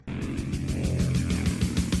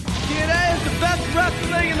the best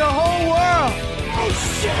wrestling in the whole world. Oh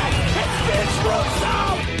shit! It's Vince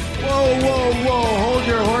Russo! Whoa, hold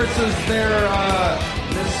your horses there,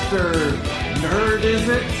 Mr. Nerd, is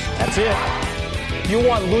it? That's it. If you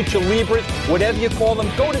want Lucha Libras, whatever you call them,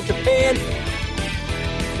 go to Japan.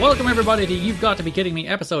 Welcome everybody to You've Got to Be Kidding Me,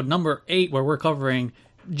 episode number 8, where we're covering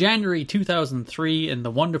January 2003 in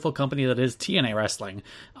the wonderful company that is TNA Wrestling.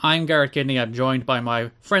 I'm Garrett Kidney. I'm joined by my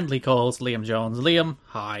friendly co-host Liam Jones. Liam,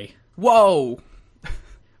 hi. Whoa!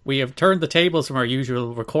 We have turned the tables from our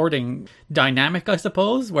usual recording dynamic, I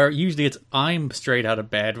suppose, where usually it's I'm straight out of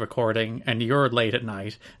bed recording and you're late at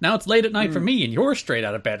night. Now it's late at night for me and you're straight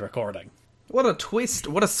out of bed recording. What a twist,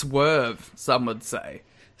 what a swerve, some would say.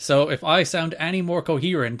 So if I sound any more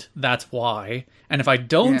coherent, that's why. And if I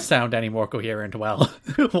don't sound any more coherent, well,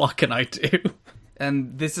 what can I do?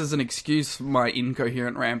 And this is an excuse for my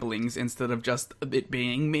incoherent ramblings instead of just it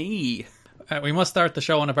being me. We must start the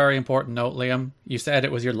show on a very important note, Liam. You said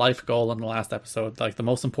it was your life goal in the last episode, like the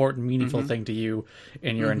most important, meaningful thing to you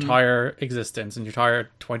in your entire existence, in your entire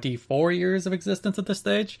 24 years of existence at this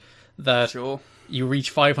stage, that you reach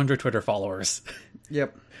 500 Twitter followers.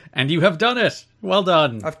 Yep. And you have done it. Well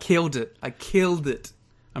done. I've killed it. I killed it.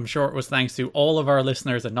 I'm sure it was thanks to all of our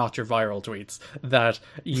listeners and not your viral tweets that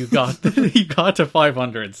you got you got to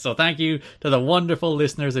 500. So thank you to the wonderful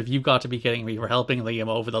listeners of You've Got to Be Kidding Me for helping Liam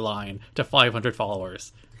over the line to 500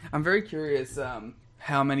 followers. I'm very curious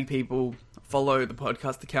how many people follow the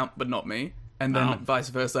podcast account but not me, and then vice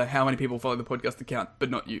versa, how many people follow the podcast account but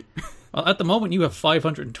not you. Well, at the moment you have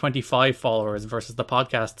 525 followers versus the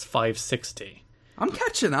podcast's 560. I'm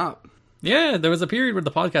catching up. Yeah, there was a period where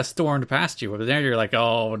the podcast stormed past you. But then you're like,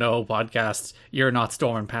 oh no, podcasts, you're not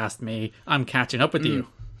storming past me. I'm catching up with you.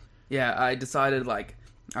 Yeah, I decided,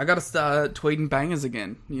 I gotta start tweeting bangers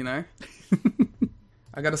again, you know?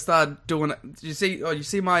 I gotta start doing it. You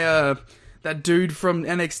see my, that dude from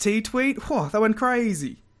NXT tweet? Whoa, that went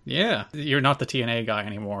crazy. Yeah, you're not the TNA guy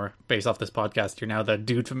anymore. Based off this podcast, you're now the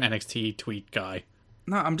dude from NXT tweet guy.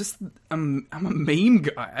 No, I'm a meme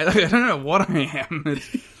guy. I don't know what I am.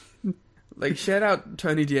 Shout out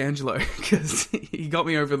Tony D'Angelo, because he got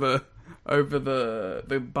me over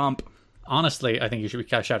the bump. Honestly, I think you should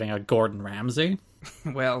be shouting out Gordon Ramsay.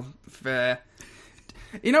 Well, fair.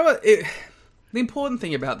 You know what? The important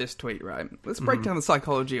thing about this tweet, right? Let's break down the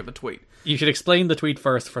psychology of a tweet. You should explain the tweet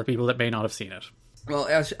first for people that may not have seen it. Well,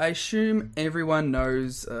 I assume everyone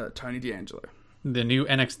knows Tony D'Angelo. The new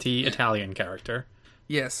NXT Italian character.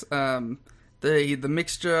 Yes, the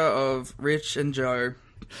mixture of Rich and Joe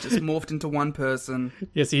just morphed into one person.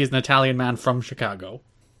 Yes, he is an Italian man from Chicago.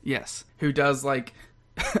 Yes, who does,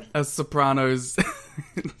 a Sopranos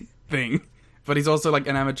thing. But he's also, an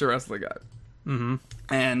amateur wrestler guy. Mm-hmm.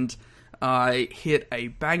 And I hit a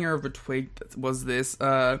banger of a tweet that was this.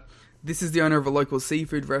 This is the owner of a local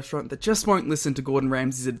seafood restaurant that just won't listen to Gordon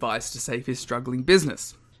Ramsay's advice to save his struggling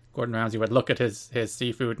business. Gordon Ramsay would look at his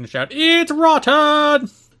seafood and shout, "It's rotten!"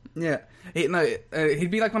 Yeah.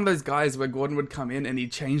 He'd be like one of those guys where Gordon would come in and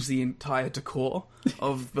he'd change the entire decor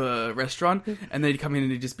of the restaurant, and then he'd come in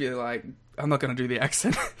and he'd just be like, I'm not going to do the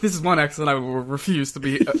accent. This is one accent I will refuse to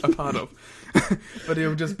be a part of. But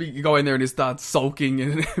he'll just be going there and he'd start sulking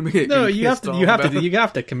and no, you have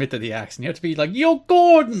to commit to the accent. You have to be like, "Yo,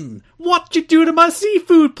 Gordon, what'd you do to my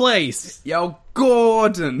seafood place?" Yo,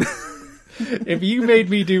 Gordon. If you made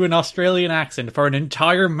me do an Australian accent for an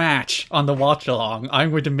entire match on the watch-along, I'm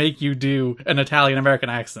going to make you do an Italian-American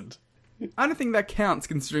accent. I don't think that counts,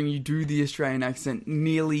 considering you do the Australian accent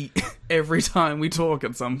nearly every time we talk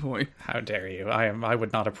at some point. How dare you? I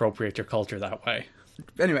would not appropriate your culture that way.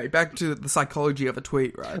 Anyway, back to the psychology of a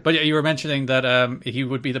tweet, right? But yeah, you were mentioning that he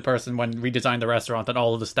would be the person when we designed the restaurant that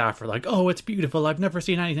all of the staff were like, "Oh, it's beautiful, I've never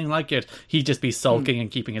seen anything like it." He'd just be sulking and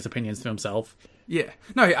keeping his opinions to himself. Yeah.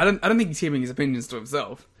 No, I don't think he's keeping his opinions to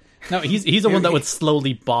himself. No, he's the one that would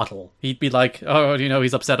slowly bottle. He'd be like, "Oh,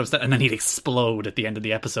 he's upset," and then he'd explode at the end of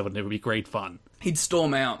the episode, and it would be great fun. He'd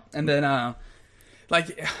storm out, and then,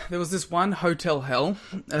 there was this one Hotel Hell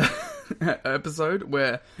episode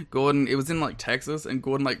where Gordon, it was in, Texas, and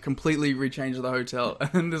Gordon, completely rechanged the hotel,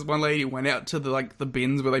 and then this one lady went out to the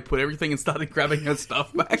bins where they put everything and started grabbing her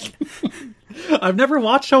stuff back. I've never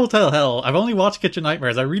watched Hotel Hell. I've only watched Kitchen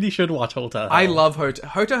Nightmares. I really should watch Hotel Hell. I love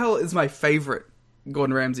Hotel Hell is my favorite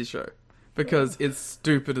Gordon Ramsay show because it's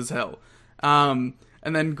stupid as hell. And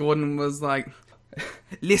then Gordon was like,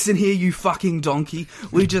 "Listen here, you fucking donkey.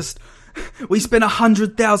 We spent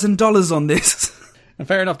 $100,000 on this." And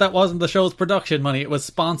fair enough, that wasn't the show's production money. It was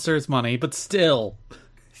sponsors' money, but still.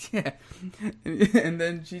 Yeah. And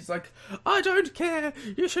then she's like, "I don't care.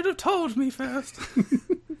 You should have told me first."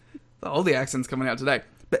 All the accents coming out today.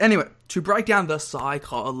 But anyway, to break down the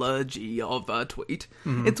psychology of a tweet,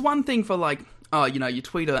 it's one thing for like, oh, you know, you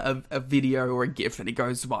tweet a video or a GIF and it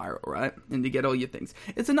goes viral, right? And you get all your things.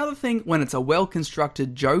 It's another thing when it's a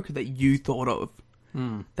well-constructed joke that you thought of.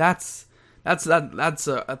 That's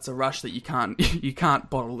a rush that you can't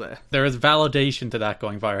bottle there. There is validation to that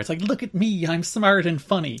going viral. It's like, look at me, I'm smart and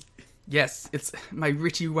funny. Yes, it's my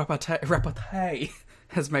Richie repartee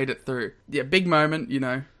has made it through. Yeah, big moment, you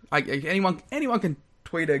know. Anyone can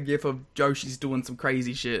tweet a gif of Joshi's doing some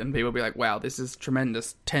crazy shit and people will be like, wow, this is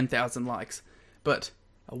tremendous, 10,000 likes. But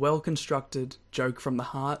a well-constructed joke from the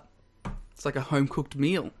heart, it's like a home-cooked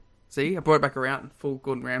meal. See, I brought it back around, full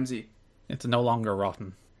Gordon Ramsay. It's no longer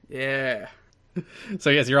rotten. Yeah. So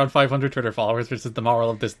yes, you're on 500 Twitter followers, which is the moral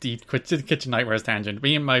of this deep Kitchen Nightmares tangent.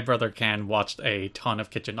 Me and my brother Ken watched a ton of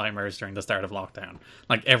Kitchen Nightmares during the start of lockdown.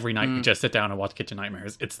 Like every night we just sit down and watch Kitchen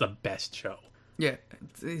Nightmares. It's the best show. Yeah,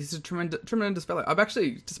 he's a tremendous fellow. I've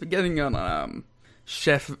actually just been getting on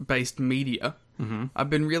chef-based media. I've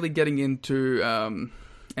been really getting into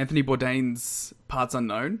Anthony Bourdain's Parts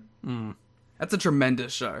Unknown. That's a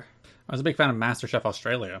tremendous show. I was a big fan of MasterChef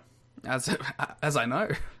Australia. As I know.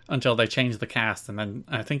 Until they changed the cast, and then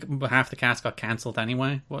I think half the cast got cancelled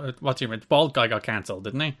anyway. What do you mean? The bald guy got cancelled,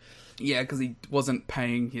 didn't he? Yeah, because he wasn't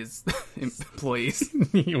paying his employees.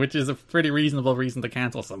 Which is a pretty reasonable reason to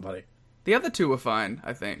cancel somebody. The other two were fine,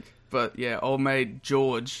 I think. But yeah, old maid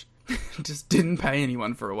George just didn't pay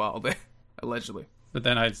anyone for a while there, allegedly. But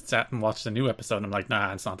then I sat and watched a new episode, and I'm like,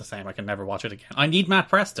 nah, it's not the same. I can never watch it again. I need Matt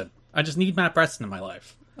Preston. I just need Matt Preston in my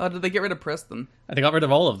life. Oh, did they get rid of Preston? They got rid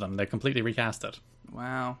of all of them. They completely recast it.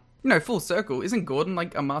 Wow. You know, full circle. Isn't Gordon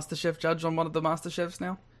like a MasterChef judge on one of the MasterChefs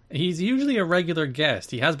now? He's usually a regular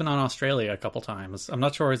guest. He has been on Australia a couple times. I'm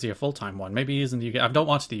not sure, is he a full-time one? Maybe he is in the UK. I don't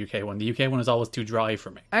watch the UK one. The UK one is always too dry for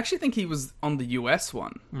me. I actually think he was on the US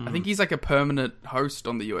one. I think he's like a permanent host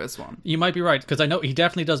on the US one. You might be right, because I know he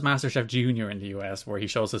definitely does MasterChef Junior in the US, where he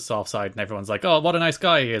shows his soft side and everyone's like, oh, what a nice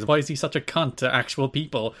guy he is. Why is he such a cunt to actual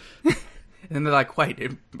people? And they're like, wait,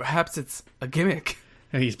 perhaps it's a gimmick.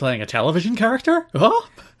 He's playing a television character? Huh?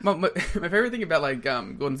 My favorite thing about like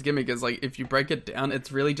Gordon's gimmick is like if you break it down,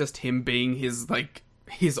 it's really just him being his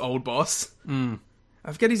old boss.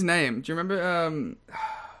 I forget his name. Do you remember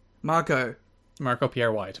Marco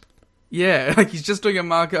Pierre White? Yeah, like he's just doing a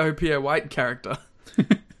Marco Pierre White character.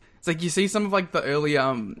 It's like you see some of like the early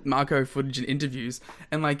Marco footage and interviews,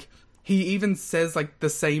 and like he even says like the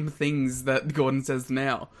same things that Gordon says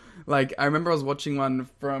now. Like I remember I was watching one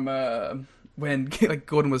from when like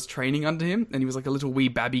Gordon was training under him, and he was like a little wee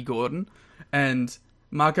babby Gordon, and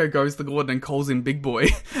Marco goes to Gordon and calls him Big Boy,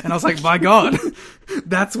 and I was like, my God,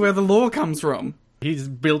 that's where the lore comes from. He's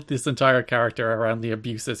built this entire character around the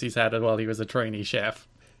abuses he's had while he was a trainee chef.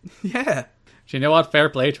 Yeah. Do you know what? Fair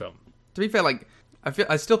play to him. To be fair, like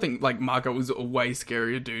I still think like Marco was a way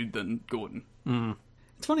scarier dude than Gordon.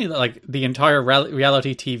 It's funny that like the entire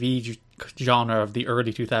reality TV genre of the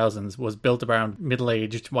early 2000s was built around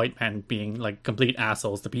middle-aged white men being like complete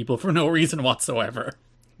assholes to people for no reason whatsoever.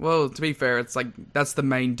 Well, to be fair, it's like that's the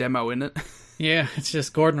main demo in it. Yeah, it's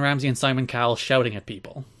just Gordon Ramsay and Simon Cowell shouting at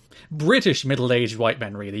people. British middle-aged white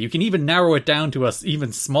men, really. You can even narrow it down to a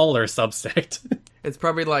even smaller subsect. It's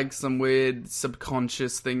probably like some weird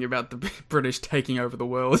subconscious thing about the British taking over the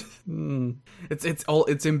world. It's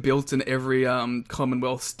inbuilt in every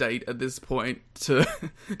Commonwealth state at this point to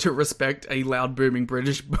respect a loud booming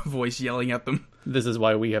British voice yelling at them. This is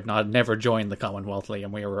why we have never joined the Commonwealth,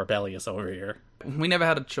 Liam. We are rebellious over here. We never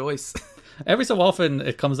had a choice. Every so often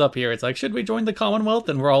it comes up here. It's like, should we join the Commonwealth?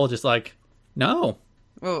 And we're all just like, no.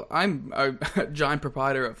 Well, I'm a giant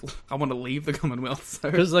proprietor of I want to leave the Commonwealth.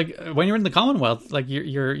 Because like when you're in the Commonwealth, like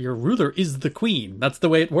your ruler is the Queen. That's the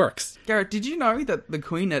way it works. Garrett, did you know that the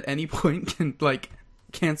Queen at any point can like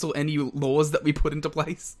cancel any laws that we put into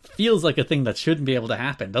place? Feels like a thing that shouldn't be able to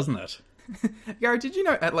happen, doesn't it? Garrett, did you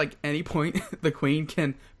know at like any point the Queen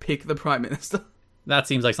can pick the Prime Minister? That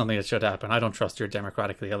seems like something that should happen. I don't trust your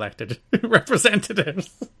democratically elected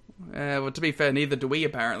representatives. Well, to be fair, neither do we,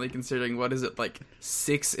 apparently, considering, what is it, like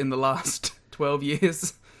 6 in the last 12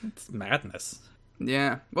 years? It's madness.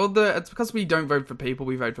 Yeah. Well, it's because we don't vote for people,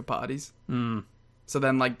 we vote for parties. So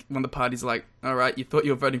then, like, when the party's like, alright, you thought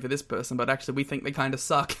you were voting for this person, but actually we think they kind of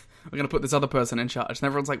suck. We're going to put this other person in charge. And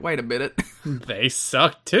everyone's like, wait a minute. They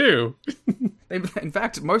suck too. In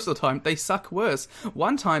fact, most of the time, they suck worse.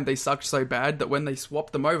 One time, they sucked so bad that when they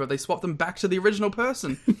swapped them over, they swapped them back to the original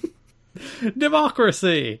person.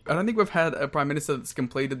 Democracy! I don't think we've had a Prime Minister that's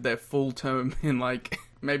completed their full term in, like,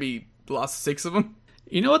 maybe the last 6 of them.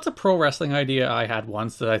 You know what's a pro wrestling idea I had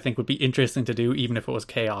once that I think would be interesting to do, even if it was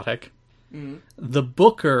chaotic? The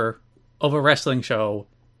booker of a wrestling show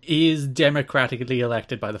is democratically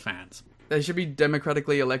elected by the fans. They should be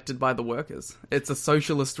democratically elected by the workers. It's a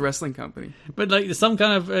socialist wrestling company. But like some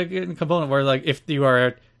kind of component where like if you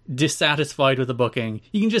are dissatisfied with the booking,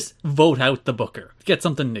 you can just vote out the booker. Get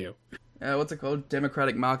something new. What's it called?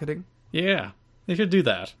 Democratic marketing? Yeah, they should do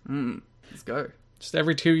that. Let's go. Just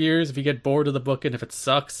every 2 years, if you get bored of the booking, if it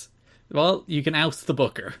sucks, well, you can oust the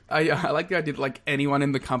booker. I like the idea that like anyone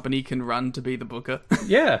in the company can run to be the booker.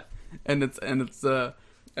 Yeah. and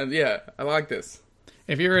yeah, I like this.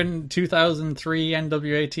 If you're in 2003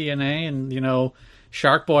 NWA TNA and, you know,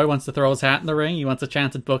 Shark Boy wants to throw his hat in the ring, he wants a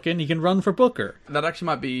chance at booking, he can run for booker. That actually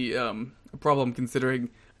might be a problem considering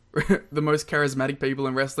the most charismatic people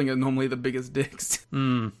in wrestling are normally the biggest dicks.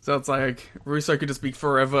 So it's like, Russo could just be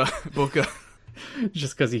forever booker.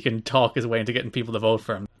 Just because he can talk his way into getting people to vote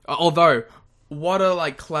for him. Although, what a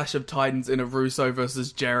like clash of titans in a Russo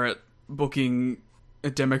versus Jarrett booking a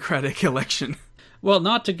democratic election. Well,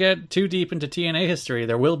 not to get too deep into TNA history,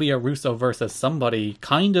 there will be a Russo versus somebody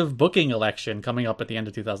kind of booking election coming up at the end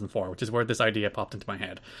of 2004, which is where this idea popped into my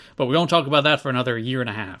head. But we won't talk about that for another year and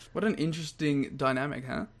a half. What an interesting dynamic,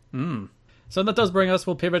 huh? So that does bring us,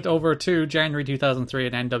 we'll pivot over to January 2003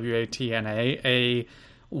 at NWA TNA, a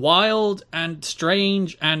wild and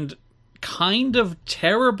strange and kind of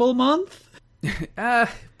terrible month.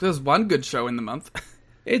 There's one good show in the month.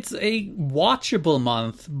 It's a watchable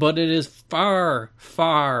month, but it is far,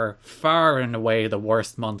 far, far and away the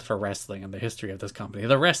worst month for wrestling in the history of this company.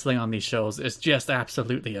 The wrestling on these shows is just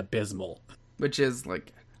absolutely abysmal. Which is,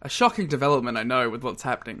 like, a shocking development, I know, with what's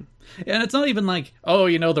happening. And it's not even like, oh,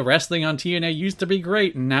 you know, the wrestling on TNA used to be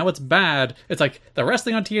great, and now it's bad. It's like, the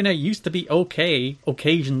wrestling on TNA used to be okay,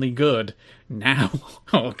 occasionally good. Now,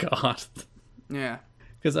 oh god. Yeah.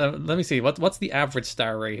 Because let me see, what's the average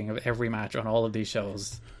star rating of every match on all of these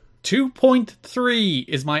shows? 2.3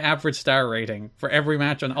 is my average star rating for every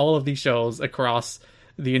match on all of these shows across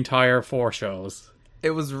the entire 4 shows.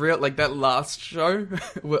 It was real, like that last show,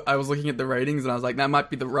 I was looking at the ratings and I was like, that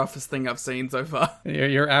might be the roughest thing I've seen so far.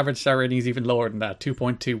 Your average star rating is even lower than that,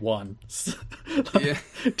 2.21. Yeah.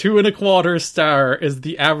 2.25 star is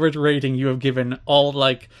the average rating you have given all,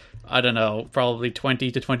 like, I don't know, probably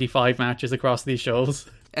 20 to 25 matches across these shows.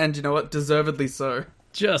 And you know what? Deservedly so.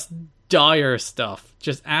 Just dire stuff.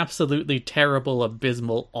 Just absolutely terrible,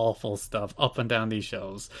 abysmal, awful stuff up and down these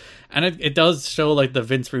shows. And it does show, like, the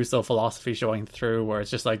Vince Russo philosophy showing through, where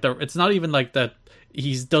it's just like, it's not even like that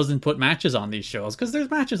he doesn't put matches on these shows, because there's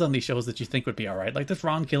matches on these shows that you think would be alright. Like, there's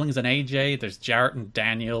Ron Killings and AJ, there's Jarrett and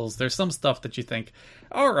Daniels, there's some stuff that you think,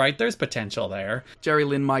 alright, there's potential there. Jerry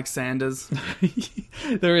Lynn, Mike Sanders.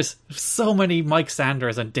 There is so many Mike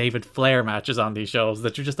Sanders and David Flair matches on these shows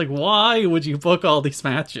that you're just like, why would you book all these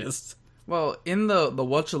matches? Well, in the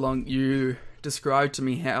watch-along, you described to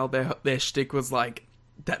me how their shtick was like,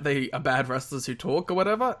 that they are bad wrestlers who talk or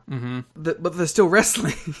whatever. Mm-hmm. But they're still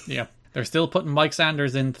wrestling. Yeah. They're still putting Mike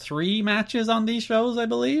Sanders in 3 matches on these shows, I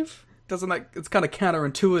believe. Doesn't that, it's kind of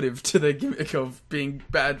counterintuitive to the gimmick of being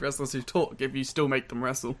bad wrestlers who talk if you still make them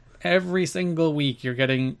wrestle. Every single week you're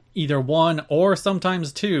getting either 1 or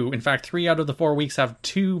sometimes 2. In fact, 3 out of the 4 weeks have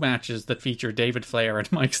 2 matches that feature David Flair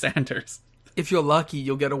and Mike Sanders. If you're lucky,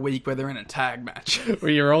 you'll get a week where they're in a tag match.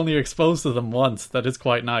 Where you're only exposed to them once. That is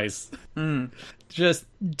quite nice. Just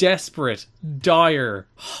desperate, dire,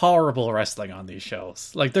 horrible wrestling on these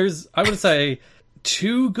shows. Like, there's, I would say,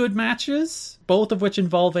 2 good matches, both of which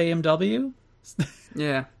involve AMW.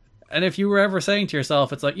 Yeah. And if you were ever saying to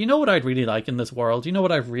yourself, it's like, you know what I'd really like in this world? You know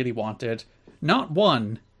what I've really wanted? Not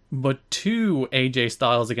 1, but 2 AJ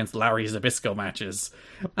Styles against Larry Zbyszko matches.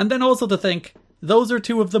 And then also to think, those are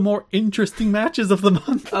 2 of the more interesting matches of the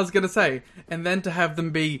month. I was going to say, and then to have them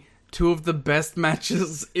be 2 of the best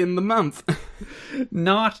matches in the month.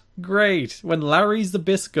 Not great. When Larry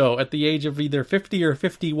Zbyszko, at the age of either 50 or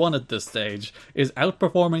 51 at this stage, is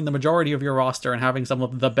outperforming the majority of your roster and having some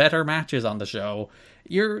of the better matches on the show,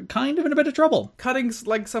 you're kind of in a bit of trouble. Cutting,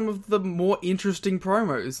 like, some of the more interesting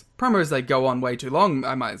promos. Promos that go on way too long,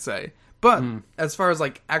 I might say. But, as far as,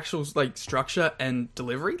 like, actual, like, structure and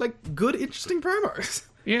delivery, like, good, interesting promos.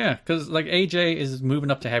 Yeah, because, like, AJ is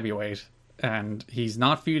moving up to heavyweight, and he's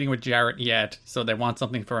not feuding with Jarrett yet, so they want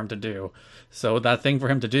something for him to do. So that thing for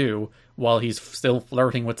him to do, while he's still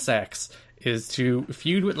flirting with sex, is to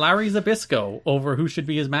feud with Larry Zbyszko over who should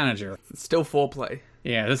be his manager. It's still foreplay.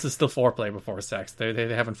 Yeah, this is still foreplay before sex. They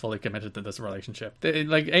haven't fully committed to this relationship.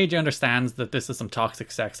 Like, AJ understands that this is some toxic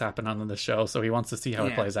sex happening on this show, so he wants to see how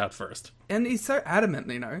it plays out first. And he's so adamant,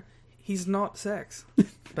 you know, he's not sex.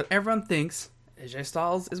 But everyone thinks AJ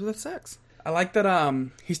Styles is with sex. I like that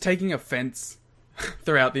he's taking offense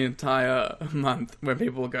throughout the entire month where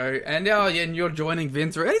people go, and and you're joining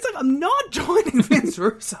Vince Russo. And he's like, I'm not joining Vince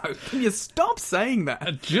Russo. Can you stop saying that?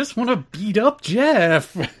 I just want to beat up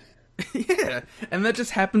Jeff. Yeah, and that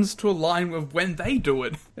just happens to align with when they do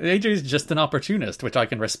it. AJ's just an opportunist, which I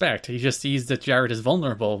can respect. He just sees that Jarrett is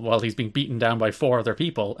vulnerable while he's being beaten down by 4 other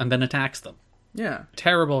people, and then attacks them. Yeah.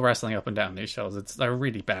 Terrible wrestling up and down these shows. It's a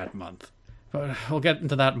really bad month. But we'll get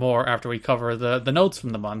into that more after we cover the notes from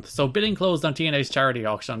the month. So bidding closed on TNA's charity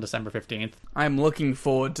auction on December 15th. I'm looking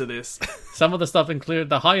forward to this. Some of the stuff included,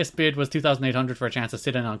 the highest bid was $2,800 for a chance to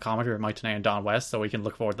sit in on commentary with Mike Tenay and Don West, so we can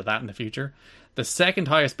look forward to that in the future. The second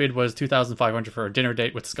highest bid was $2,500 for a dinner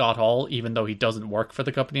date with Scott Hall, even though he doesn't work for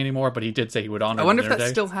the company anymore, but he did say he would honor I wonder the if dinner that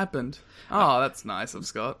date. still happened. Oh, that's nice of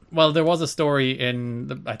Scott. Well, there was a story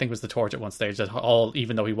in, I think it was The Torch at one stage, that Hall,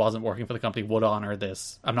 even though he wasn't working for the company, would honor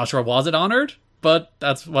this. I'm not sure, was it honored? But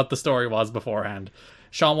that's what the story was beforehand.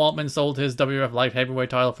 Sean Waltman sold his WF Light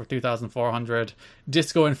Heavyweight title for $2,400.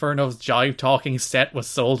 Disco Inferno's Jive Talking set was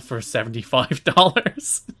sold for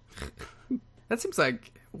 $75. That seems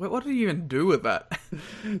like... What do you even do with that?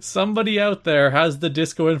 Somebody out there has the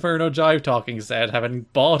Disco Inferno Jive Talking set, having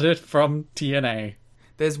bought it from TNA.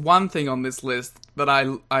 There's one thing on this list that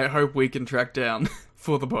I hope we can track down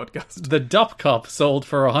for the podcast. The Dup Cup sold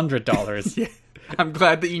for $100. Yeah. I'm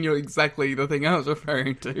glad that you knew exactly the thing I was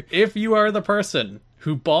referring to. If you are the person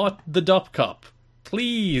who bought the Dup Cup,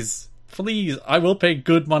 please, I will pay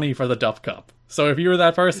good money for the Dup Cup. So if you're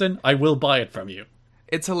that person, I will buy it from you.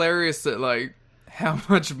 It's hilarious that, like, how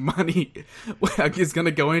much money is going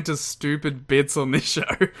to go into stupid bits on this show.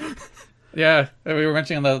 Yeah, we were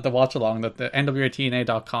mentioning the watch-along that the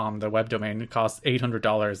NWATNA.com, the web domain, costs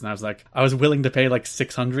 $800, and I was like, I was willing to pay like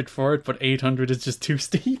 $600 for it, but $800 is just too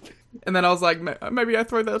steep. And then I was like, maybe I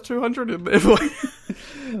throw that $200 in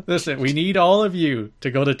there. Listen, we need all of you to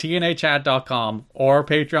go to TNAchat.com or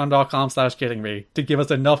Patreon.com/kiddingme to give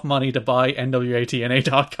us enough money to buy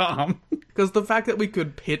NWATNA.com. Because the fact that we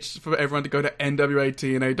could pitch for everyone to go to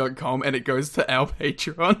NWATNA.com and it goes to our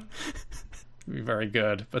Patreon... Be very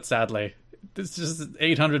good, but sadly, it's just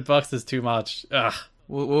 $800 is too much. Ugh.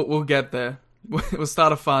 We'll get there. We'll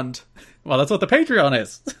start a fund. Well, that's what the Patreon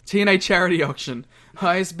is. TNA charity auction.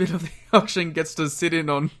 Highest bid of the auction gets to sit in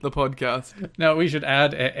on the podcast. No, we should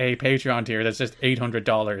add a Patreon tier that's just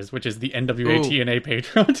 $800, which is the NWA TNA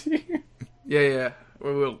Patreon tier. Yeah.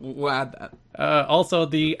 We'll add that. Also,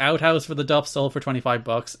 the outhouse for the Duff sold for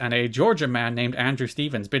 $25, and a Georgia man named Andrew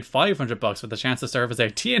Stevens bid $500 for the chance to serve as a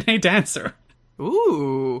TNA dancer.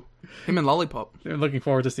 Ooh, him and Lollipop. They're looking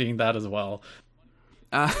forward to seeing that as well.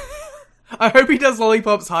 I hope he does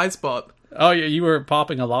Lollipop's high spot. Oh, yeah, you were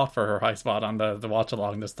popping a lot for her high spot on the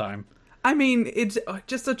watch-along this time. I mean, it's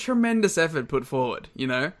just a tremendous effort put forward, you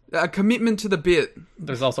know? A commitment to the bit.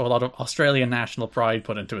 There's also a lot of Australian national pride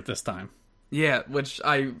put into it this time. Yeah, which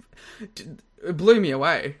it blew me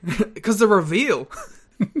away. Because the reveal...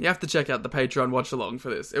 You have to check out the Patreon watch-along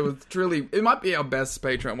for this. It was truly... It might be our best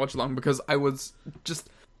Patreon watch-along because I was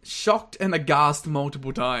just shocked and aghast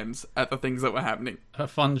multiple times at the things that were happening. A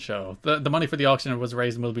fun show. The money for the auction was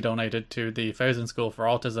raised and will be donated to the Fawzan School for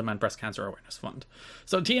Autism and Breast Cancer Awareness Fund.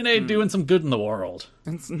 So TNA doing some good in the world.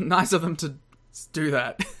 It's nice of them to do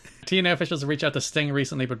that. TNA officials have reached out to Sting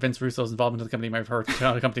recently, but Vince Russo's involvement in the company may have hurt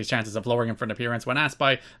the company's chances of lowering him for an appearance. When asked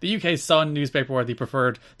by the UK's Sun newspaper whether he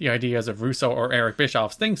preferred the ideas of Russo or Eric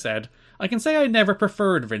Bischoff, Sting said, "I can say I never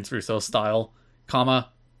preferred Vince Russo's style,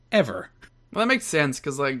 ever." Well, that makes sense,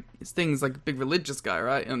 because, like, Sting's, like, a big religious guy,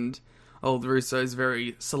 right? And old Russo's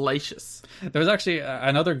very salacious. There was actually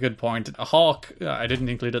another good point. Hawk, I didn't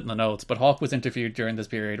include it in the notes, but Hawk was interviewed during this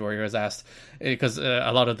period where he was asked, because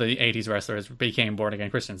a lot of the 80s wrestlers became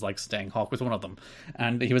born-again Christians, like Sting. Hawk was one of them.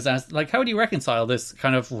 And he was asked, like, how do you reconcile this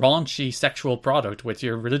kind of raunchy sexual product with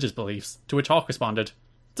your religious beliefs? To which Hawk responded,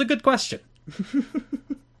 "It's a good question."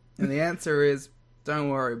 And the answer is, don't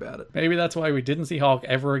worry about it. Maybe that's why we didn't see Hawk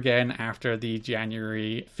ever again after the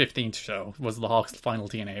January 15th show, was the Hawk's final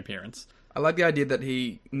TNA appearance. I like the idea that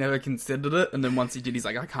he never considered it, and then once he did, he's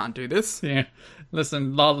like, I can't do this. Yeah.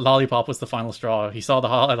 Listen, Lollipop was the final straw. He saw the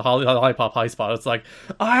Lollipop high spot. It's like,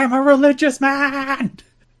 I'm a religious man!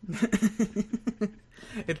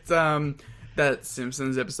 It's, that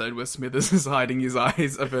Simpsons episode where Smithers is hiding his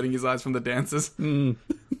eyes, averting his eyes from the dancers.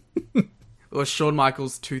 Or Shawn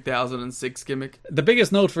Michaels' 2006 gimmick. The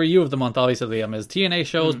biggest note for you of the month, obviously, Liam, is TNA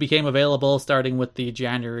shows became available starting with the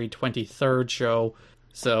January 23rd show.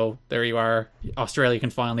 So there you are. Australia can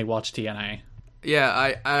finally watch TNA. Yeah,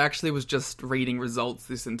 I actually was just reading results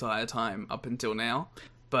this entire time up until now.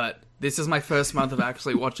 but this is my first month of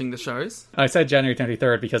actually watching the shows. I said January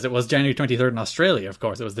 23rd because it was January 23rd in Australia, of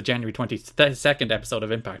course. It was the January 22nd episode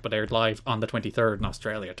of Impact, but aired live on the 23rd in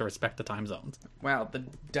Australia to respect the time zones. Wow, the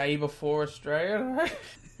day before Australia Day?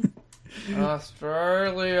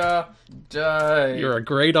 Australia Day. You're a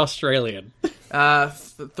great Australian.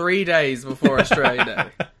 3 days before Australia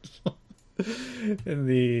Day. In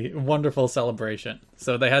the wonderful celebration.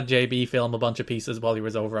 So they had JB film a bunch of pieces while he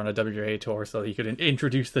was over on a WA tour so he could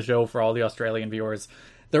introduce the show for all the Australian viewers.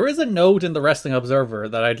 There is a note in the Wrestling Observer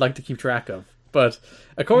that I'd like to keep track of. But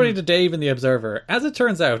according to Dave in the Observer, as it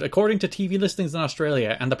turns out, according to TV listings in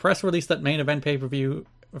Australia and the press release that Main Event Pay-Per-View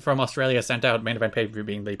from Australia sent out, Main Event Pay-Per-View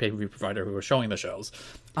being the pay-per-view provider who was showing the shows,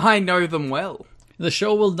 I know them well. the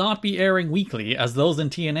show will not be airing weekly, as those in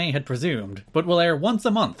TNA had presumed, but will air once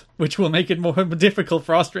a month, which will make it more difficult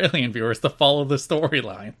for Australian viewers to follow the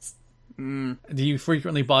storylines. Do you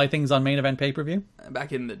frequently buy things on Main Event Pay-Per-View?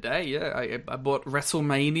 Back in the day, yeah. I bought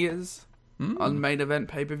WrestleManias on Main Event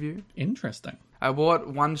Pay-Per-View. Interesting. I bought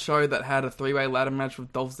one show that had a 3-way ladder match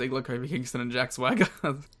with Dolph Ziggler, Kofi Kingston, and Jack Swagger.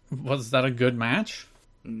 Was that a good match?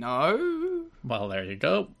 No. Well, there you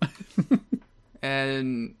go.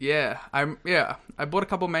 And I bought a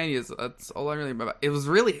couple Manias. That's all I really remember. It was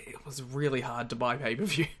really hard to buy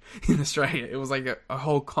pay-per-view in Australia. It was like a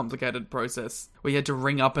whole complicated process. We had to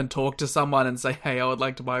ring up and talk to someone and say, hey, I would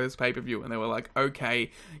like to buy this pay-per-view. And they were like, okay,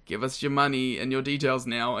 give us your money and your details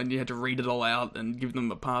now. And you had to read it all out and give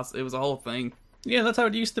them a pass. It was a whole thing. Yeah, that's how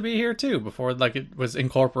it used to be here too, before like it was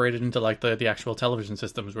incorporated into like the actual television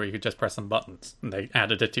systems where you could just press some buttons and they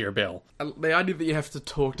added it to your bill. The idea that you have to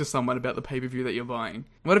talk to someone about the pay-per-view that you're buying.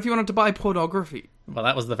 What if you wanted to buy pornography? Well,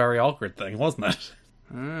 that was the very awkward thing, wasn't it?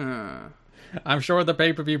 I'm sure the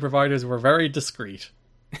pay-per-view providers were very discreet.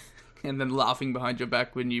 And then laughing behind your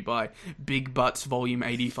back when you buy Big Butts Volume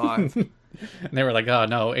 85. And they were like, oh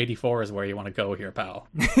no, 84 is where you want to go here, pal.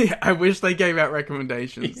 Yeah, I wish they gave out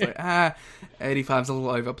recommendations. Like, 85's a little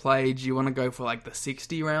overplayed. Do you want to go for like the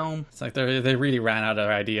 60 realm? It's like they really ran out of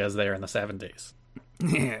ideas there in the 70s.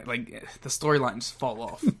 Yeah, like the storylines fall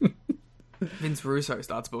off. Vince Russo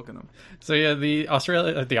starts booking them. So yeah,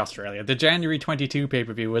 the January 22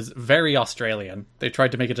 pay-per-view was very Australian. They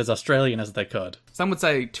tried to make it as Australian as they could. Some would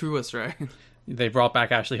say too Australian. They brought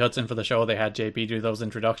back Ashley Hudson for the show. They had JP do those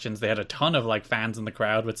introductions. They had a ton of like fans in the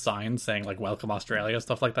crowd with signs saying like "Welcome Australia,"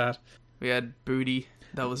 stuff like that. We had Booty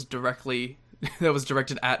that was directed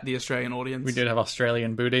at the Australian audience. We did have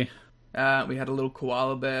Australian Booty. We had a little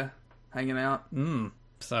koala bear hanging out.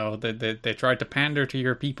 So they tried to pander to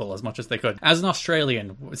your people as much as they could. As an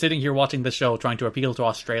Australian, sitting here watching the show, trying to appeal to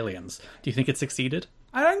Australians, do you think it succeeded?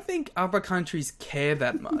 I don't think other countries care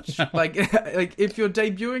that much. like if you're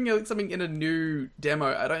debuting something in a new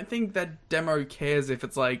demo, I don't think that demo cares if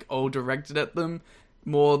it's like all directed at them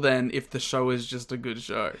more than if the show is just a good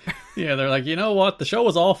show. Yeah, they're like, you know what? The show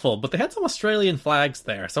was awful, but they had some Australian flags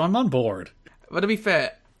there, so I'm on board. But to be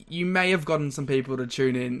fair, you may have gotten some people to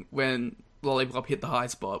tune in when Lollipop hit the high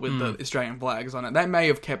spot with the Australian flags on it. That may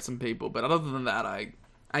have kept some people, but other than that,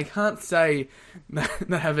 I can't say that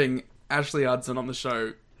having Ashley Hudson on the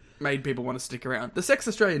show made people want to stick around. The Sex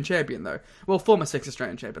Australian Champion, though. Well, former Sex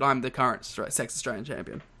Australian Champion. I'm the current Sex Australian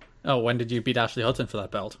Champion. Oh, when did you beat Ashley Hudson for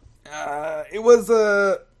that belt? It was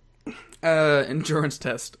a endurance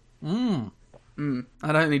test. I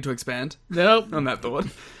don't need to expand. Nope. On that thought.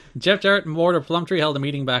 Jeff Jarrett and Border Plumtree held a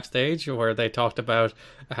meeting backstage where they talked about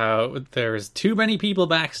how there's too many people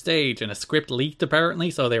backstage and a script leaked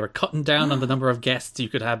apparently, so they were cutting down on the number of guests you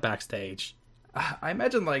could have backstage. I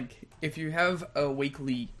imagine, like, if you have a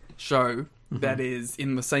weekly show that is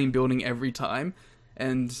in the same building every time,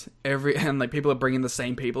 and like people are bringing the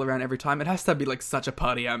same people around every time, it has to be like such a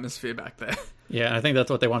party atmosphere back there. Yeah, I think that's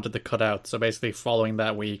what they wanted to cut out. So basically, following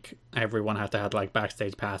that week, everyone had to have like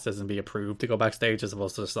backstage passes and be approved to go backstage, as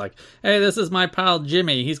opposed to just like, hey, this is my pal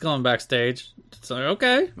Jimmy, he's going backstage. So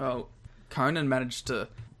okay. Well, Conan managed to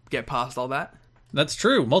get past all that. That's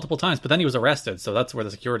true, multiple times, but then he was arrested, so that's where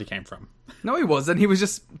the security came from. No, he wasn't. He was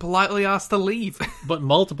just politely asked to leave. But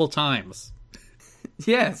multiple times.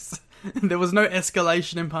 Yes. There was no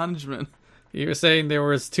escalation in punishment. You were saying there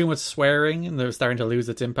was too much swearing and they were starting to lose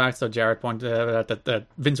its impact, so Jarrett pointed out that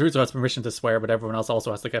Vince Russo has permission to swear, but everyone else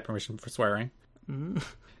also has to get permission for swearing.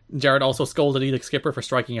 Jarrett also scolded Elix Skipper for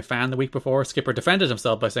striking a fan the week before. Skipper defended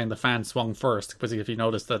himself by saying the fan swung first, because if you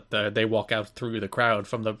notice that they walk out through the crowd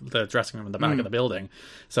from the dressing room in the back of the building.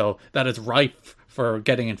 So that is ripe for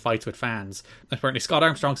getting in fights with fans. Apparently Scott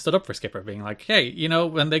Armstrong stood up for Skipper, being like, hey, you know,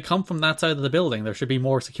 when they come from that side of the building, there should be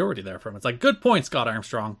more security there for him. It's like, good point, Scott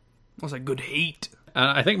Armstrong. It was like good heat. And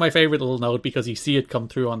I think my favorite little note, because you see it come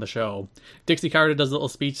through on the show, Dixie Carter does a little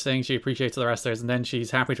speech saying she appreciates the wrestlers, and then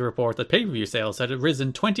she's happy to report that pay-per-view sales had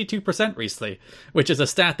risen 22% recently, which is a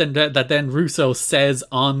stat that then Russo says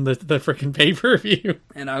on the freaking pay-per-view.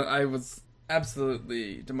 And I was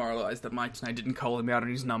absolutely demoralized that Mike Tenay didn't call him out on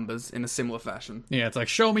his numbers in a similar fashion. Yeah, it's like,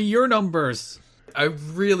 show me your numbers. I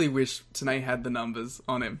really wish Tenay had the numbers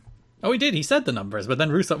on him. Oh, he did. He said the numbers, but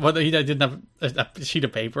then Russo, well, he didn't have a sheet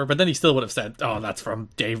of paper, but then he still would have said, oh, that's from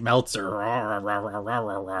Dave Meltzer.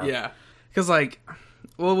 Yeah. Because, like,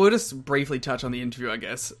 well, we'll just briefly touch on the interview, I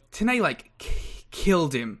guess. Tenay, like,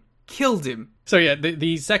 killed him. So, yeah,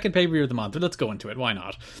 the second pay-per-view of the month, let's go into it. Why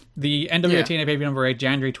not? The NWA TNA pay-per-view number 8,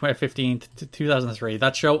 January 15th, 2003.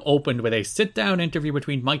 That show opened with a sit-down interview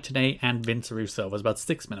between Mike Tenay and Vince Russo. It was about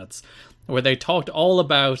 6 minutes, where they talked all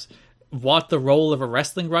about what the role of a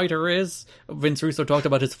wrestling writer is. Vince Russo talked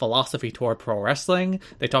about his philosophy toward pro wrestling.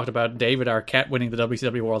 They talked about David Arquette winning the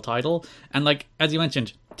WCW World title. And, like, as you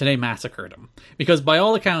mentioned, Tenay massacred him. Because by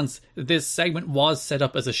all accounts, this segment was set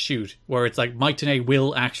up as a shoot, where it's like Mike Tenay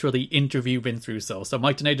will actually interview Vince Russo. So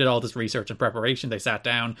Mike Tenay did all this research and preparation. They sat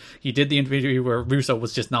down. He did the interview where Russo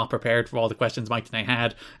was just not prepared for all the questions Mike Tenay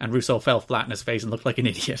had, and Russo fell flat in his face and looked like an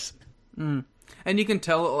idiot. And you can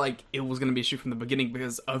tell, like, it was going to be a shoot from the beginning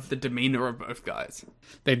because of the demeanor of both guys.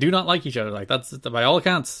 They do not like each other. Like, that's, by all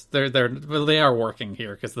accounts, they are working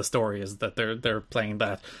here, because the story is that they're playing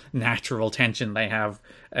that natural tension they have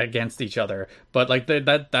against each other. But, like,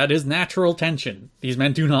 that is natural tension. These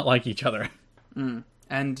men do not like each other.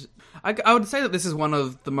 And I would say that this is one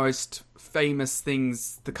of the most famous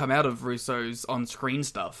things to come out of Russo's on-screen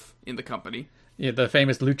stuff in the company. Yeah, the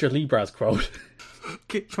famous Lucha Libras quote.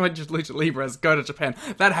 Try just Lucha Libras, go to Japan.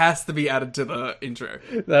 That has to be added to the intro.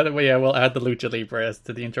 We'll add the Lucha Libras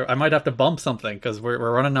to the intro. I might have to bump something, because we're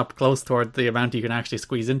running up close toward the amount you can actually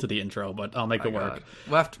squeeze into the intro, but I'll make it work.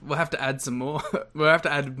 We'll have to add some more. We'll have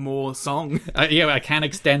to add more song. I can't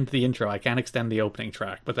extend the intro. I can't extend the opening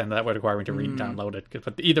track, but then that would require me to re-download it.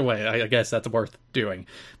 But either way, I guess that's worth doing.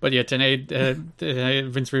 But yeah,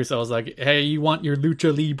 Vince Russo was like, hey, you want your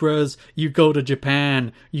Lucha Libras? You go to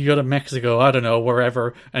Japan. You go to Mexico. I don't know,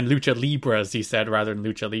 wherever. And Lucha Libras, he said, rather than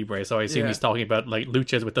Lucha Libre. So I assume he's talking about, like,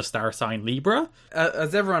 luchas with the star sign Libra.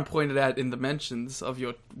 As everyone pointed out in the mentions of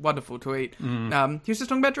your wonderful tweet, he was just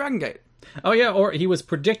talking about Dragon Gate. Oh yeah, or he was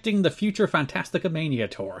predicting the future Fantastica Mania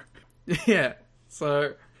tour. Yeah,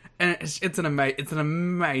 so... And it's an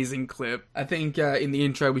amazing clip. I think in the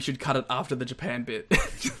intro we should cut it after the Japan bit.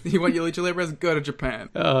 You want your Lucha Libras? Go to Japan.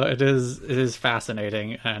 It is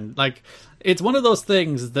fascinating, and like it's one of those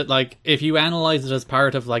things that, like, if you analyze it as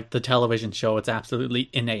part of, like, the television show, it's absolutely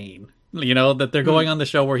inane. You know, that they're going on the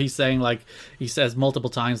show where he's saying, like, he says multiple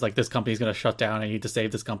times, like, this company's going to shut down, I need to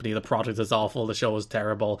save this company, the product is awful, the show is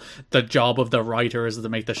terrible, the job of the writers is to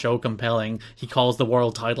make the show compelling, he calls the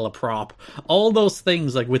world title a prop. All those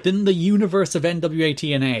things, like, within the universe of NWA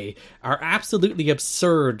TNA are absolutely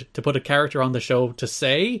absurd to put a character on the show to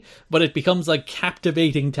say, but it becomes, like,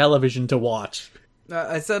 captivating television to watch.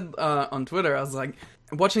 I said on Twitter, I was like,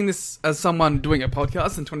 watching this as someone doing a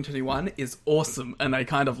podcast in 2021 is awesome, and I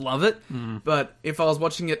kind of love it. But if I was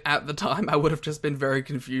watching it at the time, I would have just been very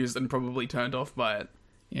confused and probably turned off by it.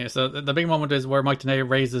 Yeah, so the big moment is where Mike Tenay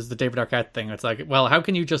raises the David Arquette thing. It's like, well, how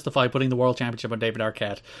can you justify putting the World Championship on David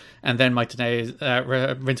Arquette? And then Mike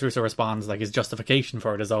Tenay, Vince Russo responds, like, his justification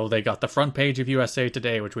for it is, oh, they got the front page of USA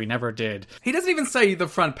Today, which we never did. He doesn't even say the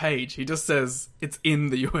front page. He just says it's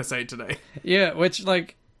in the USA Today. Yeah, which,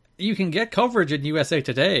 like, you can get coverage in USA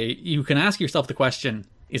Today. You can ask yourself the question,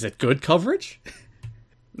 is it good coverage?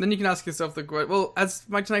 Then you can ask yourself the question, well, as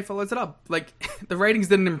Mike Tenay follows it up, like, the ratings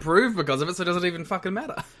didn't improve because of it, so it doesn't even fucking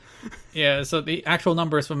matter. Yeah, so the actual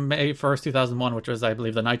numbers from May 1st, 2001, which was, I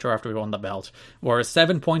believe, the Nitro after we won the belt, were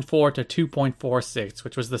 7.4 to 2.46,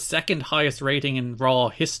 which was the second highest rating in Raw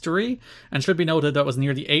history, and should be noted that was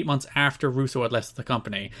nearly 8 months after Russo had left the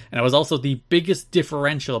company. And it was also the biggest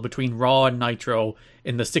differential between Raw and Nitro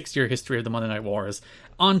in the 6-year history of the Monday Night Wars.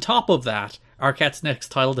 On top of that, Arquette's next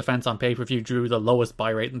title defense on pay-per-view drew the lowest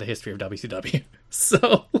buy rate in the history of WCW.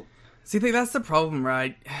 So... See, that's the problem,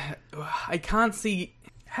 right? I can't see...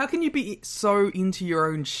 How can you be so into your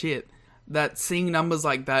own shit that seeing numbers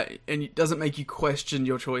like that and it doesn't make you question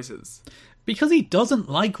your choices? Because he doesn't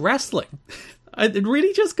like wrestling. It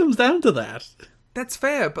really just comes down to that. That's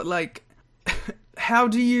fair, but, like, how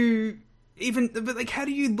do you how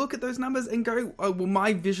do you look at those numbers and go, oh, well,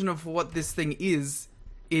 my vision of what this thing is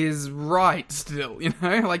right still, you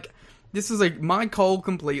know? Like, this is, like, my call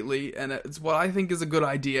completely, and it's what I think is a good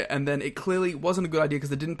idea, and then it clearly wasn't a good idea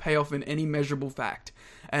because it didn't pay off in any measurable fact.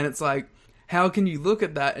 And it's like, How can you look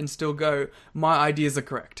at that and still go, my ideas are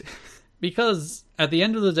correct? Because at the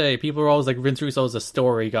end of the day, people are always like, Vince Russo's a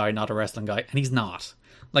story guy, not a wrestling guy. And he's not.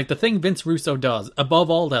 Like, the thing Vince Russo does, above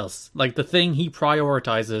all else, like, the thing he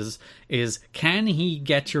prioritizes is, can he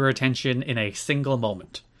get your attention in a single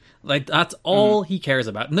moment? Like, that's all he cares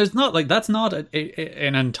about. And there's not, like, that's not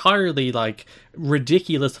an entirely, like,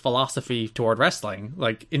 ridiculous philosophy toward wrestling.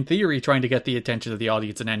 Like, in theory, trying to get the attention of the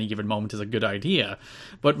audience in any given moment is a good idea.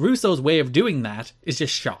 But Russo's way of doing that is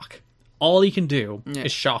just shock. All he can do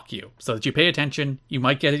is shock you, so that you pay attention. You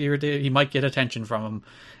might get attention from him,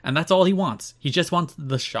 and that's all he wants. He just wants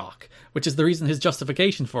the shock, which is the reason his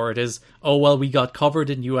justification for it is, oh well, we got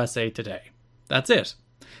covered in USA Today. That's it.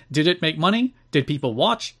 Did it make money? Did people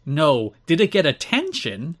watch? No. Did it get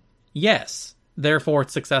attention? Yes. Therefore,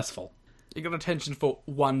 it's successful. You got attention for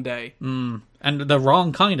one day. And the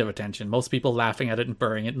wrong kind of attention. Most people laughing at it and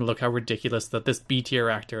burying it, and look how ridiculous that this B-tier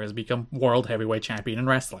actor has become world heavyweight champion in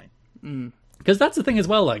wrestling. Because that's the thing as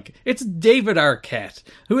well, like, it's David Arquette,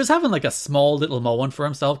 who is having, like, a small little moment for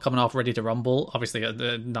himself, coming off Ready to Rumble. Obviously,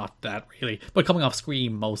 not that, really, but coming off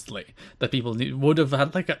Scream, mostly. That people would have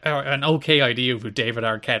had, like, an okay idea of who David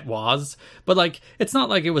Arquette was. But, like, it's not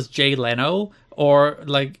like it was Jay Leno, or,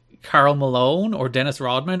 like, Karl Malone, or Dennis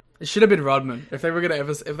Rodman. It should have been Rodman, if they were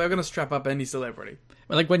gonna strap up any celebrity.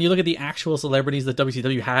 Like, when you look at the actual celebrities that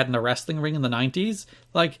WCW had in the wrestling ring in the 90s,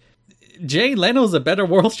 like, Jay Leno's a better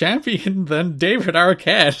world champion than David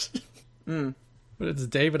Arquette. But it's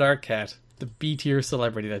David Arquette, the B-tier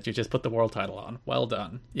celebrity that you just put the world title on. Well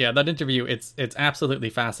done. Yeah, that interview, it's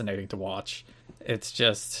absolutely fascinating to watch. It's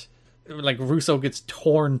just, like, Russo gets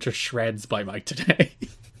torn to shreds by Mike today.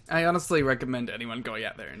 I honestly recommend anyone going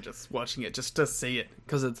out there and just watching it, just to see it,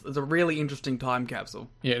 because it's a really interesting time capsule.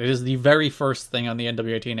 Yeah, it is the very first thing on the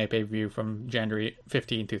NWA TNA pay-per-view from January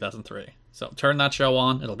 15, 2003. So turn that show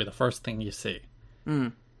on, it'll be the first thing you see.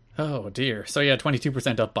 Oh dear. So yeah,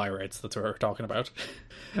 22% up buy rates, that's what we're talking about.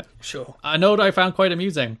 Sure. A note I found quite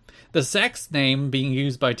amusing. The sex name being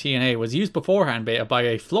used by TNA was used beforehand by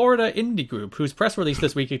a Florida indie group whose press release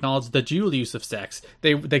this week acknowledged the dual use of sex.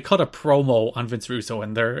 They cut a promo on Vince Russo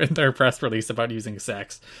in their press release about using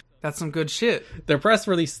sex. That's some good shit. Their press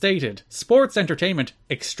release stated, Sports Entertainment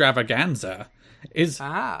Extravaganza is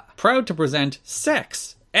proud to present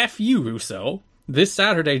Sex, F.U. Russo, this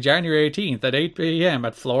Saturday, January 18th at 8 p.m.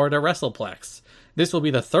 at Florida WrestlePlex. This will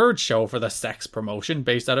be the third show for the Sex promotion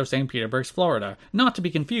based out of St. Petersburg, Florida, not to be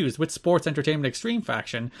confused with Sports Entertainment Extreme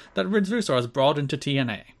faction that Vince Russo has brought into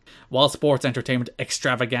TNA. While Sports Entertainment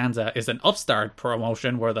Extravaganza is an upstart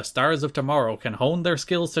promotion where the stars of tomorrow can hone their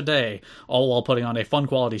skills today, all while putting on a fun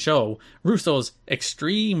quality show, Russo's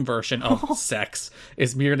extreme version of Sex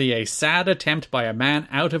is merely a sad attempt by a man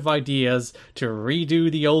out of ideas to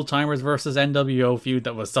redo the Old Timers vs. NWO feud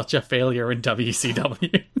that was such a failure in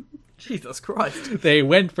WCW. Jesus Christ. They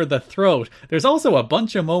went for the throat. There's also a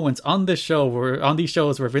bunch of moments on this show on these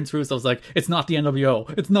shows where Vince Russo's like, it's not the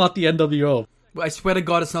NWO. It's not the NWO. I swear to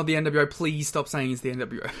God, it's not the NWO. Please stop saying it's the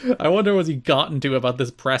NWO. I wonder what he gotten to about this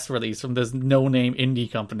press release from this no-name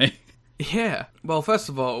indie company. Yeah. Well, first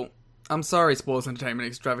of all, I'm sorry, Sports Entertainment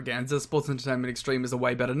Extravaganza. Sports Entertainment Extreme is a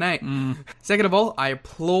way better name. Second of all, I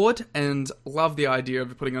applaud and love the idea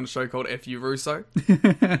of putting on a show called F.U. Russo.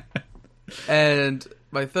 And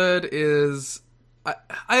my third is,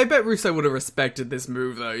 I bet Russo would have respected this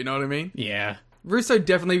move, though. You know what I mean? Yeah. Russo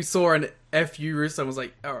definitely saw an F.U. Russo and was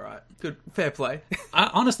like, alright, good, fair play.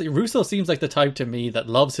 Honestly, Russo seems like the type to me that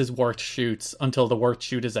loves his worked shoots until the worked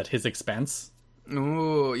shoot is at his expense.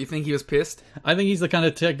 Ooh, you think he was pissed? I think he's the kind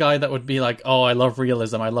of guy that would be like, oh, I love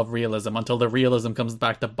realism, until the realism comes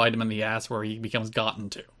back to bite him in the ass where he becomes gotten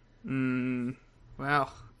to.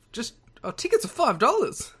 Wow. Just, tickets are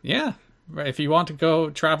 $5. Yeah. If you want to go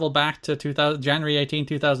travel back to January 18,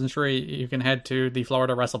 2003, you can head to the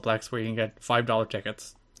Florida WrestlePlex where you can get $5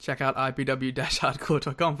 tickets. Check out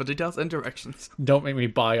ipw-hardcore.com for details and directions. Don't make me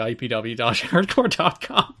buy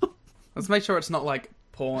ipw-hardcore.com. Let's make sure it's not like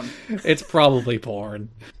porn. It's probably porn.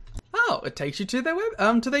 Oh, it takes you to their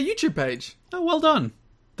to their YouTube page. Oh, well done.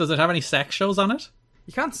 Does it have any sex shows on it?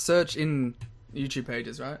 You can't search in YouTube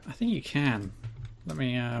pages, right? I think you can. Let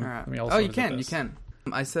me also. Oh, you can.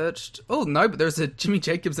 I searched... Oh, no, but there's a Jimmy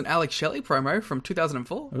Jacobs and Alex Shelley promo from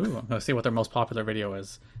 2004. Ooh, let's see what their most popular video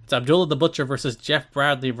is. It's Abdullah the Butcher versus Jeff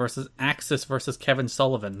Bradley versus Axis versus Kevin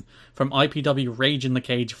Sullivan from IPW Rage in the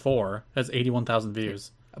Cage 4. Has 81,000 views.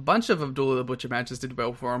 A bunch of Abdullah the Butcher matches did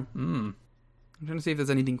well for him. I'm trying to see if there's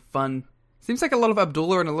anything fun. Seems like a lot of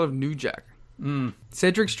Abdullah and a lot of New Jack.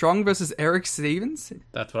 Cedric Strong versus Eric Stevens?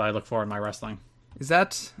 That's what I look for in my wrestling. Is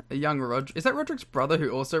that a young Is that Roderick's brother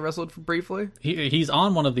who also wrestled briefly? He's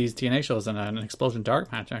on one of these TNA shows in an Explosion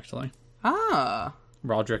Dark match, actually. Ah.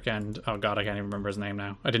 Roderick and... Oh, God, I can't even remember his name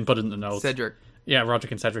now. I didn't put it in the notes. Cedric. Yeah,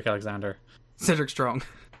 Roderick and Cedric Alexander. Cedric Strong.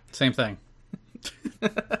 Same thing.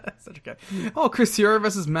 Cedric. Oh, Chris Hero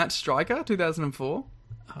versus Matt Striker, 2004.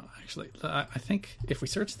 Oh, actually, I think if we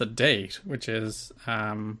search the date, which is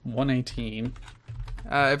 118...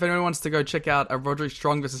 if anyone wants to go check out a Roderick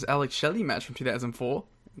Strong versus Alex Shelley match from 2004,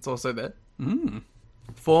 it's also there.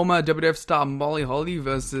 Former WWF star Molly Holly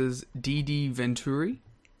versus Dee Venturi.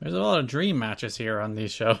 There's a lot of dream matches here on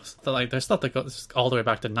these shows. There's stuff that goes all the way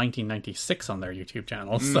back to 1996 on their YouTube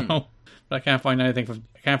channel. So, but I can't find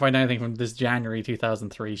anything from this January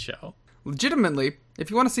 2003 show. Legitimately, if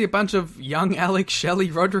you want to see a bunch of young Alex Shelley,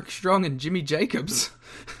 Roderick Strong, and Jimmy Jacobs.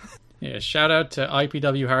 Yeah, shout out to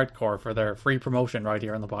IPW Hardcore for their free promotion right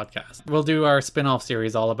here on the podcast. We'll do our spin-off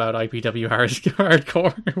series all about IPW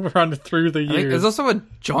Hardcore. We're on through the years. There's also a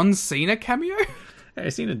John Cena cameo?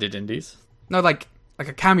 Cena did indies. No, like a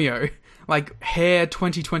cameo. Like Hair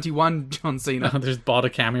 2021 John Cena. They just bought a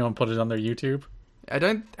cameo and put it on their YouTube. I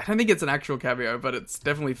don't think it's an actual cameo, but it's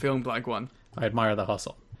definitely filmed like one. I admire the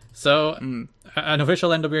hustle. So, an official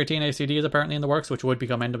NWA TNA CD is apparently in the works, which would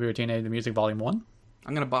become NWA TNA The Music Volume 1.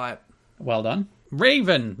 I'm going to buy it. Well done.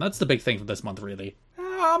 Raven! That's the big thing for this month, really.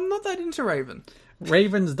 I'm not that into Raven.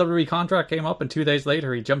 Raven's WWE contract came up, and 2 days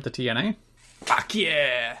later he jumped to TNA. Fuck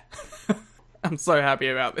yeah! I'm so happy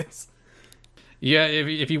about this. Yeah,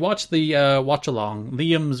 if you watch the watch-along,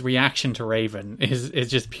 Liam's reaction to Raven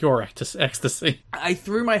is just pure ecstasy. I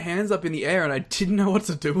threw my hands up in the air and I didn't know what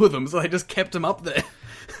to do with them, so I just kept them up there.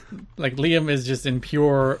 Like, Liam is just in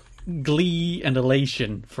pure glee and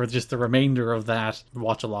elation for just the remainder of that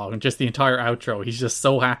watch along and just the entire outro. He's just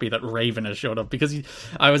so happy that Raven has showed up, because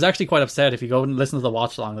I was actually quite upset. If you go and listen to the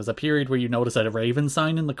watch along, there's a period where you notice a Raven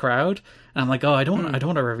sign in the crowd, and I'm like, oh, I don't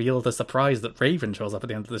want to reveal the surprise that Raven shows up at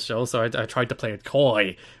the end of the show, so I tried to play it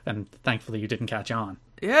coy, and thankfully you didn't catch on.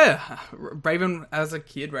 Yeah, Raven, as a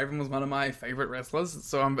kid, Raven was one of my favorite wrestlers,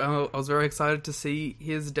 so I was very excited to see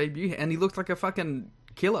his debut, and he looked like a fucking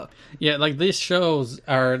killer. Yeah, like, these shows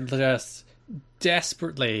are just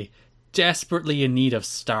desperately in need of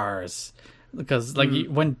stars, because like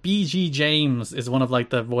when BG James is one of like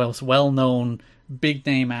the most well-known big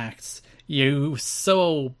name acts, you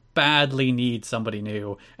so badly need somebody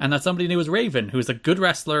new, and that somebody new is Raven, who's a good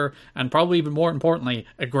wrestler and probably even more importantly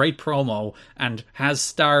a great promo and has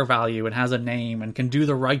star value and has a name and can do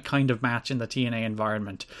the right kind of match in the TNA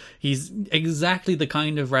environment. He's exactly the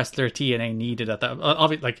kind of wrestler TNA needed at that.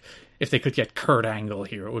 Obviously, like, if they could get Kurt Angle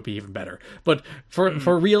here, it would be even better. But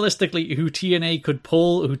for realistically, who TNA could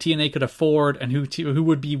pull, who TNA could afford, and who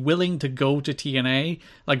would be willing to go to TNA,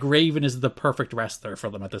 like, Raven is the perfect wrestler for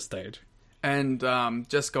them at this stage. And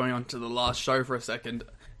just going on to the last show for a second,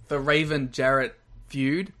 the Raven-Jarrett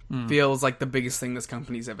feud feels like the biggest thing this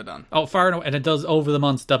company's ever done. Oh, far enough, and it does over the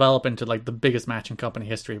months develop into like the biggest match in company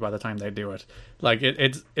history by the time they do it. Like,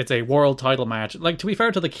 it's a world title match. Like, to be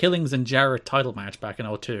fair to the Killings and Jarrett title match back in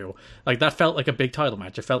 2002, like, that felt like a big title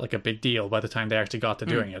match. It felt like a big deal by the time they actually got to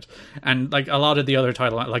doing it. And like, a lot of the other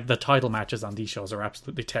the title matches on these shows are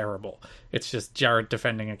absolutely terrible. It's just Jarrett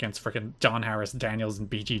defending against freaking John Harris, Daniels, and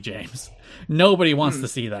BG James. Nobody wants to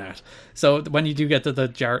see that. So when you do get to the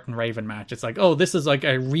Jarrett and Raven match, it's like, oh, this is like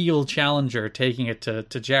a real challenger taking it to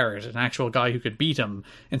Jarrett, an actual guy who could beat him,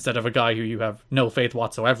 instead of a guy who you have no faith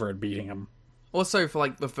whatsoever in beating him. Also, for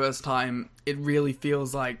like the first time, it really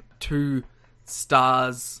feels like two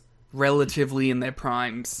stars relatively in their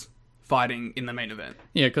primes fighting in the main event.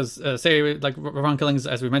 Yeah, because say, like, Ron Killings,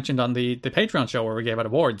 as we mentioned on the Patreon show where we gave out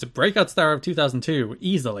awards, breakout star of 2002,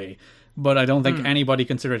 easily. But I don't think anybody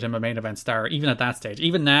considered him a main event star, even at that stage.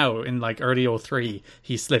 Even now, in like early 2003,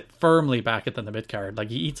 he slipped firmly back into the mid-card. Like,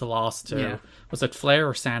 he eats a loss to, was it Flair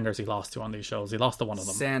or Sanders he lost to on these shows? He lost to one of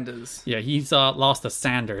them. Sanders. Yeah, he's lost to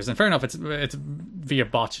Sanders. And fair enough, it's via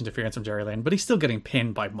botch interference from Jerry Lynn, but he's still getting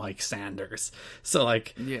pinned by Mike Sanders. So,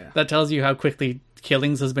 like, that tells you how quickly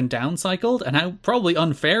Killings has been downcycled, and how probably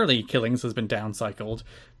unfairly Killings has been downcycled.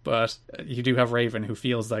 But you do have Raven, who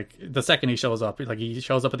feels like the second he shows up, like, he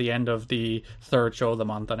shows up at the end of the third show of the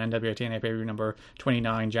month on NWA TNA pay-per-view number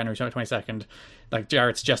 29, January 22nd. Like,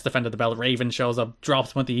 Jarrett's just defended the belt. Raven shows up,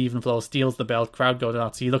 drops him with the even flow, steals the belt, crowd goes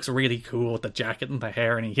nuts. He looks really cool with the jacket and the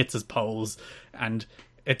hair, and he hits his pose. And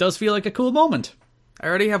it does feel like a cool moment. I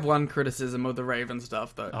already have one criticism of the Raven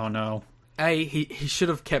stuff, though. Oh, no. A, he should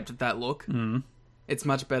have kept that look. It's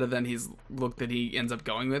much better than his look that he ends up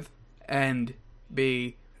going with. And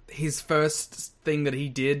B, his first thing that he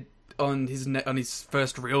did on his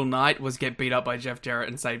first real night was get beat up by Jeff Jarrett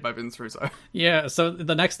and saved by Vince Russo. Yeah, so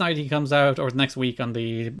the next night he comes out, or the next week on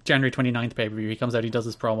the January 29th pay-per-view, he comes out, he does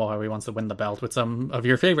his promo how he wants to win the belt with some of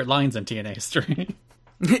your favourite lines in TNA history.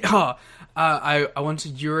 I want to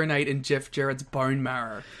urinate in Jeff Jarrett's bone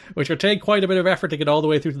marrow. Which would take quite a bit of effort to get all the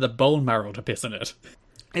way through to the bone marrow to piss in it.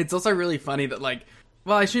 It's also really funny that, like,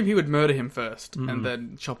 well, I assume he would murder him first and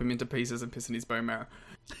then chop him into pieces and piss in his bone marrow.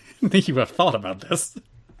 I think you have thought about this.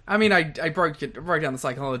 I mean, I broke down the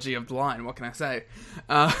psychology of the line, what can I say?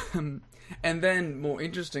 And then, more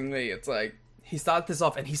interestingly, it's like, he starts this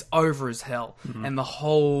off and he's over as hell. And the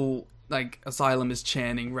whole, like, Asylum is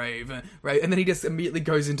chanting Raven, right? And then he just immediately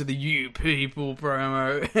goes into the "you people"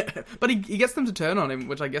 promo. But he gets them to turn on him,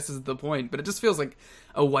 which I guess is the point. But it just feels like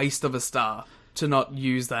a waste of a star to not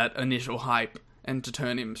use that initial hype and to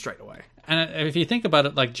turn him straight away. And if you think about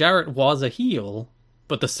it, like, Jarrett was a heel,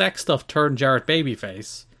 but the sex stuff turned Jarrett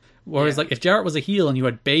babyface. Whereas, like, if Jarrett was a heel and you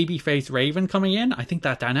had babyface Raven coming in, I think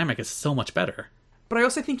that dynamic is so much better. But I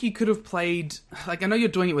also think you could have played... Like, I know you're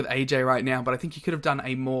doing it with AJ right now, but I think you could have done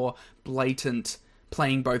a more blatant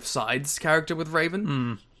playing both sides character with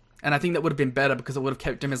Raven. And I think that would have been better because it would have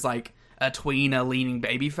kept him as, like, a tweener leaning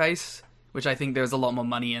babyface, which I think there's a lot more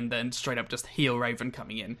money in than straight up just heel Raven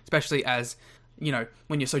coming in. Especially as, you know,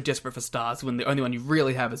 when you're so desperate for stars, when the only one you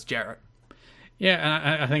really have is Jarrett. Yeah,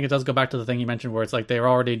 and I think it does go back to the thing you mentioned where it's like they're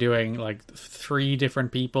already doing, like, 3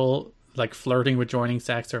 different people, like, flirting with joining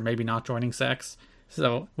sex or maybe not joining sex.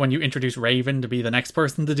 So when you introduce Raven to be the next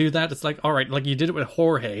person to do that, it's like, all right, like, you did it with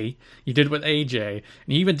Jorge, you did it with AJ, and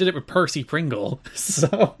you even did it with Percy Pringle.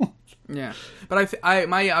 So yeah, but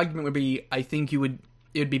my argument would be, I think it would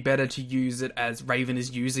be better to use it as Raven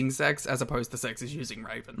is using sex as opposed to sex is using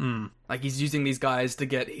Raven. Like, he's using these guys to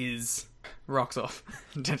get his rocks off.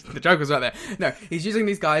 The joke was right there. No, he's using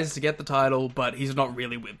these guys to get the title, but he's not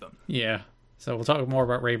really with them. yeah. So we'll talk more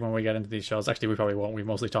about Raven when we get into these shows. Actually, we probably won't. We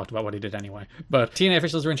mostly talked about what he did anyway. But TNA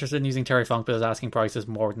officials are interested in using Terry Funk, but his asking price is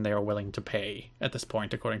more than they are willing to pay at this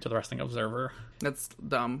point, according to the Wrestling Observer. That's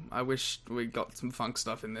dumb. I wish we got some Funk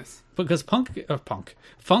stuff in this. Because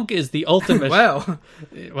Funk is the ultimate... Well,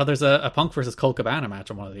 there's a Punk versus Colt Cabana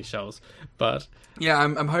match on one of these shows. But yeah,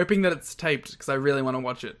 I'm hoping that it's taped because I really want to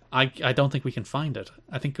watch it. I don't think we can find it.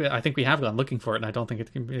 I think we have gone looking for it, and I don't think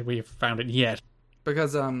we've found it yet.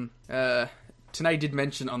 Because TNA did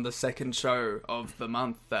mention on the second show of the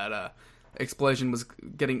month that Explosion was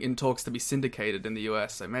getting in talks to be syndicated in the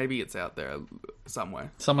US, so maybe it's out there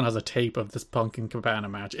somewhere. Someone has a tape of this Punk and Cabana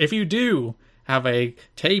match. If you do have a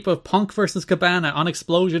tape of Punk versus Cabana on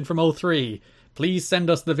Explosion from 03, please send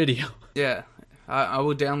us the video. Yeah, I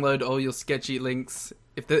will download all your sketchy links.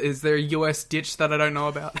 Is there a US ditch that I don't know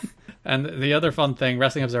about? And the other fun thing,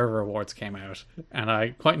 Wrestling Observer Awards came out, and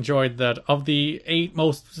I quite enjoyed that of the 8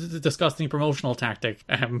 most disgusting promotional tactic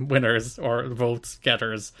winners or votes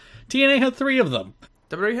getters, TNA had 3 of them.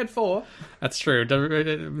 WWE had 4. That's true.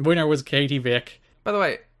 The winner was Katie Vick. By the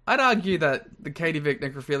way, I'd argue that the Katie Vick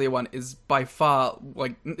Necrophilia one is by far,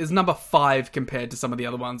 like, is number 5 compared to some of the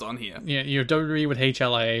other ones on here. Yeah, you have WWE with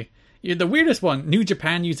HLA. The weirdest one, New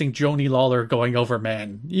Japan using Joni Lawler going over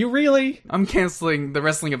men. You really? I'm cancelling the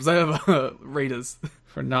Wrestling Observer readers.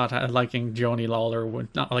 For not liking Joni Lawler,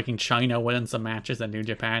 not liking China winning some matches in New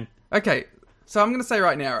Japan. Okay, so I'm going to say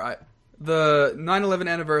right now, right, the 9/11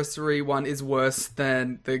 anniversary one is worse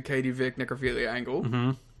than the Katie Vick Necrophilia angle.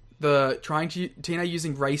 Mm-hmm. The TNA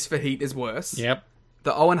using race for heat is worse. Yep.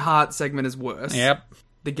 The Owen Hart segment is worse. Yep.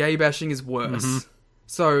 The gay bashing is worse. Mm-hmm.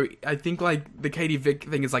 So, I think, like, the Katie Vick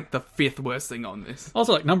thing is, like, the 5th worst thing on this.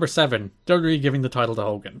 Also, like, number 7, WWE giving the title to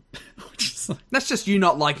Hogan. Which is like, that's just you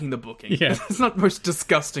not liking the booking. Yeah. It's not the most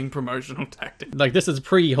disgusting promotional tactic. Like, this is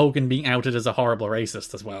pre-Hogan being outed as a horrible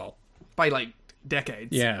racist as well. By, like,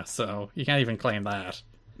 decades. Yeah, so you can't even claim that.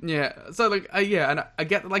 Yeah, so, like, yeah, and I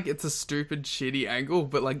get, like, it's a stupid, shitty angle,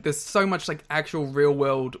 but, like, there's so much, like, actual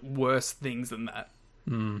real-world worse things than that.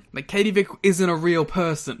 Like, Katie Vick isn't a real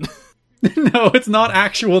person. No, it's not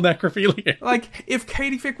actual necrophilia. Like, if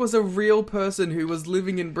Katie Vick was a real person who was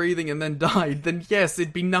living and breathing and then died, then yes,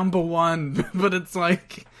 it'd be number 1. But it's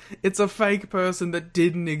like, it's a fake person that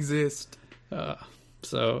didn't exist.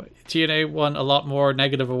 So, TNA won a lot more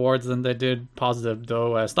negative awards than they did positive,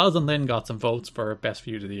 though Styles and Lynn got some votes for Best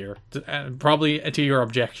Feud of the Year. Probably to your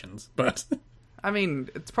objections, but... I mean,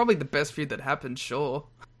 it's probably the best feud that happened, sure.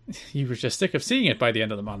 You were just sick of seeing it by the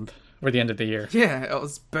end of the month. Or the end of the year. Yeah, I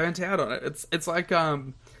was burnt out on it. It's like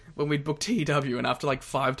when we'd book TEW and after like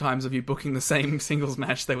 5 times of you booking the same singles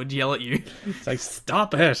match, they would yell at you. It's like,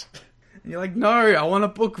 stop it. And you're like, no, I want to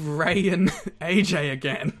book Ray and AJ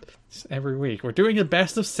again. Every week. We're doing a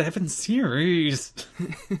best of 7 series.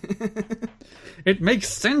 It makes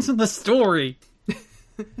sense in the story.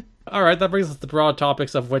 Alright, that brings us to broad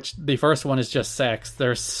topics, of which the first one is just sex.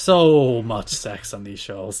 There's so much sex on these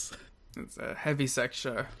shows. It's a heavy sex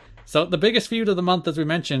show. So the biggest feud of the month, as we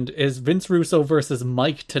mentioned, is Vince Russo versus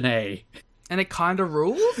Mike Tenay. And it kind of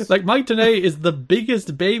rules? Like, Mike Tenay is the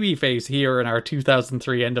biggest babyface here in our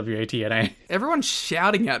 2003 NWA TNA. Everyone's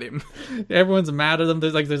shouting at him. Everyone's mad at him.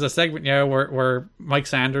 There's a segment where Mike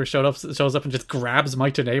Sanders shows up and just grabs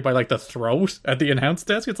Mike Tenay by, like, the throat at the announce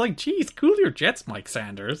desk. It's like, geez, cool your jets, Mike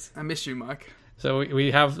Sanders. I miss you, Mike. So we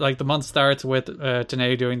have, like, the month starts with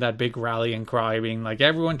Tenay doing that big rallying cry, being like,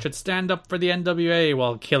 everyone should stand up for the NWA,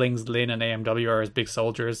 while Killings, Lynn, and AMW are his big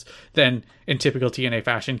soldiers. Then, in typical TNA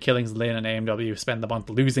fashion, Killings, Lynn, and AMW spend the month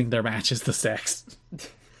losing their matches to sex.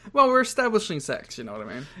 Well, we're establishing sex, you know what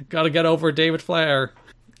I mean? Gotta get over David Flair.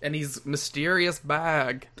 And his mysterious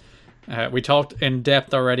bag. We talked in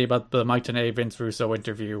depth already about the Mike Tenay Vince Russo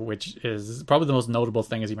interview, which is probably the most notable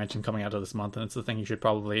thing, as you mentioned, coming out of this month, and it's the thing you should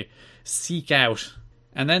probably seek out.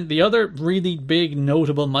 And then the other really big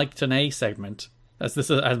notable Mike Tenay segment, as this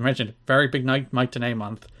is, as mentioned, very big night Mike Tenay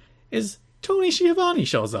month, is Tony Schiavone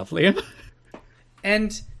shows up, Liam.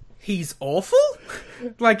 And he's awful?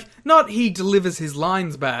 Like, not he delivers his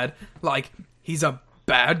lines bad, like, he's a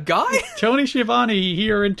bad guy? Tony Schiavone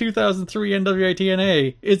here in 2003 NWA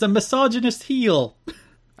TNA is a misogynist heel.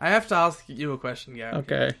 I have to ask you a question, Gary.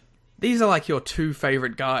 Okay. These are like your two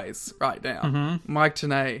favourite guys right now. Mm-hmm. Mike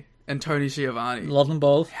Tenay and Tony Schiavone. Love them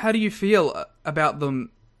both. How do you feel about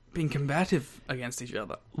them being combative against each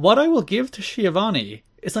other? What I will give to Schiavone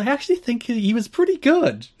is I actually think he was pretty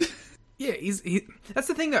good. Yeah, that's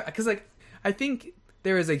the thing though, because like, I think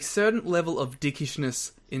there is a certain level of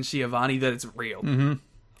dickishness in Schiavone that is real. Mm-hmm.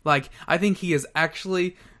 Like, I think he is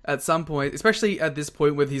actually, at some point, especially at this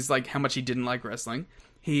point with his, like, how much he didn't like wrestling,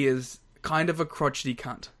 he is kind of a crotchety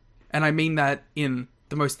cunt. And I mean that in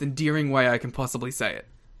the most endearing way I can possibly say it.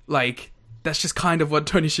 Like, that's just kind of what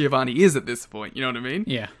Tony Schiavone is at this point, you know what I mean?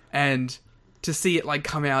 Yeah. And to see it, like,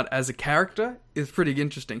 come out as a character is pretty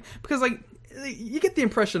interesting. Because, like, you get the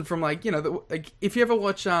impression from, like, you know, like, if you ever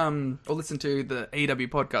watch or listen to the AEW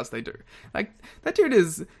podcast they do, like, that dude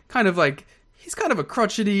is kind of like, he's kind of a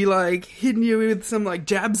crotchety, like, hitting you with some, like,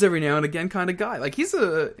 jabs every now and again kind of guy. Like, he's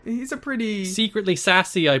a pretty... Secretly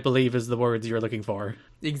sassy, I believe, is the words you're looking for.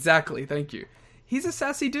 Exactly, thank you. He's a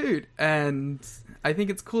sassy dude, and I think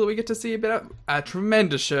it's cool that we get to see a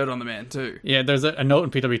tremendous shirt on the man, too. Yeah, there's a note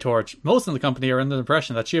in PW Torch. Most of the company are under the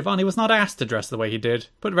impression that Schiavone was not asked to dress the way he did,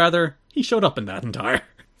 but rather, he showed up in that entire.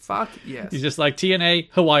 Fuck yes. He's just like, TNA,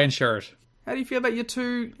 Hawaiian shirt. How do you feel about your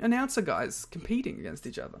two announcer guys competing against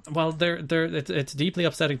each other? Well, it's deeply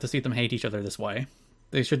upsetting to see them hate each other this way.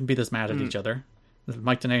 They shouldn't be this mad at each other.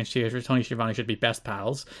 Mike Tenay and Tony Schiavone should be best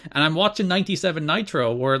pals. And I'm watching 97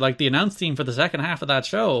 Nitro, where, like, the announce team for the second half of that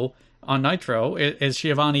show on Nitro is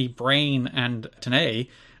Schiavone, Brain, and Tenay.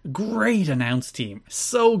 Great announce team.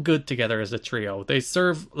 So good together as a trio. They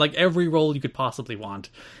serve, like, every role you could possibly want.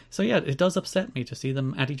 So yeah, it does upset me to see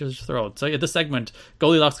them at each other's throats. So yeah, this segment,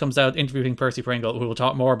 Goldilocks comes out interviewing Percy Pringle, who will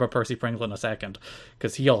talk more about Percy Pringle in a second,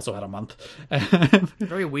 because he also had a month.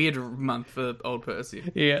 Very weird month for old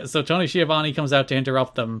Percy. Yeah, so Tony Schiavone comes out to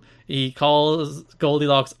interrupt them. He calls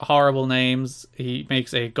Goldilocks horrible names. He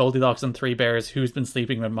makes a Goldilocks and Three Bears, who's been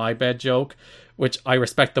sleeping in my bed joke, which I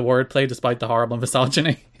respect the wordplay despite the horrible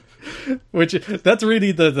misogyny. Which, that's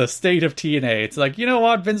really the state of TNA. It's like, you know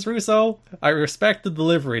what, Vince Russo? I respect the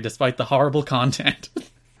delivery despite the horrible content.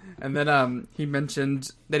 And then he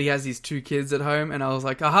mentioned that he has these two kids at home, and I was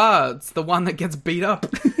like, aha, it's the one that gets beat up.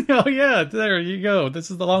 Oh yeah, there you go.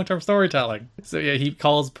 This is the long-term storytelling. So yeah, he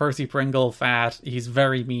calls Percy Pringle fat. He's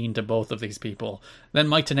very mean to both of these people. Then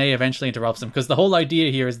Mike Tenay eventually interrupts him, because the whole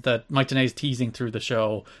idea here is that Mike Tenay's teasing through the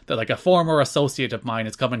show that, like, a former associate of mine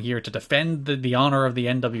is coming here to defend the honor of the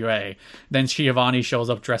NWA. Then Schiavone shows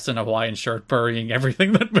up dressed in a Hawaiian shirt, burying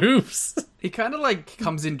everything that moves. He kind of, like,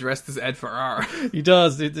 comes in dressed as Ed Ferrara. He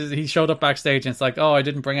does. He showed up backstage, and it's like, oh, I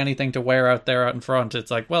didn't bring anything to wear out there out in front.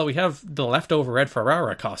 It's like, well, we have the leftover Ed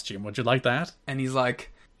Ferrara costume. Would you like that? And he's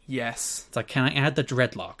like, yes. It's like, can I add the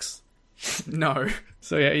dreadlocks? No.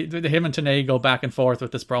 So yeah, him and Tenay go back and forth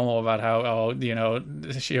with this promo about how, oh, you know,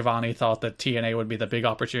 Schiavone thought that TNA would be the big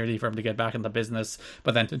opportunity for him to get back in the business,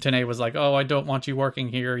 but then Tenay was like, oh, I don't want you working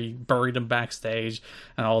here. He buried him backstage,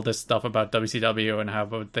 and all this stuff about WCW and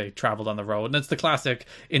how they traveled on the road. And it's the classic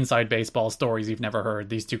inside baseball stories you've never heard.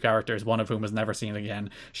 These two characters, one of whom was never seen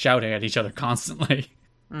again, shouting at each other constantly.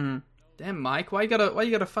 Damn, Mike, why you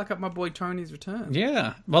gotta fuck up my boy Tony's return?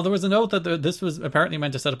 Yeah. Well, there was a note that this was apparently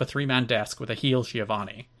meant to set up a three-man desk with a heel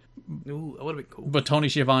Schiavone. Ooh, that would have been cool. But Tony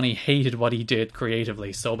Schiavone hated what he did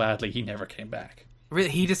creatively so badly he never came back. Really,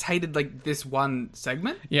 he just hated like this one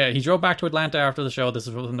segment? Yeah, he drove back to Atlanta after the show. This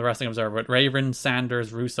is from the Wrestling Observer with Raven,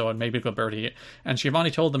 Sanders, Russo, and maybe Gilberti. And Schiavone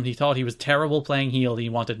told them he thought he was terrible playing heel. He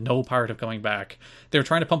wanted no part of coming back. They were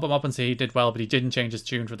trying to pump him up and say he did well, but he didn't change his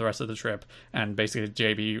tune for the rest of the trip. And basically,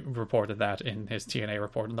 JB reported that in his TNA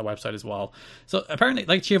report on the website as well. So apparently,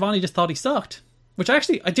 like, Schiavone just thought he sucked. Which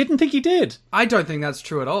actually, I didn't think he did. I don't think that's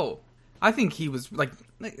true at all. I think he was, like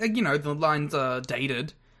you know, the lines are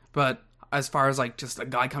dated, but as far as, like, just a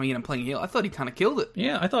guy coming in and playing heel, I thought he kind of killed it.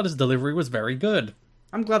 Yeah, I thought his delivery was very good.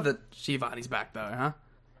 I'm glad that Schiavone's back, though, huh?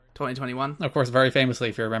 2021. Of course, very famously,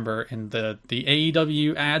 if you remember, in the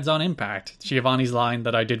AEW ads on Impact, Schiavone's line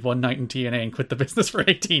that I did one night in TNA and quit the business for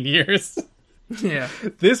 18 years. Yeah.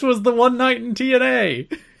 This was the one night in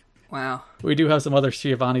TNA. Wow. We do have some other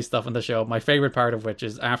Schiavone stuff in the show, my favorite part of which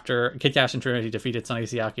is after Kid Cash and Trinity defeated Sonny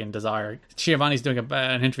Siaki and Desire, Schiavone's doing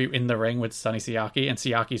an interview in the ring with Sonny Siaki, and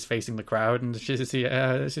Siaki's facing the crowd, and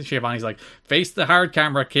Schiavone's like, face the hard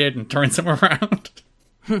camera, kid, and turns him around.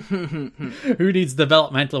 Who needs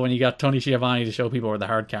developmental when you got Tony Schiavone to show people where the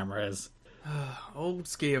hard camera is? Old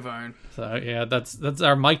Schiavone. So yeah, that's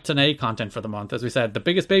our Mike Tenay content for the month. As we said, the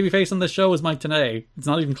biggest babyface on this show is Mike Tenay. It's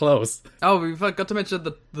not even close. Oh, we forgot to mention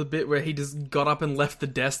the bit where he just got up and left the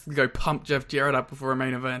desk to go pump Jeff Jarrett up before a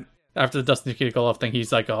main event. After the Dustin Kikoff thing,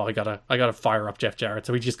 he's like, "Oh, I gotta fire up Jeff Jarrett."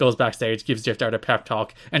 So he just goes backstage, gives Jeff Jarrett a pep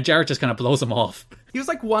talk, and Jarrett just kind of blows him off. He was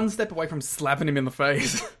like one step away from slapping him in the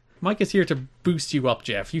face. Mike is here to boost you up,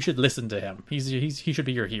 Jeff. You should listen to him. He should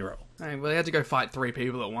be your hero. Hey, well, he had to go fight 3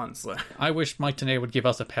 people at once, so I wish Mike Tenay would give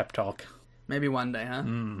us a pep talk. maybe one day, huh?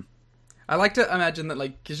 I like to imagine that,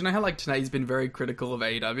 like, because you know how, like, Tenay's been very critical of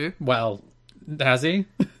AEW? Well, has he?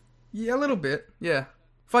 Yeah, a little bit, yeah.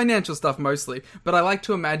 Financial stuff mostly, but I like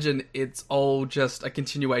to imagine it's all just a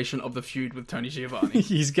continuation of the feud with Tony Schiavone.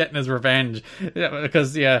 He's getting his revenge. Yeah,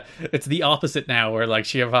 because, yeah, it's the opposite now, where, like,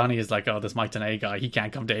 Schiavone is like, oh, this Mike Tenay guy, he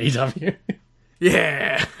can't come to AEW.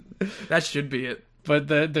 Yeah! That should be it. But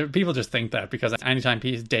the people just think that, because anytime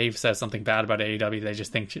Dave says something bad about AEW, they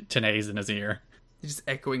just think Tenay's in his ear. He's just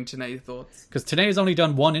echoing Tenay's thoughts. Because Tenay's only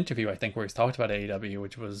done one interview, I think, where he's talked about AEW,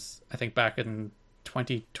 which was, I think, back in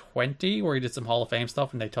 2020, where he did some Hall of Fame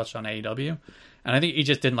stuff and they touched on AEW, and I think he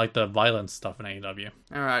just didn't like the violence stuff in AEW.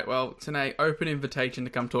 Alright, well, Tenay, open invitation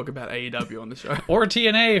to come talk about AEW on the show. Or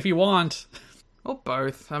TNA if you want. Or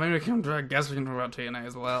both. I mean, I guess we can talk about TNA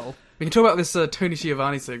as well. We can talk about this Tony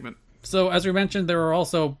Schiavone segment. So, as we mentioned, there were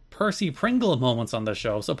also Percy Pringle moments on the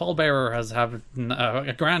show. So Paul Bearer has had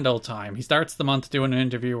a grand old time. He starts the month doing an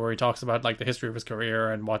interview where he talks about, like, the history of his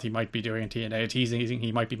career and what he might be doing in TNA, teasing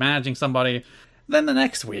he might be managing somebody. Then the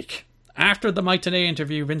next week, after the Mike Tenay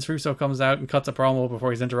interview, Vince Russo comes out and cuts a promo before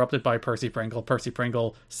he's interrupted by Percy Pringle. Percy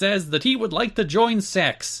Pringle says that he would like to join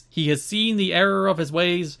sex. He has seen the error of his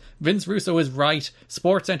ways. Vince Russo is right.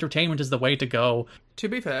 Sports entertainment is the way to go. To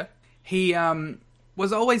be fair, he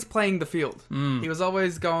was always playing the field. He was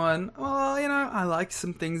always going, well, you know, I like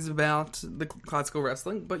some things about the classical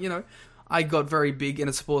wrestling, but, you know, I got very big in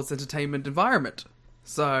a sports entertainment environment.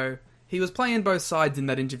 So he was playing both sides in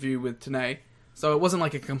that interview with Tenay. So it wasn't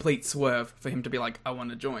like a complete swerve for him to be like, I want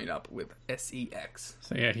to join up with SEX.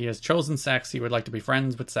 So yeah, he has chosen sex. He would like to be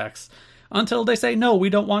friends with sex. Until they say, no, we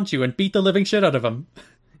don't want you, and beat the living shit out of him.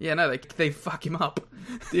 Yeah, no, they fuck him up.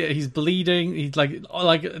 Yeah, he's bleeding. He's like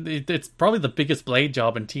it's probably the biggest blade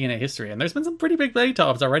job in TNA history. And there's been some pretty big blade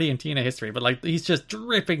jobs already in TNA history, but, like, he's just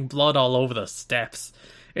dripping blood all over the steps.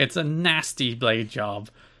 It's a nasty blade job.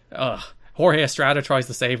 Ugh. Jorge Estrada tries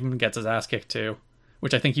to save him and gets his ass kicked too,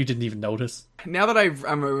 which I think you didn't even notice. Now that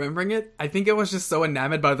I'm remembering it, I think I was just so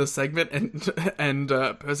enamored by the segment and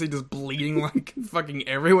Percy just bleeding like fucking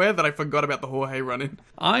everywhere that I forgot about the Jorge run-in.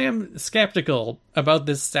 I am skeptical about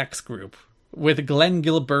this sex group with Glenn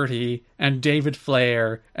Gilberti and David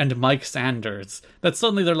Flair and Mike Sanders, that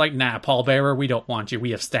suddenly they're like, nah, Paul Bearer, we don't want you,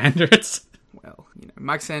 we have standards. Well, you know,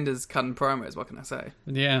 Mike Sanders cutting promos, what can I say?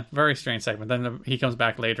 Yeah, very strange segment. Then he comes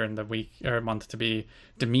back later in the week or month to be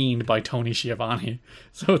demeaned by Tony Schiavone.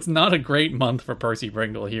 So it's not a great month for Percy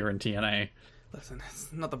Pringle here in TNA. Listen,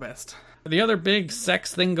 it's not the best. The other big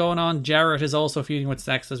sex thing going on, Jarrett is also feuding with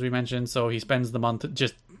sex, as we mentioned, so he spends the month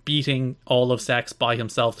just beating all of sex by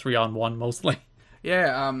himself, 3-on-1 mostly.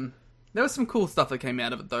 Yeah, there was some cool stuff that came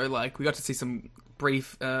out of it, though. Like, we got to see some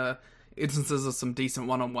brief instances of some decent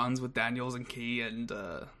one-on-ones with Daniels and Key and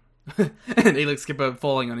and Elix Skipper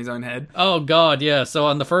falling on his own head. Oh god, yeah. So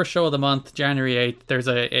on the first show of the month, January 8th, there's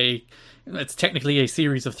it's technically a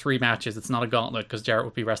series of 3 matches. It's not a gauntlet because Jarrett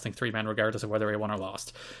would be wrestling 3 men regardless of whether he won or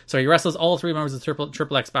lost. So he wrestles all 3 members of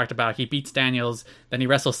Triple X back to back. He beats Daniels, then he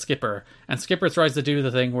wrestles Skipper, and Skipper tries to do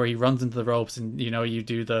the thing where he runs into the ropes and you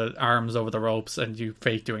do the arms over the ropes and you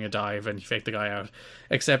fake doing a dive and you fake the guy out.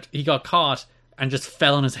 Except he got caught and just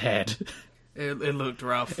fell on his head. It looked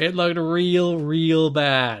rough. It looked real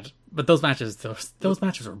bad. But those matches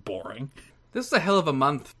were boring. This is a hell of a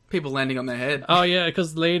month. People landing on their head. Oh yeah,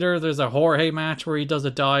 because later there's a Jorge match where he does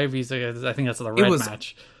a dive. I think that's the red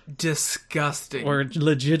match. Disgusting. Where it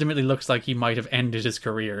legitimately looks like he might have ended his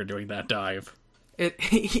career doing that dive.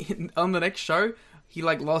 On the next show, he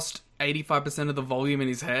lost 85% of the volume in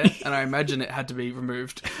his hair, and I imagine it had to be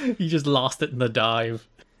removed. He just lost it in the dive.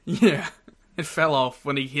 Yeah. It fell off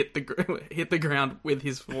when he hit the ground with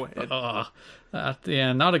his forehead.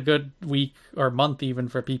 Not a good week or month even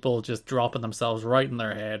for people just dropping themselves right in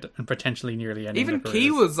their head and potentially nearly ending even their Key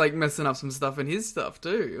careers. was messing up some stuff in his stuff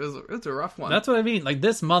too. It was a rough one. That's what I mean.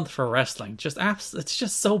 This month for wrestling, it's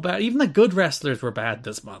just so bad. Even the good wrestlers were bad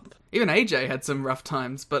this month. Even AJ had some rough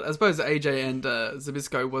times, but I suppose AJ and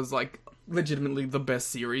Zbyszko was legitimately the best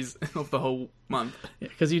series of the whole month.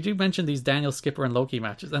 Because you do mention these Daniel Skipper and Loki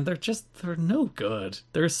matches, and they're no good.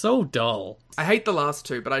 They're so dull. I hate the last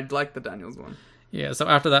 2, but I like the Daniels one. Yeah, so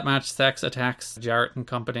after that match, Sex attacks Jarrett and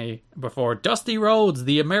company before Dusty Rhodes,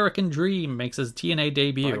 the American Dream, makes his TNA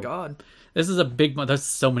debut. Oh my god. This is a big month. There's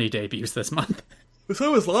so many debuts this month.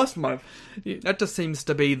 So was last month. That just seems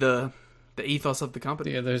to be the ethos of the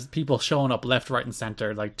company. Yeah, there's people showing up left, right, and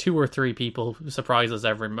center. 2 or 3 people surprise us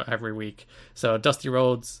every week. So Dusty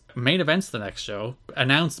Rhodes main events the next show.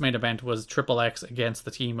 Announced main event was Triple X against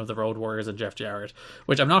the team of the Road Warriors and Jeff Jarrett,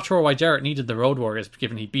 which I'm not sure why Jarrett needed the Road Warriors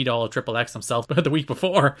given he beat all of Triple X himself the week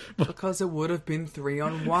before. Because it would have been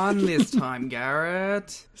 3-on-1 this time,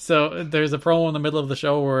 Garrett. So there's a promo in the middle of the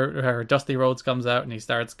show where Dusty Rhodes comes out and he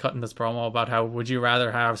starts cutting this promo about how would you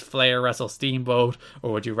rather have Flair wrestle Steamboat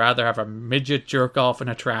or would you rather have a midget jerk off in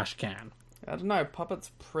a trash can? I don't know, Puppet's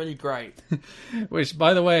pretty great. Which,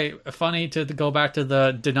 by the way, funny to go back to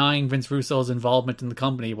the denying Vince Russo's involvement in the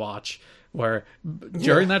company watch, where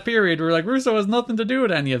during that period we were like, Russo has nothing to do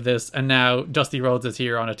with any of this, and now Dusty Rhodes is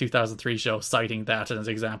here on a 2003 show citing that as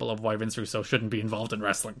an example of why Vince Russo shouldn't be involved in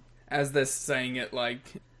wrestling. As they're saying it,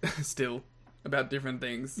 still, about different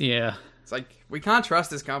things. Yeah. It's we can't trust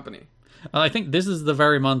this company. I think this is the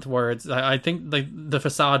very month where I think the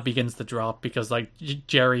facade begins to drop because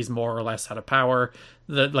Jerry's more or less out of power.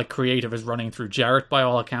 The creative is running through Jarrett by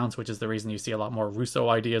all accounts, which is the reason you see a lot more Russo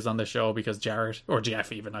ideas on the show because Jarrett, or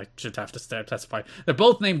Jeff even, I should have to specify, they're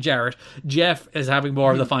both named Jarrett. Jeff is having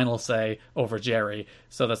more of the final say over Jerry,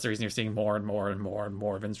 so that's the reason you're seeing more and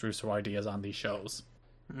more Vince Russo ideas on these shows.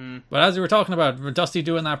 But as we were talking about, Dusty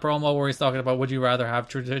doing that promo where he's talking about would you rather have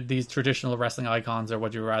these traditional wrestling icons or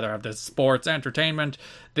would you rather have this sports entertainment,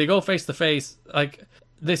 they go face to face.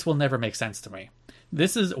 This will never make sense to me.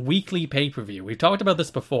 This is weekly pay-per-view. We've talked about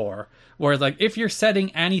this before, where if you're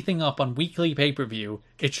setting anything up on weekly pay-per-view,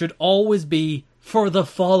 it should always be for the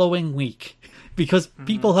following week because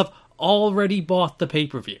people have already bought the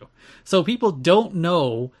pay-per-view. So people don't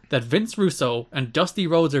know that Vince Russo and Dusty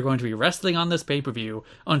Rhodes are going to be wrestling on this pay-per-view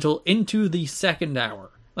until into the second hour.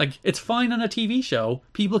 It's fine on a TV show.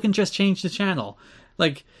 People can just change the channel.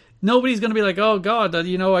 Nobody's going to be like, oh god,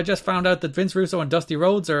 I just found out that Vince Russo and Dusty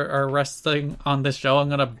Rhodes are wrestling on this show. I'm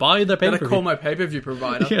going to buy the pay-per-view. Gotta call my pay-per-view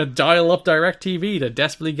provider. Yeah, dial up DirecTV to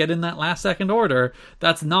desperately get in that last second order.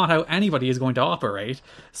 That's not how anybody is going to operate.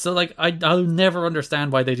 So, I'll never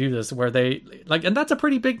understand why they do this, where they, and that's a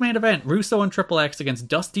pretty big main event. Russo and Triple X against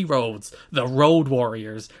Dusty Rhodes, the Road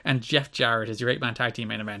Warriors, and Jeff Jarrett is your 8-man tag team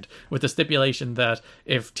main event, with the stipulation that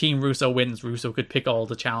if Team Russo wins, Russo could pick all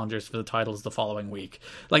the challengers for the titles the following week.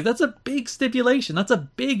 That's a big stipulation. That's a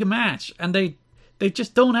big match. And they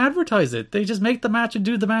just don't advertise it. They just make the match and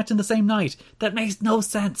do the match in the same night. That makes no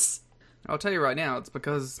sense. I'll tell you right now, it's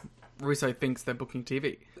because Russo thinks they're booking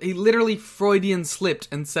TV. He literally Freudian slipped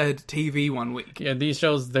and said TV one week. Yeah, these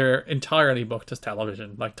shows, they're entirely booked as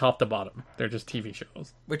television, top to bottom. They're just TV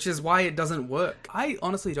shows. Which is why it doesn't work. I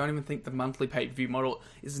honestly don't even think the monthly pay-per-view model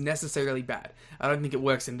is necessarily bad. I don't think it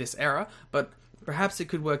works in this era, but perhaps it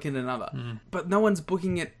could work in another. But no one's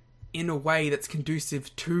booking it in a way that's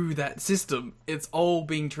conducive to that system. It's all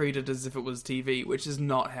being treated as if it was TV, which is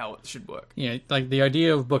not how it should work. Yeah, like the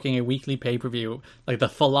idea of booking a weekly pay-per-view, like the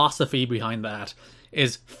philosophy behind that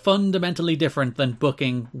is fundamentally different than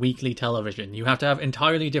booking weekly television. You have to have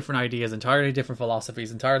entirely different ideas, entirely different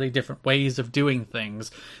philosophies, entirely different ways of doing things,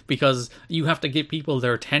 because you have to give people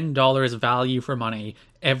their $10 value for money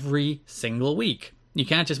every single week. You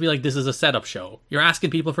can't just be like, this is a setup show. You're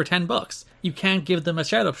asking people for $10. You can't give them a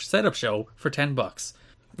setup show for $10.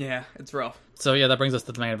 Yeah, it's rough. So yeah, that brings us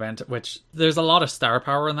to the main event, which there's a lot of star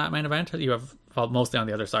power in that main event. You have, well, mostly on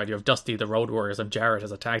the other side, you have Dusty, the Road Warriors, and Jarrett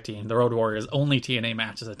as a tag team. The Road Warriors' only TNA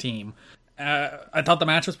match as a team. I thought the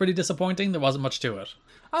match was pretty disappointing. There wasn't much to it.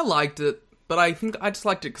 I liked it, but I think I just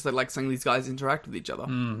liked it because I like seeing these guys interact with each other.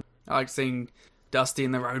 I like seeing Dusty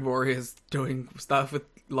and the Road Warriors doing stuff with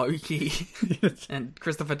Loki and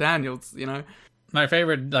Christopher Daniels, you know. My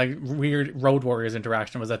favorite, like, weird Road Warriors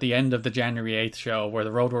interaction was at the end of the January 8th show, where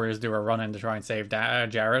the Road Warriors do a run-in to try and save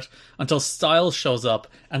Jarrett, until Styles shows up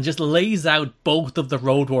and just lays out both of the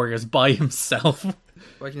Road Warriors by himself.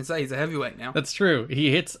 What can you say? He's a heavyweight now. That's true.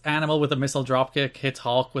 He hits Animal with a missile dropkick, hits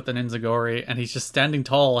Hawk with an Enziguri, and he's just standing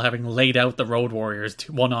tall, having laid out the Road Warriors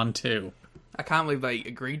 1-on-2. I can't believe they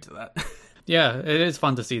agreed to that. Yeah, it is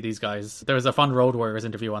fun to see these guys. There was a fun Road Warriors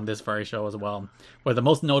interview on this very show as well, where the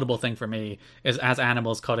most notable thing for me is as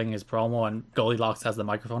Animal's cutting his promo and Goldilocks has the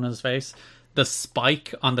microphone in his face, the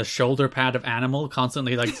spike on the shoulder pad of Animal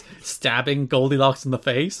constantly like stabbing Goldilocks in the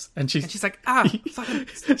face, and she's like, fucking...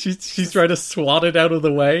 she's trying to swat it out of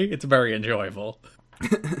the way. It's very enjoyable.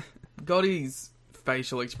 Goldie's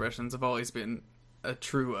facial expressions have always been a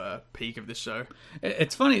true peak of this show.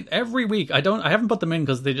 It's funny, every week I haven't put them in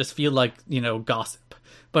because they just feel like, you know, gossip,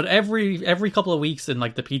 but every couple of weeks in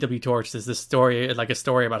like the PW Torch there's this story, like a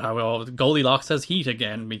story about how Goldilocks has heat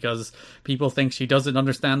again because people think she doesn't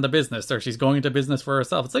understand the business or she's going into business for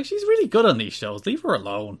herself. It's like, she's really good on these shows, leave her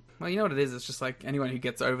alone. Well, you know what it is, it's just like anyone who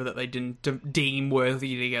gets over that they didn't deem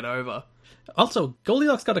worthy to get over. Also,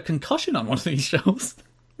 Goldilocks got a concussion on one of these shows.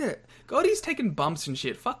 Yeah, Goldie's taking bumps and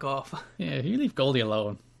shit. Fuck off. Yeah, you leave Goldie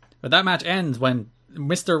alone. But that match ends when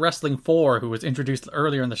Mr. Wrestling 4, who was introduced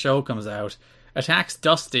earlier in the show, comes out, attacks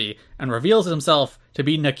Dusty, and reveals himself to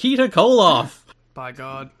be Nikita Koloff. By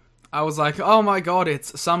God. I was like, oh my God,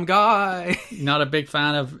 it's some guy. Not a big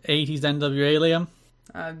fan of 80s NWA, Liam?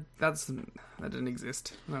 That didn't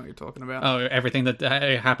exist. I know what you're talking about. Oh, everything that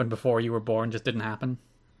happened before you were born just didn't happen?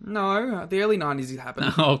 No, the early 90s it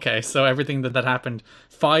happened. Okay, so everything that happened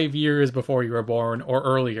 5 years before you were born or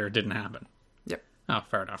earlier didn't happen. Yep. Oh,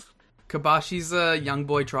 fair enough. Kabashi's young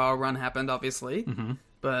boy trial run happened, obviously. Mm-hmm.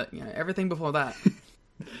 But, you know, everything before that.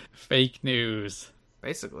 Fake news.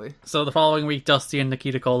 Basically. So the following week, Dusty and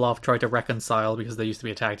Nikita Koloff tried to reconcile because they used to be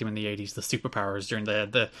a tag team in the 80s, the Superpowers, during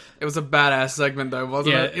the... It was a badass segment, though,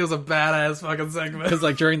 wasn't it? It was a badass fucking segment. Because,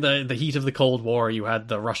 like, during the heat of the Cold War, you had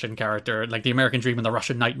the Russian character, like the American Dream and the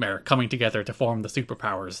Russian Nightmare, coming together to form the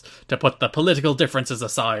Superpowers, to put the political differences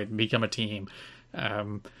aside and become a team.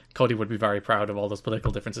 Cody would be very proud of all those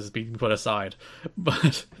political differences being put aside.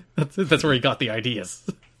 But that's where he got the ideas.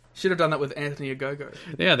 Should have done that with Anthony Ogogo.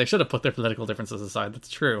 Yeah, they should have put their political differences aside. That's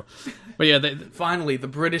true. But yeah, finally, the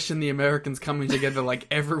British and the Americans coming together like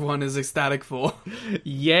everyone is ecstatic for.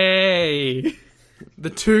 Yay! The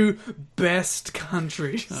two best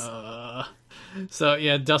countries. So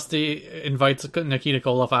yeah, Dusty invites Nikita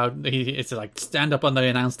Koloff out. It's like, stand up on the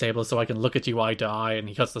announce table so I can look at you eye to eye, and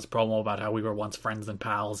he cuts this promo about how we were once friends and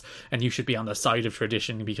pals, and you should be on the side of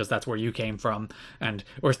tradition because that's where you came from. And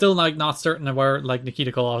we're still like not certain of where like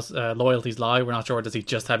Nikita Koloff's loyalties lie. We're not sure, does he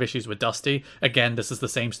just have issues with Dusty? Again, this is the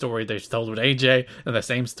same story they told with AJ, and the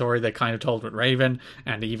same story they kind of told with Raven,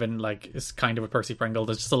 and even like it's kind of with Percy Pringle.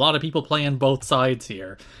 There's just a lot of people playing both sides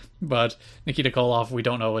here. But Nikita Koloff, we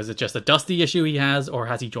don't know, is it just a Dusty issue he has, or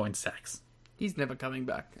has he joined sex? He's never coming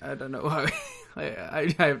back. I don't know how.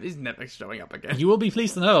 He's never showing up again. You will be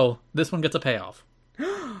pleased to know this one gets a payoff.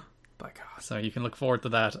 By God. So you can look forward to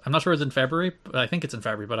that. I'm not sure it's in February, but I think it's in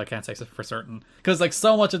February, but I can't say for certain. Because like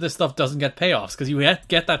so much of this stuff doesn't get payoffs, because you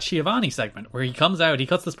get that Schiavone segment where he comes out, he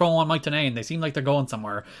cuts this promo on Mike Tenay, and they seem like they're going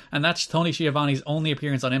somewhere. And that's Tony Schiavone's only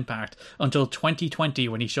appearance on Impact until 2020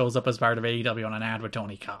 when he shows up as part of AEW on an ad with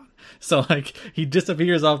Tony Khan. So like he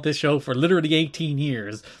disappears off this show for literally 18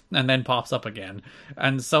 years and then pops up again.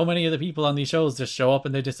 And so many of the people on these shows just show up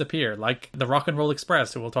and they disappear. Like the Rock and Roll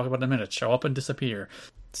Express, who we'll talk about in a minute, show up and disappear.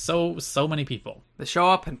 So many people. They show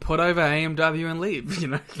up and put over AMW and leave, you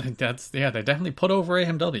know? They definitely put over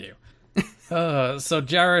AMW. So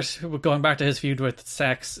Jarrett, going back to his feud with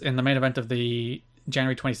Sex in the main event of the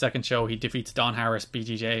January 22nd show, he defeats Don Harris,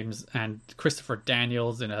 BG James, and Christopher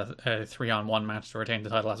Daniels in a 3-on-1 match to retain the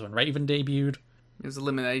title. That's when Raven debuted. It was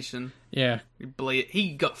elimination. Yeah.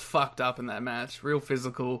 He got fucked up in that match. Real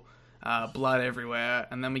physical, blood everywhere.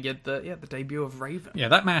 And then we get the debut of Raven. Yeah,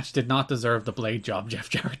 that match did not deserve the blade job Jeff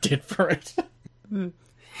Jarrett did for it.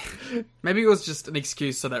 Maybe it was just an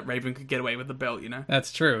excuse so that Raven could get away with the belt, you know?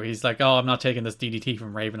 That's true. He's like, oh, I'm not taking this DDT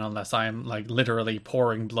from Raven unless I'm like literally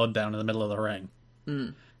pouring blood down in the middle of the ring.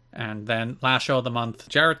 And then last show of the month,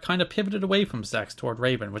 Jarrett kind of pivoted away from Sex toward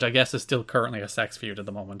Raven, which I guess is still currently a Sex feud at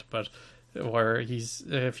the moment, but where he's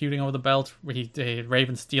feuding over the belt.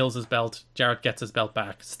 Raven steals his belt, Jarrett gets his belt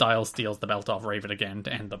back, Styles steals the belt off Raven again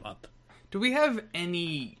to end the month. Do we have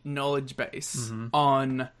any knowledge base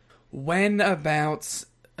on when about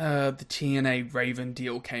the TNA Raven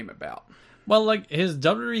deal came about? Well, like, his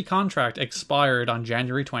WWE contract expired on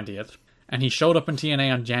January 20th, and he showed up in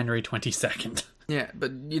TNA on January 22nd. Yeah,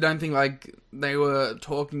 but you don't think, like, they were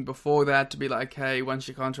talking before that to be like, hey, once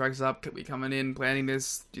your contract's up, could we coming in, planning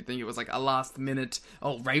this? Do you think it was like a last minute,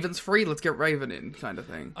 oh, Raven's free, let's get Raven in, kind of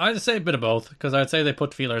thing? I'd say a bit of both, because I'd say they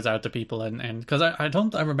put feelers out to people, and because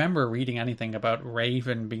I remember reading anything about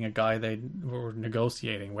Raven being a guy they were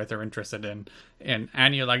negotiating with or interested in.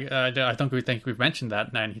 And you're like, I don't think we've mentioned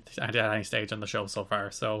that at any stage on the show so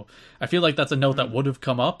far. So I feel like that's a note that would have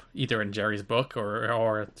come up either in Jerry's book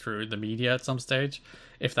or through the media at some stage,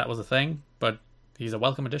 if that was a thing. But he's a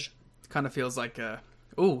welcome addition. Kind of feels like,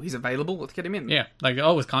 oh, he's available, let's get him in. Yeah, like,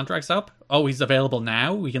 oh, his contract's up. Oh, he's available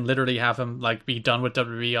now. We can literally have him like be done with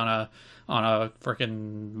WWE on a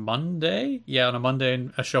freaking Monday. Yeah, on a Monday,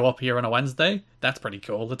 and a show up here on a Wednesday. That's pretty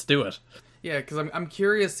cool. Let's do it. Yeah, because I'm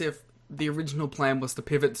curious if the original plan was to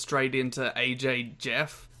pivot straight into AJ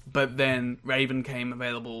Jeff, but then Raven came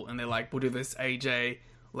available, and they're like, we'll do this AJ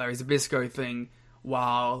Larry Zbyszko thing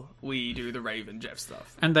while we do the Raven Jeff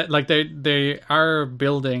stuff. And that, like, they are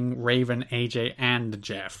building Raven, AJ, and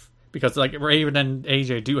Jeff, because like Raven and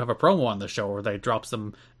AJ do have a promo on the show where they drop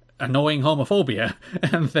some annoying homophobia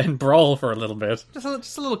and then brawl for a little bit.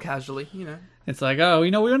 Just a little casually, you know. It's like, oh,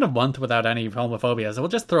 we went a month without any homophobia, so we'll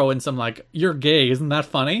just throw in some, like, you're gay, isn't that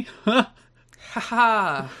funny?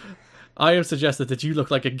 Haha. I have suggested that you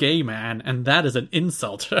look like a gay man, and that is an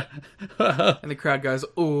insult. And the crowd goes,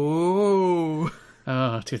 ooh.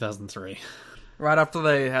 Oh, 2003. Right after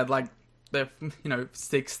they had, like, their,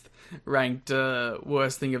 6th ranked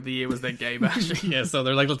worst thing of the year was their gay bashing. Yeah, so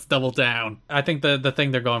they're like, let's double down. I think the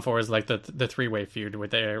thing they're going for is, like, the three-way feud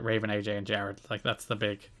with Raven, AJ, and Jarrett. Like, that's the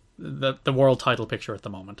big... The world title picture at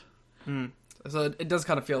the moment. So it does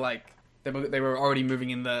kind of feel like they were already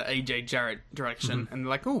moving in the AJ Jarrett direction, and they're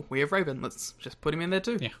like, oh, we have Raven, let's just put him in there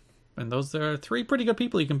too. Yeah, and those are 3 pretty good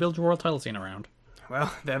people you can build your world title scene around.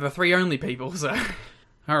 Well, they're the 3 only people, so...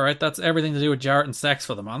 Alright, that's everything to do with Jarrett and sex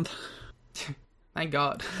for the month. Thank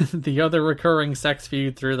God. The other recurring sex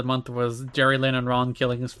feud through the month was Jerry Lynn and Ron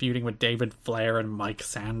Killings feuding with David Flair and Mike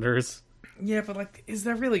Sanders. Yeah, but, like, is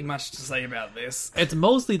there really much to say about this? It's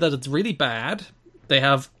mostly that it's really bad. They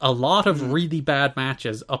have a lot of really bad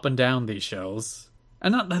matches up and down these shows.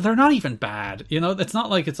 And they're not even bad. It's not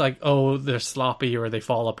like it's like, oh, they're sloppy or they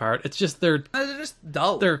fall apart. It's just they're just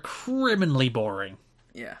dull. They're criminally boring.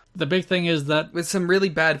 Yeah. The big thing is that... With some really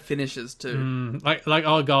bad finishes, too. Like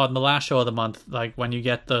oh god, in the last show of the month, like, when you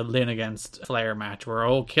get the Lynn against Flair match, where,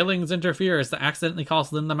 oh, Killings interferes to accidentally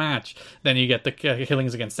cost Lynn the match. Then you get the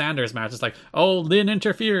Killings against Sanders match. It's like, oh, Lynn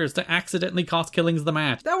interferes to accidentally cost Killings the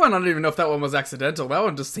match. That one, I don't even know if that one was accidental. That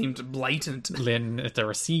one just seemed blatant. Lynn, it's a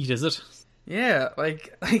receipt, is it? Yeah,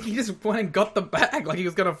 like he just went and got the bag, like he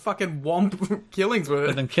was gonna fucking womp Killings with it.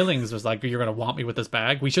 But then Killings was like, you're gonna womp me with this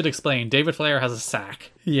bag? We should explain, David Flair has a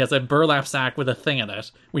sack. He has a burlap sack with a thing in it.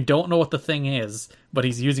 We don't know what the thing is, but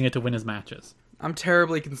he's using it to win his matches. I'm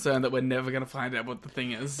terribly concerned that we're never gonna find out what the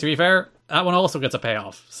thing is. To be fair, that one also gets a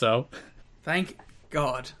payoff, so... Thank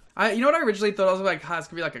God. You know what I originally thought? I was like, it's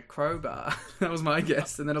gonna be like a crowbar. That was my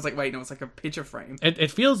guess. And then I was like, wait, no, it's like a picture frame.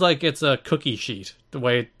 It feels like it's a cookie sheet. The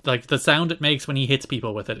way, like, the sound it makes when he hits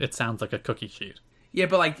people with it sounds like a cookie sheet. Yeah,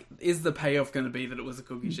 but, like, is the payoff gonna be that it was a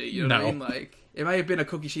cookie sheet? You know what I mean? Like, it may have been a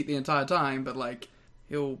cookie sheet the entire time, but, like,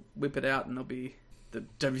 he'll whip it out and it'll be the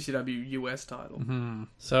WCW US title. Mm-hmm.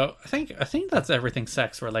 So, I think that's everything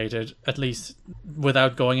sex-related, at least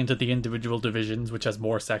without going into the individual divisions, which has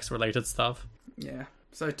more sex-related stuff. Yeah.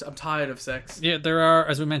 So I'm tired of sex. Yeah, there are,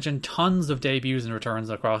 as we mentioned, tons of debuts and returns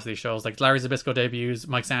across these shows. Like Larry Zbyszko debuts,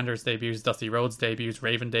 Mike Sanders debuts, Dusty Rhodes debuts,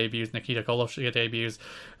 Raven debuts, Nikita Koloff debuts,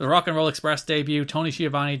 the Rock and Roll Express debut, Tony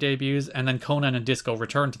Schiavone debuts, and then Conan and Disco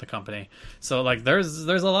return to the company. So, like, there's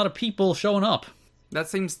a lot of people showing up. That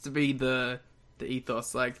seems to be the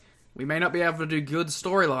ethos. Like, We may not be able to do good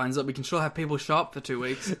storylines, but we can sure have people show up for 2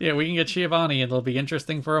 weeks. Yeah, we can get Schiavone, and it'll be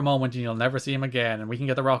interesting for a moment, and you'll never see him again. And we can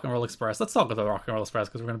get the Rock and Roll Express. Let's talk about the Rock and Roll Express,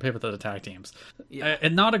 because we're going to pivot to the tag teams. Yeah.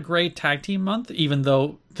 And not a great tag team month, even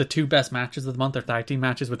though the 2 best matches of the month are tag team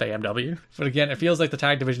matches with AMW. But again, it feels like the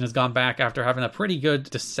tag division has gone back after having a pretty good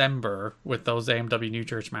December with those AMW New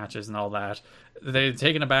Church matches and all that. They've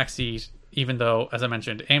taken a backseat, even though, as I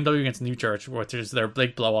mentioned, AMW against New Church, which is their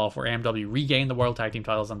big blow-off, where AMW regained the World Tag Team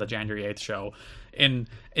titles on the January 8th show, in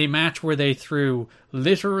a match where they threw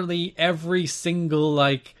literally every single,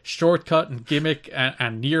 like, shortcut and gimmick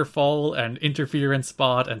and near fall and interference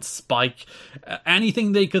spot and spike.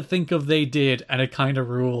 Anything they could think of, they did, and it kind of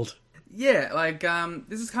ruled. Yeah, like,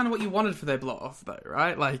 this is kind of what you wanted for their blow-off, though,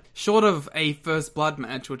 right? Like, short of a First Blood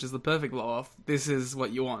match, which is the perfect blow-off, this is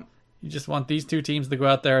what you want. You just want these 2 teams to go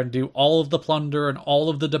out there and do all of the plunder and all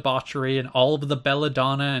of the debauchery and all of the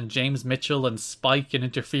belladonna and James Mitchell and spike and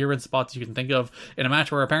interference spots you can think of in a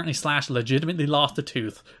match where apparently Slash legitimately lost a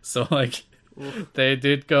tooth. So, like, they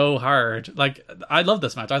did go hard. Like, I love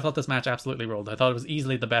this match. I thought this match absolutely ruled. I thought it was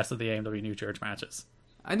easily the best of the AMW New Church matches.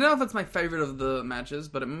 I don't know if it's my favorite of the matches,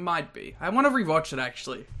 but it might be. I want to rewatch it,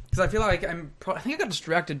 actually. Because I feel like I think I got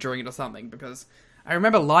distracted during it or something, because I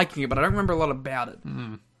remember liking it, but I don't remember a lot about it.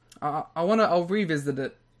 I'll revisit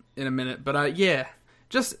it in a minute, but yeah,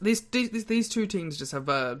 just these 2 teams just have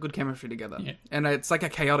good chemistry together, and it's like a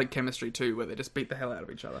chaotic chemistry too, where they just beat the hell out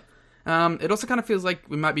of each other. It also kind of feels like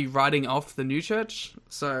we might be riding off the New Church.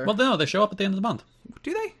 So, well, no, they show up at the end of the month.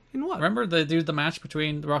 Do they? In what? Remember they do the match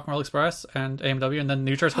between the Rock and Roll Express and AMW, and then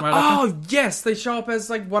New Church come out. Oh yes, they show up as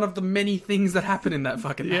like one of the many things that happen in that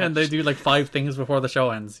fucking match. Yeah, and they do like 5 things before the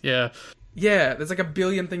show ends. Yeah. Yeah, there's like a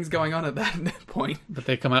billion things going on at that point. But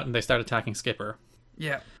they come out and they start attacking Skipper.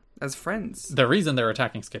 Yeah, as friends. The reason they're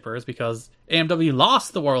attacking Skipper is because AMW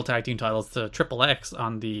lost the World Tag Team titles to Triple X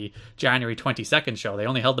on the January 22nd show. They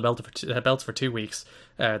only held the belts for 2 weeks.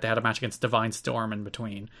 They had a match against Divine Storm in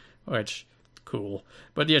between, which... cool.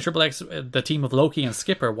 But yeah, Triple X, the team of Loki and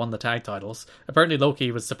Skipper won the tag titles. Apparently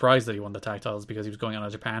Loki was surprised that he won the tag titles because he was going on a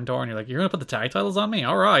Japan tour, and you're like, you're going to put the tag titles on me?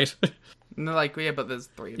 Alright. And they're like, yeah, but there's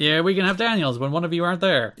 3 of them. Yeah, we can have Daniels when one of you aren't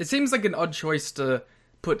there. It seems like an odd choice to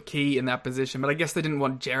put Key in that position, but I guess they didn't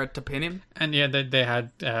want Jarrett to pin him. And yeah, they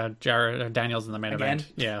had Daniels in the main event.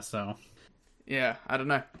 Yeah, so... yeah, I don't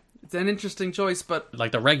know. It's an interesting choice, but...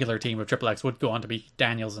 like, the regular team of Triple X would go on to be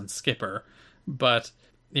Daniels and Skipper, but...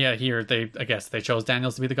 yeah, here, I guess they chose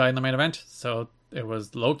Daniels to be the guy in the main event, so it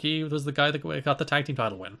was Loki was the guy that got the tag team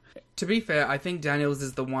title win. To be fair, I think Daniels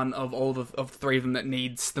is the one of all of 3 of them that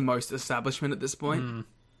needs the most establishment at this point.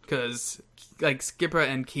 Because, like, Skipper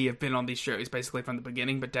and Key have been on these shows basically from the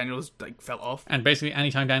beginning, but Daniels, like, fell off. And basically,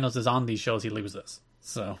 anytime Daniels is on these shows, he loses.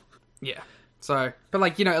 So... yeah. So, but,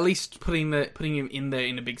 like, you know, at least putting him in there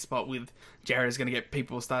in a big spot with Jarrett is going to get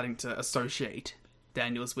people starting to associate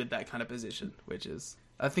Daniels with that kind of position, which is...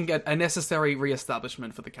 I think a necessary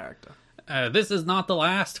re-establishment for the character. This is not the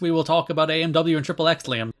last. We will talk about AMW and Triple X,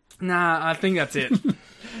 Liam. Nah, I think that's it.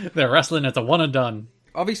 They're wrestling. It's a one and done.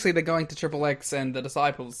 Obviously, they're going to Triple X and the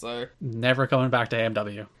Disciples, so... never coming back to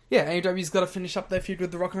AMW. Yeah, AMW's got to finish up their feud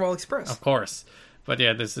with the Rock and Roll Express. Of course. But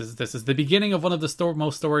yeah, this is the beginning of one of the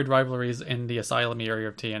most storied rivalries in the Asylum area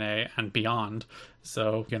of TNA and beyond.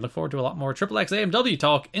 So you can look forward to a lot more Triple X AMW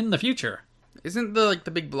talk in the future. Isn't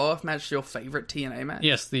the big blow-off match your favourite TNA match?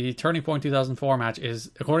 Yes, the Turning Point 2004 match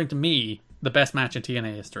is, according to me, the best match in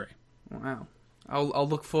TNA history. Wow. I'll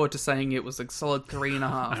look forward to saying it was a solid 3.5.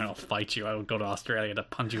 I don't fight you. I would go to Australia to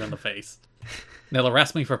punch you in the face. They'll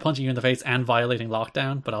arrest me for punching you in the face and violating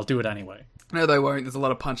lockdown, but I'll do it anyway. No, they won't. There's a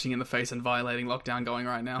lot of punching in the face and violating lockdown going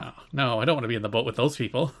right now. Oh, no, I don't want to be in the boat with those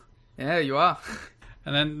people. Yeah, you are.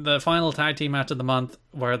 And then the final tag team match of the month,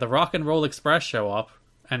 where the Rock and Roll Express show up,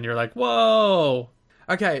 and you're like, whoa!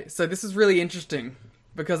 Okay, so this is really interesting,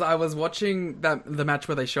 because I was watching the match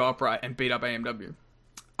where they show up, right, and beat up AMW.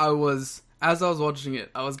 As I was watching it,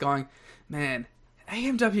 I was going, man,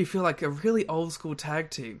 AMW feel like a really old school tag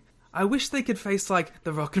team. I wish they could face, like,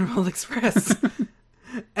 the Rock and Roll Express.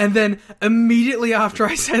 And then, immediately after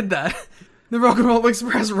I said that, the Rock and Roll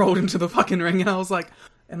Express rolled into the fucking ring, and I was like,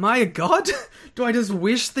 am I a god? Do I just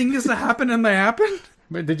wish things to happen and they happen?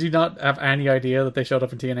 But did you not have any idea that they showed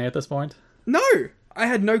up in TNA at this point? No! I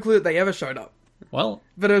had no clue that they ever showed up. Well...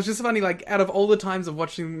 but it was just funny, like, out of all the times of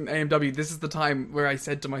watching AMW, this is the time where I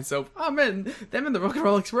said to myself, oh man, them and the Rock and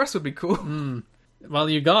Roll Express would be cool. Well,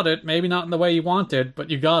 you got it. Maybe not in the way you wanted, but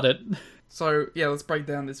you got it. So, yeah, let's break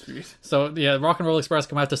down this feud. So, yeah, Rock and Roll Express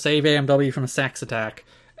come out to save AMW from a sex attack,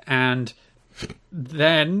 and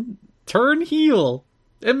then turn heel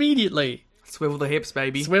immediately. Swivel the hips,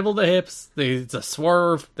 baby. Swivel the hips. It's a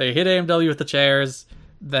swerve. They hit AMW with the chairs.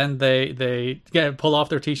 Then they pull off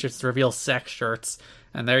their t-shirts to reveal sex shirts.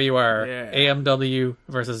 And there you are. Yeah. AMW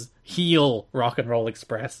versus heel Rock and Roll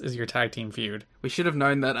Express is your tag team feud. We should have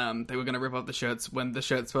known that they were going to rip off the shirts when the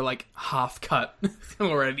shirts were like half cut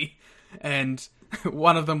already. And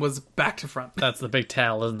one of them was back to front. That's the big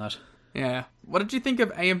tell, isn't it? Yeah. What did you think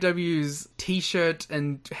of AMW's t-shirt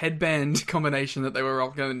and headband combination that they were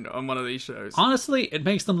rocking on one of these shows? Honestly, it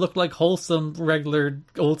makes them look like wholesome, regular,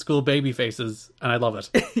 old school baby faces, and I love it.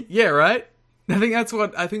 Yeah, right? I think that's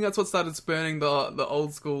what started spurning the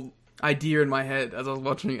old school idea in my head as I was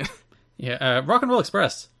watching it. Yeah, Rock and Roll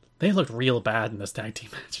Express, they looked real bad in this tag team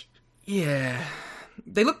match. Yeah.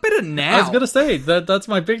 They look better now. I was gonna say, that's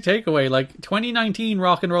my big takeaway. Like, 2019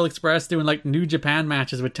 Rock and Roll Express doing, like, New Japan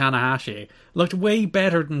matches with Tanahashi looked way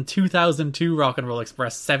better than 2002 Rock and Roll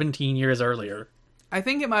Express 17 years earlier. I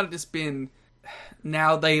think it might have just been,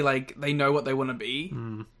 now they know what they want to be.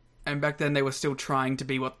 And back then they were still trying to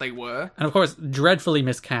be what they were. And of course, dreadfully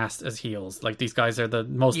miscast as heels. Like, these guys are the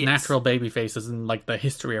most natural baby faces in, like, the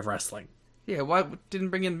history of wrestling. Yeah, why didn't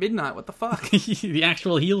bring in Midnight? What the fuck? The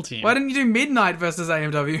actual heel team. Why didn't you do Midnight versus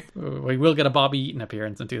AMW? We will get a Bobby Eaton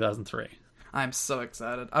appearance in 2003. I'm so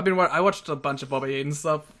excited. I watched a bunch of Bobby Eaton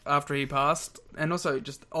stuff after he passed, and also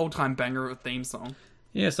just old-time banger of a theme song.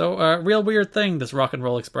 Yeah, so real weird thing, this Rock and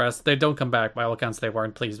Roll Express. They don't come back. By all accounts, they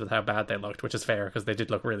weren't pleased with how bad they looked, which is fair, because they did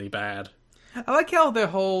look really bad. I like how their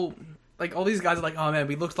whole... Like, all these guys are like, oh man,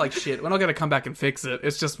 we looked like shit. We're not going to come back and fix it.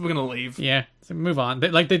 It's just, we're going to leave. Yeah, so move on.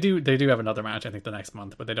 They do have another match, I think, the next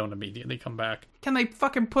month, but they don't immediately come back. Can they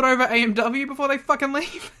fucking put over AMW before they fucking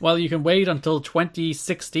leave? Well, you can wait until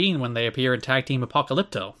 2016 when they appear in Tag Team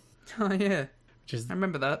Apocalypto. Oh, yeah. Which is I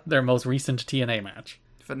remember that. their most recent TNA match.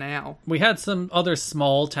 For now. We had some other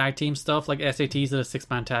small tag team stuff, like SATs at a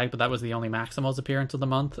 6-man tag, but that was the only Maximo's appearance of the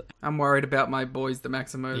month. I'm worried about my boys, the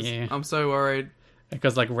Maximos. Yeah. I'm so worried.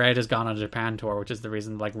 Because, like, Red has gone on a Japan tour, which is the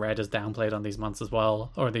reason, like, Red is downplayed on these months as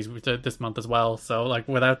well, or this month as well. So, like,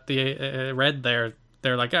 without the Red there,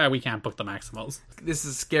 they're like, we can't book the Maximals. This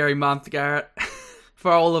is a scary month, Garrett. For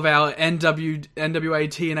all of our NWA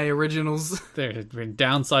TNA originals. They've been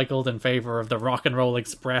downcycled in favor of the Rock and Roll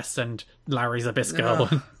Express and Larry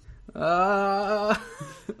Zbyszko.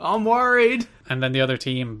 I'm worried. And then the other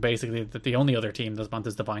team, basically, the only other team this month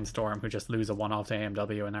is Divine Storm, who just lose a one-off to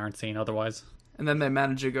AMW and aren't seen otherwise. And then their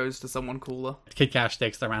manager goes to someone cooler. Kid Cash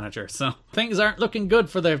takes their manager, so things aren't looking good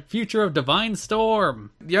for the future of Divine Storm.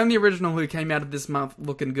 The only original who came out of this month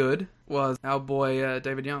looking good was our boy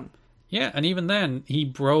David Young. Yeah, and even then, he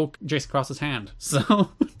broke Jason Cross's hand,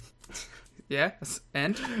 so... Yeah,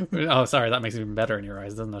 and? Oh, sorry, that makes it even better in your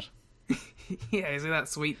eyes, doesn't it? Yeah, isn't that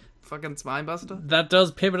sweet fucking spine buster? That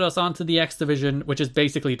does pivot us onto the X Division, which is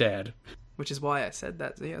basically dead. Which is why I said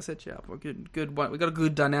that. See, I set you up. We're good. We got a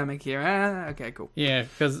good dynamic here. Okay, cool. Yeah,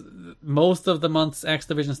 because most of the month's X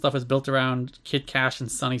Division stuff is built around Kid Cash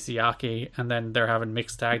and Sonny Siaki, and then they're having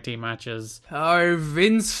mixed tag team matches. Oh,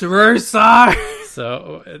 Vince Russo!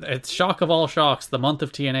 So it's shock of all shocks. The month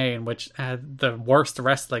of TNA in which the worst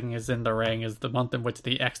wrestling is in the ring is the month in which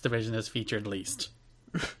the X Division is featured least.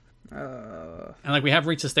 And like we have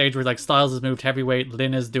reached a stage where like Styles has moved heavyweight,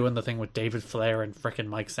 Lynn is doing the thing with David Flair and frickin'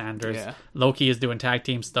 Mike Sanders, Loki is doing tag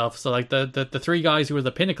team stuff. So like the three guys who are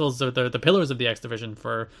the pinnacles or the pillars of the X Division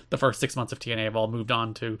for the first 6 months of TNA have all moved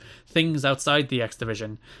on to things outside the X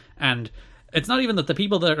Division. And it's not even that the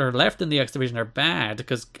people that are left in the X Division are bad,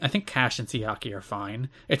 because I think Cash and Siaki are fine.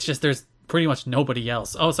 It's just there's pretty much nobody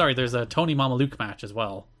else. Oh, sorry, there's a Tony Mamaluke match as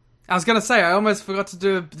well. I was going to say, I almost forgot to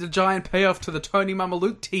do the giant payoff to the Tony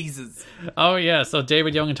Mamaluke teasers. Oh, yeah. So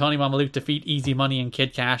David Young and Tony Mamaluke defeat Easy Money and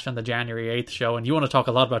Kid Cash on the January 8th show. And you want to talk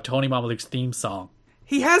a lot about Tony Mamaluke's theme song.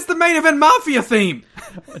 He has the Main Event Mafia theme!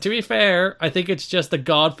 To be fair, I think it's just the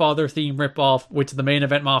Godfather theme ripoff, which the Main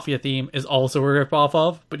Event Mafia theme is also a ripoff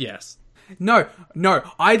of. But yes. No,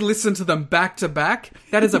 I listened to them back to back.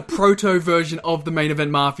 That is a proto version of the Main Event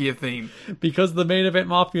Mafia theme. Because the Main Event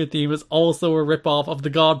Mafia theme is also a ripoff of the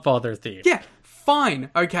Godfather theme. Yeah,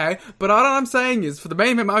 fine, okay. But all I'm saying is, for the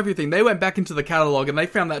Main Event Mafia theme, they went back into the catalogue and they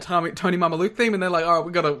found that Tony Mamaluke theme and they're like, alright,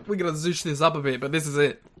 we gotta zoosh this up a bit, but this is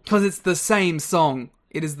it. Because it's the same song.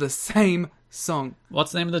 It is the same song.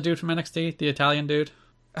 What's the name of the dude from NXT? The Italian dude?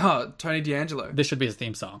 Oh, Tony D'Angelo. This should be his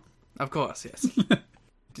theme song. Of course, yes.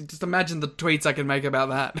 Just imagine the tweets I can make about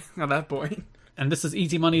that at that point. And this is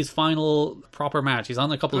Easy Money's final proper match. He's on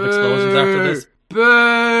a couple of explosions after this.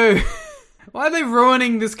 Boo! Why are they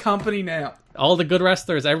ruining this company now? All the good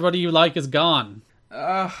wrestlers, everybody you like is gone.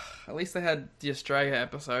 At least they had the Australia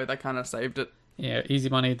episode. That kind of saved it. Yeah, easy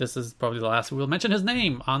money. This is probably the last we'll mention his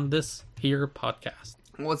name on this here podcast.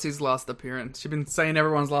 What's his last appearance? You've been saying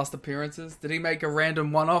everyone's last appearances. Did he make a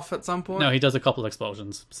random one-off at some point? No, he does a couple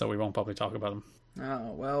explosions, so we won't probably talk about him.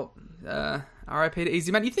 Oh, well, R.I.P. to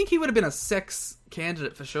Easy Man. You think he would have been a sex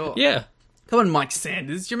candidate for sure? Yeah. Come on, Mike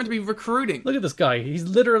Sanders. You're meant to be recruiting. Look at this guy. He's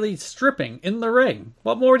literally stripping in the ring.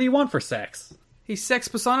 What more do you want for sex? He's sex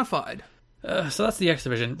personified. So that's the X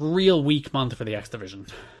Division. Real weak month for the X Division.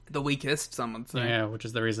 The weakest, some would say. Yeah, which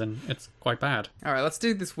is the reason it's quite bad. Alright, let's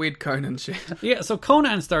do this weird Conan shit. Yeah, so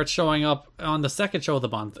Conan starts showing up on the second show of the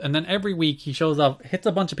month, and then every week he shows up, hits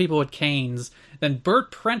a bunch of people with canes, then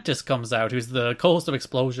Bert Prentice comes out, who's the co-host of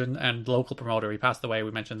Explosion and local promoter. He passed away,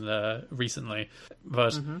 we mentioned recently.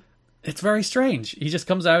 But it's very strange. He just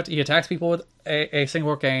comes out, he attacks people with a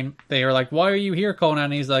single cane. They are like, why are you here, Conan?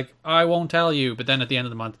 And he's like, I won't tell you. But then at the end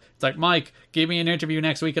of the month, it's like, Mike, give me an interview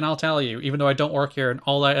next week and I'll tell you. Even though I don't work here and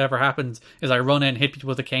all that ever happens is I run in, hit people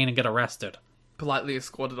with a cane and get arrested. Politely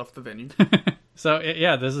escorted off the venue. So,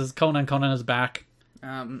 yeah, this is Conan. Conan is back.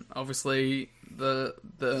 Obviously, the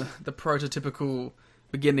prototypical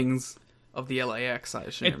beginnings of the LAX, I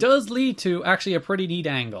assume. It does lead to actually a pretty neat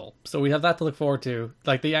angle. So we have that to look forward to.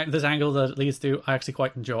 Like, this angle that it leads to, I actually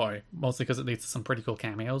quite enjoy. Mostly because it leads to some pretty cool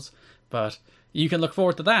cameos. But you can look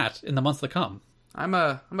forward to that in the months to come. I'm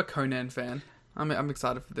a Conan fan. I'm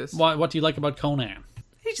excited for this. What do you like about Conan?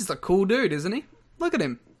 He's just a cool dude, isn't he? Look at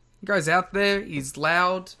him. He goes out there, he's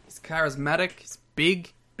loud, he's charismatic, he's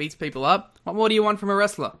big, beats people up. What more do you want from a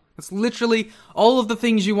wrestler? It's literally all of the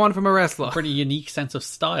things you want from a wrestler. Pretty unique sense of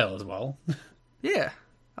style as well. Yeah.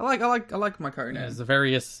 I like my Conan. There's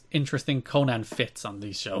various interesting Conan fits on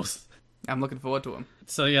these shows. I'm looking forward to him.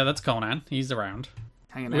 So yeah, that's Conan. He's around.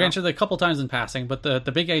 Hanging We out. mentioned it a couple times in passing, but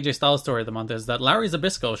the big AJ Styles story of the month is that Larry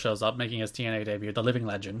Zbyszko shows up making his TNA debut, the living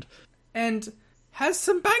legend. And has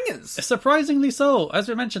some bangers. Surprisingly so. As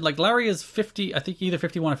we mentioned, like, Larry is 50, I think either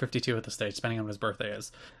 51 or 52 at the stage, depending on when his birthday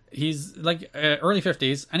is. He's, like, early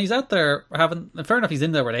 50s, and he's out there having... Fair enough, he's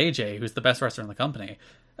in there with AJ, who's the best wrestler in the company.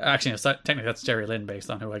 Actually, no, technically that's Jerry Lynn, based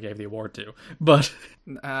on who I gave the award to. But...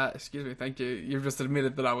 Excuse me, thank you. You've just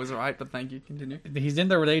admitted that I was right, but thank you. Continue. He's in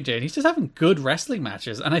there with AJ, and he's just having good wrestling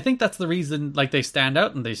matches. And I think that's the reason, like, they stand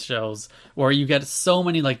out in these shows, where you get so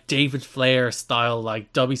many, like, David Flair style,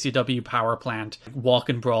 like, WCW power plant, walk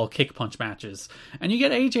and brawl, kick punch matches. And you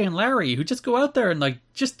get AJ and Larry, who just go out there and, like,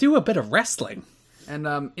 just do a bit of wrestling.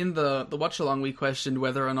 And in the watch-along, we questioned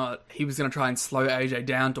whether or not he was going to try and slow AJ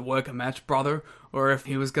down to work a match, brother, or if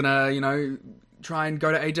he was going to, try and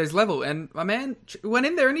go to AJ's level. And my man went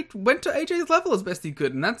in there and he went to AJ's level as best he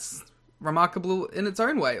could, and that's remarkable in its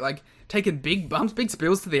own way. Like, taking big bumps, big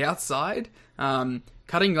spills to the outside,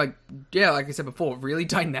 cutting, like I said before, really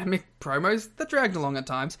dynamic promos that dragged along at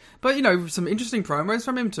times. But, some interesting promos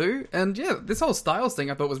from him too. And yeah, this whole Styles thing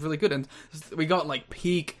I thought was really good. And we got, like,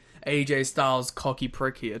 peak AJ Styles cocky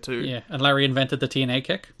prick here too. Yeah, and Larry invented the TNA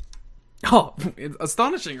kick. Oh, it's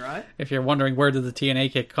astonishing, right? If you're wondering where did the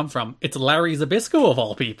TNA kick come from, it's Larry Zbyszko of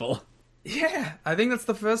all people. Yeah, I think that's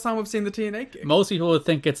the first time we've seen the TNA kick. Most people would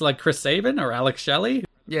think it's like Chris Sabin or Alex Shelley.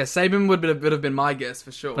 Yeah, Sabin would have been my guess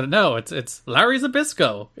for sure. But no, it's Larry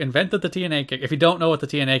Zbyszko invented the TNA kick. If you don't know what the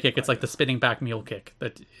TNA kick, it's like the spinning back mule kick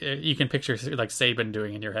that you can picture like Sabin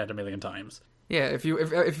doing in your head a million times. Yeah, if you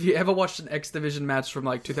ever watched an X Division match from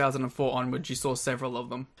like 2004 onwards, you saw several of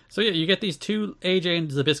them. So yeah, you get these two AJ and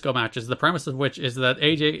Zbyszko matches, the premise of which is that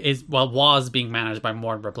AJ was being managed by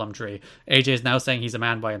Mortimer Plumtree. AJ is now saying he's a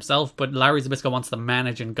man by himself, but Larry Zbyszko wants to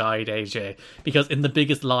manage and guide AJ, because in the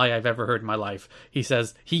biggest lie I've ever heard in my life, he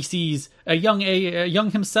says he sees a young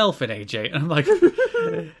himself in AJ, and I'm like,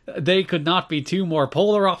 they could not be two more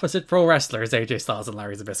polar opposite pro wrestlers, AJ Styles and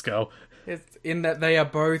Larry Zbyszko. It's in that they are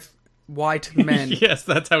both white men. Yes,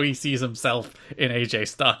 that's how he sees himself in AJ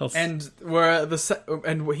Styles. And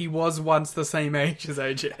he was once the same age as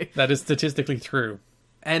AJ. That is statistically true.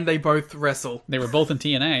 And they both wrestle. They were both in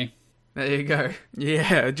TNA. There you go.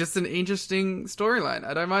 Yeah, just an interesting storyline.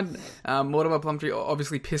 I don't mind. Mortimer Plumtree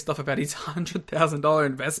obviously pissed off about his $100,000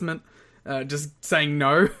 investment. Just saying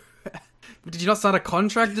no. Did you not sign a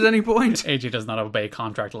contract at any point? AJ does not obey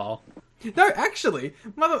contract law. No, actually,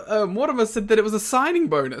 Mortimer said that it was a signing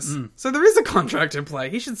bonus. So there is a contract in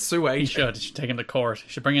play. He should sue AJ. He should take him to court. He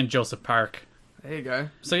should bring in Joseph Park. There you go.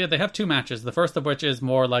 So yeah, they have two matches. The first of which is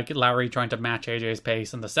more like Larry trying to match AJ's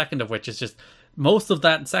pace, and the second of which is just most of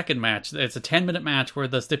that second match. It's a 10-minute match where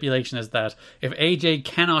the stipulation is that if AJ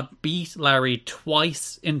cannot beat Larry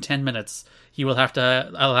twice in 10 minutes, he will have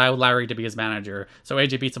to allow Larry to be his manager. So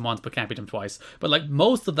AJ beats him once but can't beat him twice. But like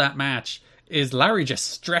most of that match is Larry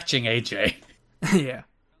just stretching AJ. Yeah.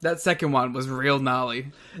 That second one was real gnarly.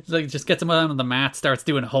 It's like, just gets him out on the mat, starts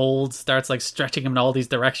doing holds, starts like stretching him in all these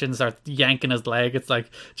directions, starts yanking his leg. It's like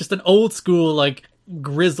just an old school, like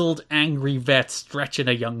grizzled, angry vet stretching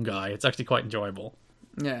a young guy. It's actually quite enjoyable.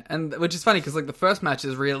 Yeah, and which is funny because like the first match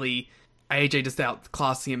is really AJ just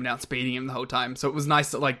outclassing him and outspeeding him the whole time. So it was nice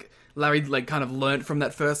that like Larry like kind of learnt from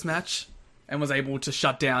that first match and was able to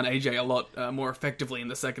shut down AJ a lot more effectively in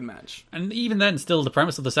the second match. And even then, still, the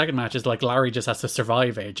premise of the second match is like Larry just has to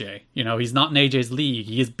survive AJ. You know, he's not in AJ's league.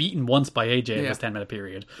 He is beaten once by AJ in this 10-minute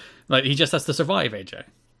period. Like, he just has to survive AJ.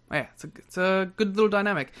 Yeah, it's a good little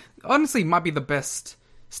dynamic. Honestly, might be the best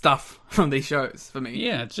stuff from these shows for me.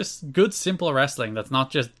 Yeah, it's just good, simple wrestling that's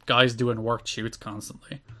not just guys doing worked shoots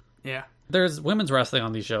constantly. Yeah. There's women's wrestling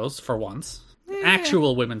on these shows, for once.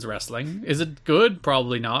 Actual women's wrestling. Is it good?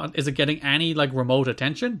 Probably not. Is it getting any like remote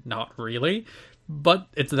attention? Not really. But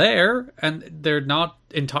it's there, and they're not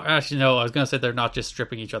actually, no, I was going to say they're not just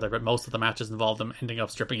stripping each other, but most of the matches involve them ending up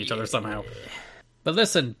stripping each other somehow. But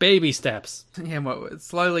listen, baby steps. Yeah, well, it's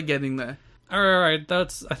slowly getting there. Alright,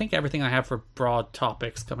 that's, I think, everything I have for broad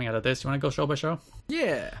topics coming out of this. You want to go show by show?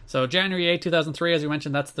 Yeah. So, January 8, 2003, as you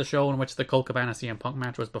mentioned, that's the show in which the Colt Cabana CM Punk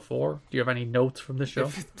match was before. Do you have any notes from this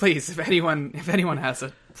show? Please, if anyone has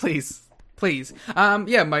it, please.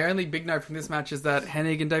 Yeah, my only big note from this match is that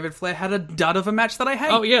Hennig and David Flair had a dud of a match that I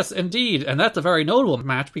hate. Oh, yes, indeed. And that's a very notable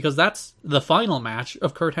match because that's the final match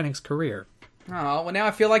of Curt Hennig's career. Oh, well, now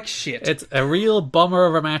I feel like shit. It's a real bummer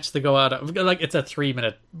of a match to go out of. Like, it's a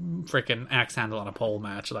 3-minute freaking axe handle on a pole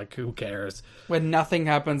match. Like, who cares? When nothing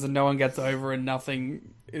happens and no one gets over and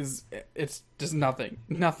nothing is... It's just nothing.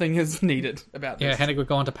 Nothing is needed about this. Yeah, Hennig would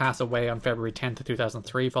go on to pass away on February 10th,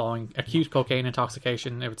 2003 following acute cocaine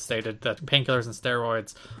intoxication. It was stated that painkillers and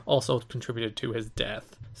steroids also contributed to his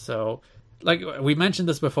death. So, like, we mentioned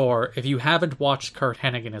this before. If you haven't watched Curt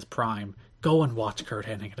Hennig in his prime... Go and watch Curt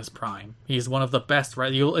Hennig in his prime. He's one of the best.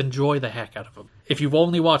 You'll enjoy the heck out of him. If you've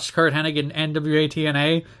only watched Curt Hennig in NWA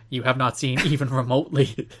TNA, you have not seen even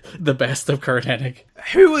remotely the best of Curt Hennig.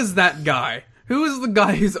 Who is that guy? Who is the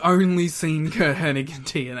guy who's only seen Curt Hennig in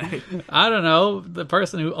TNA? I don't know. The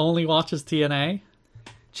person who only watches TNA?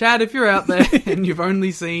 Chad, if you're out there and you've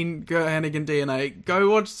only seen Curt Hennig in TNA, go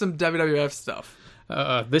watch some WWF stuff.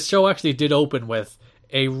 This show actually did open with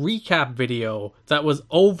a recap video that was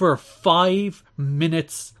over 5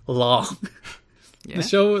 minutes long. Yeah. The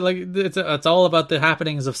show, like, it's all about the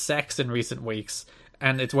happenings of sex in recent weeks,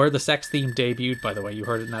 and it's where the sex theme debuted, by the way. You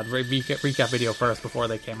heard it in that recap video first before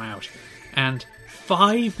they came out. And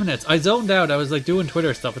 5 minutes. I zoned out. I was like doing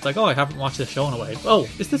Twitter stuff. It's like, oh, I haven't watched this show in a while. Oh,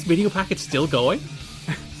 is this video package still going?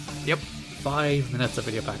 Yep. 5 minutes of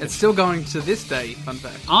video package. It's still going to this day, fun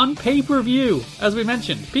fact. On pay-per-view, as we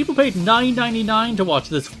mentioned. People paid $9.99 to watch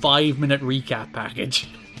this 5-minute recap package.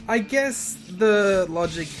 I guess the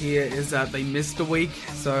logic here is that they missed a week,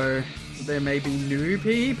 so there may be new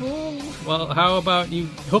people. Well, how about you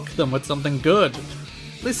hook them with something good?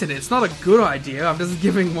 Listen, it's not a good idea. I'm just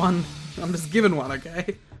giving one,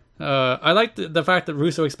 okay? I like the fact that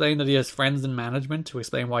Russo explained that he has friends in management to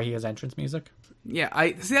explain why he has entrance music. Yeah,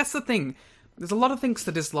 see, that's the thing. There's a lot of things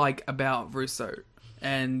to dislike about Russo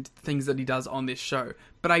and things that he does on this show.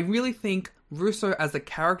 But I really think Russo as a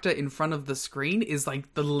character in front of the screen is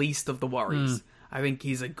like the least of the worries. I think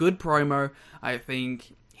he's a good promo. I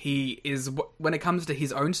think he is, when it comes to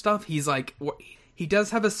his own stuff, he's like, he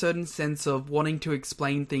does have a certain sense of wanting to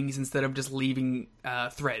explain things instead of just leaving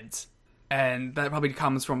threads. And that probably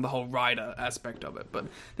comes from the whole writer aspect of it. But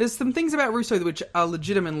there's some things about Russo which are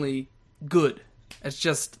legitimately good. It's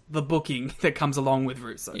just the booking that comes along with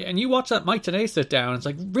Russo. Yeah, and you watch that Mike Tenay sit down, it's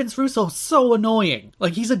like, Vince Russo's so annoying.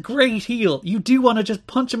 Like, he's a great heel. You do want to just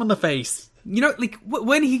punch him in the face. You know, like,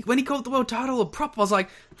 when he called the world title a prop, I was like,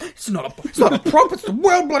 it's not a prop, it's the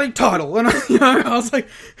world bloody title. And I was like,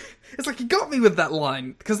 it's like, you got me with that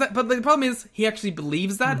line. But the problem is, he actually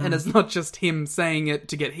believes that, and it's not just him saying it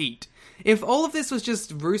to get heat. If all of this was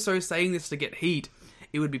just Russo saying this to get heat,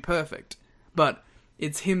 it would be perfect. But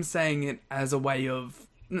it's him saying it as a way of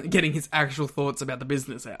getting his actual thoughts about the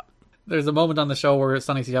business out. There's a moment on the show where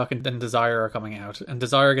Sonny Siak and Desire are coming out, and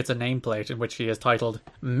Desire gets a nameplate in which she is titled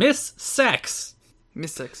Miss Sex.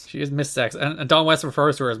 Miss Sex. She is Miss Sex, and Don West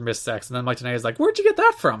refers to her as Miss Sex, and then Mike Tenay is like, where'd you get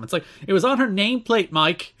that from? It's like, it was on her nameplate,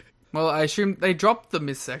 Mike. Well, I assume they dropped the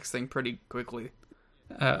Miss Sex thing pretty quickly.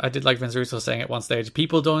 I did like Vince Russo saying at one stage,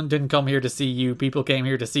 people didn't come here to see you, people came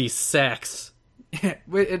here to see sex. Yeah,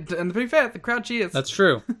 and to be fair, the crowd cheers. That's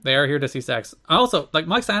true. They are here to see sex. Also, like,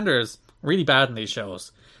 Mike Sanders, really bad in these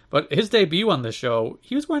shows. But his debut on this show,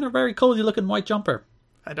 he was wearing a very cozy looking white jumper.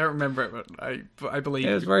 I don't remember it, but I believe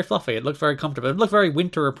it was very fluffy. It looked very comfortable. It looked very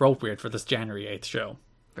winter appropriate for this January 8th show.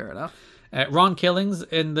 Fair enough. Ron Killings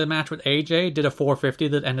in the match with AJ did a 450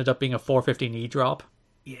 that ended up being a 450 knee drop.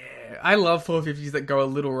 Yeah, I love 450s that go a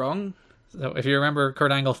little wrong. So if you remember,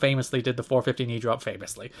 Kurt Angle famously did the 450 knee drop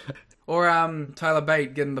famously. Or Tyler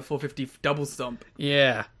Bate getting the 450 double stomp.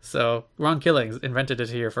 Yeah, so Ron Killings invented it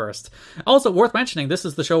here first. Also, worth mentioning, this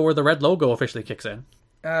is the show where the red logo officially kicks in.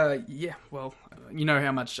 Yeah, well, you know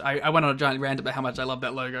how much... I went on a giant rant about how much I love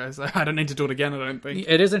that logo, so I don't need to do it again, I don't think.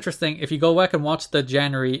 It is interesting. If you go back and watch the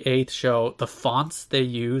January 8th show, the fonts they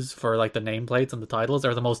use for like the nameplates and the titles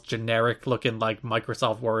are the most generic looking like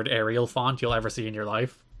Microsoft Word Arial font you'll ever see in your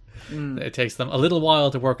life. It takes them a little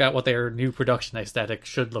while to work out what their new production aesthetic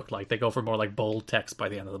should look like. They go for more like bold text by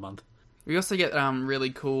the end of the month. We also get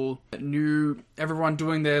really cool new everyone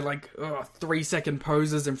doing their like 3-second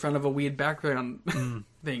poses in front of a weird background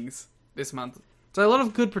things this month. So a lot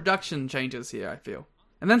of good production changes here, I feel.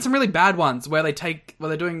 And then some really bad ones where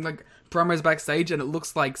they're doing like promos backstage and it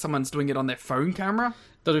looks like someone's doing it on their phone camera.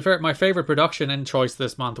 To be fair, my favourite production in choice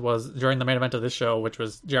this month was during the main event of this show, which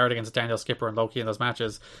was Jarrett against Daniel Skipper and Loki in those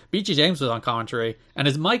matches. BG James was on commentary, and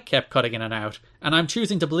his mic kept cutting in and out. And I'm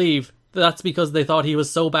choosing to believe that's because they thought he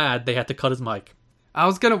was so bad they had to cut his mic. I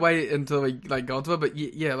was gonna wait until we got to it, but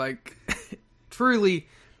yeah, like truly,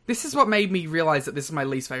 this is what made me realize that this is my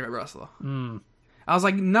least favourite wrestler. I was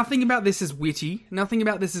like, nothing about this is witty, nothing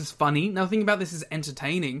about this is funny, nothing about this is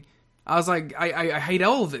entertaining. I was like, I hate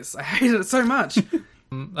all of this. I hate it so much.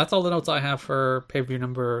 That's all the notes I have for pay-per-view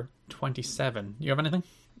number 27. You have anything?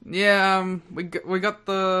 Yeah, we got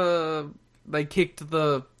they kicked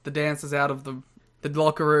the dancers out of the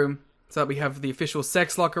locker room, so we have the official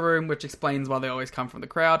sex locker room, which explains why they always come from the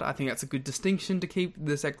crowd. I think that's a good distinction to keep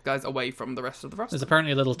the sex guys away from the rest of the roster. There's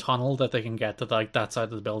apparently a little tunnel that they can get to like that side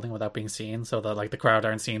of the building without being seen, so that like the crowd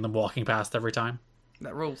aren't seeing them walking past every time.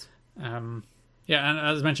 That rules. Yeah, and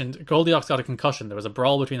as mentioned, Goldilocks got a concussion. There was a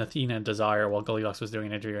brawl between Athena and Desire while Goldilocks was doing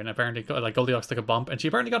an interview, and apparently like Goldilocks took a bump, and she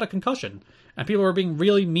apparently got a concussion. And people were being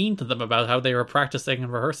really mean to them about how they were practicing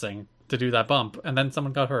and rehearsing to do that bump, and then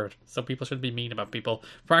someone got hurt. So people should be mean about people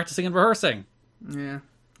practicing and rehearsing. Yeah,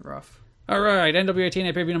 rough. Alright, NWA TNA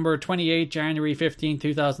pay-per-view number 28, January 15,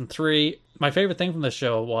 2003. My favourite thing from this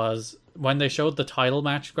show was when they showed the title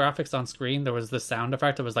match graphics on screen, there was this sound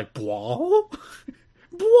effect that was like, blah.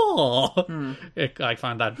 Blah. I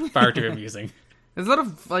find that far too amusing. There's a lot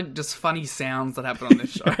of like just funny sounds that happen on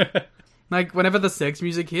this show. Like whenever the sex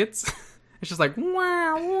music hits, it's just like wah,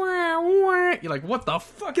 wah, wah. You're like, what the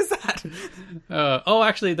fuck is that?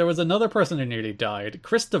 Actually, there was another person who nearly died.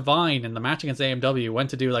 Chris Devine in the match against AMW went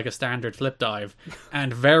to do like a standard flip dive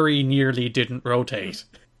and very nearly didn't rotate.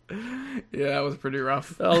 Yeah, that was pretty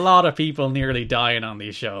rough. A lot of people nearly dying on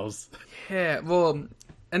these shows. Yeah, well,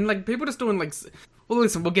 and like people just doing like... Well,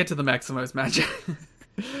 listen, we'll get to the Maximos match.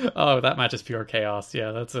 Oh, that match is pure chaos.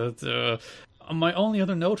 Yeah, that's it. My only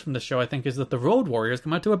other note from the show, I think, is that the Road Warriors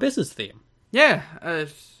come out to Abyss's theme. Yeah,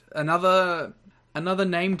 another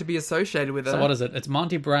name to be associated with it. So what is it? It's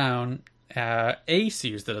Monty Brown. Ace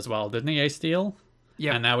used it as well, didn't he? Ace Steel?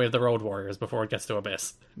 Yeah. And now we have the Road Warriors before it gets to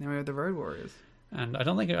Abyss. Now we have the Road Warriors. And I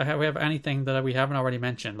don't think we have anything that we haven't already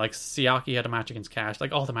mentioned. Like, Siaki had a match against Cash.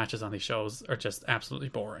 Like, all the matches on these shows are just absolutely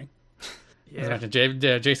boring. Yeah.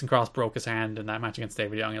 Jason Cross broke his hand in that match against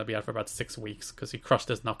David Young. He'll be out for about 6 weeks because he crushed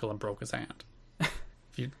his knuckle and broke his hand.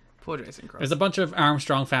 Poor Jason Cross. There's a bunch of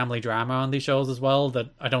Armstrong family drama on these shows as well that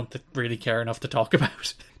I don't really care enough to talk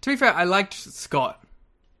about. To be fair, I liked Scott.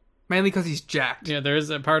 Mainly because he's jacked. Yeah, there is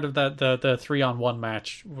a part of that, the 3-on-1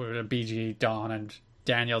 match with BG, Don, and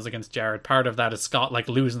Daniels against Jarrett. Part of that is Scott like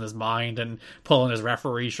losing his mind and pulling his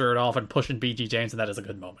referee shirt off and pushing BG James, and that is a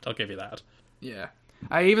good moment. I'll give you that. Yeah.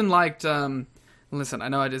 I even liked, listen, I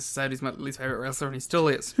know I just said he's my least favourite wrestler, and he still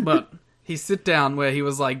is, but his sit-down where he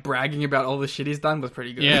was, like, bragging about all the shit he's done was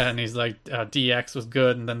pretty good. Yeah, and he's like, DX was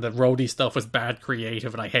good, and then the roadie stuff was bad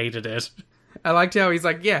creative, and I hated it. I liked how he's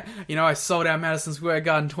like, yeah, I sold out Madison Square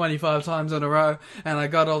Garden 25 times in a row, and I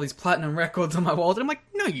got all these platinum records on my wallet. I'm like,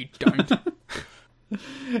 no, you don't.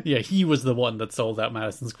 Yeah, he was the one that sold out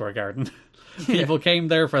Madison Square Garden. People came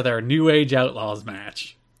there for their New Age Outlaws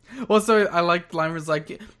match. Also, I liked line was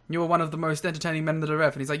like, you were one of the most entertaining men in the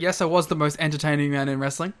ref. And he's like, yes, I was the most entertaining man in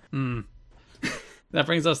wrestling. That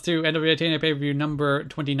brings us to NWA TNA pay-per-view number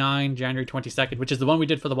 29, January 22nd, which is the one we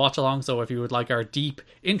did for the watch-along. So if you would like our deep,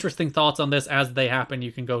 interesting thoughts on this as they happen,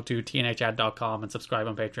 you can go to tnhad.com and subscribe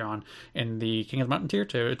on Patreon in the King of the Mountain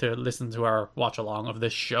tier to listen to our watch-along of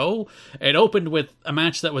this show. It opened with a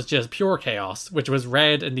match that was just pure chaos, which was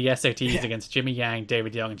Red in the SATs against Jimmy Yang,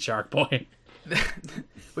 David Young, and Shark Boy.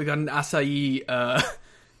 We got an Asahi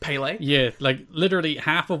Pele. Yeah, like literally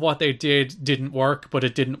half of what they did didn't work, but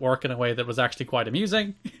it didn't work in a way that was actually quite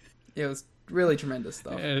amusing. It was really tremendous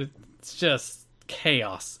stuff. It's just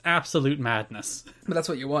chaos, absolute madness. But that's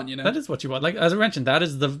what you want, you know? That is what you want. Like, as I mentioned, that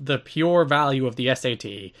is the pure value of the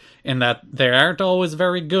SAT, in that they aren't always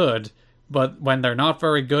very good, but when they're not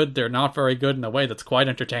very good in a way that's quite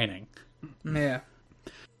entertaining. Yeah.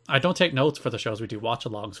 I don't take notes for the shows we do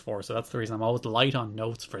watch-alongs for, so that's the reason I'm always light on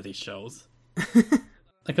notes for these shows.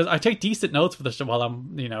 Because I take decent notes for the show while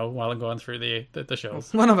I'm going through the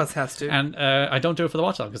shows. One of us has to. And I don't do it for the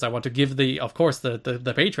watch-along because I want to give the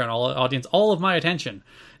Patreon audience all of my attention.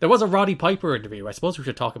 There was a Roddy Piper interview. I suppose we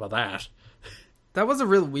should talk about that. That was a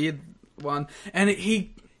real weird one. And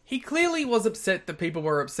he clearly was upset that people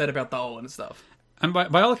were upset about the Owen and stuff. And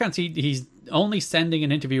by all accounts, he's only sending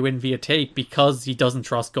an interview in via tape because he doesn't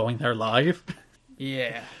trust going there live.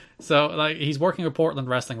 Yeah. So, like, he's working with Portland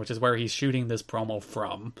Wrestling, which is where he's shooting this promo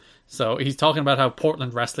from. So he's talking about how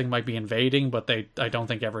Portland Wrestling might be invading, but I don't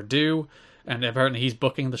think ever do. And apparently he's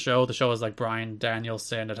booking the show. The show is like Bryan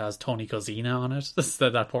Danielson. It has Tony Kozina on it. This is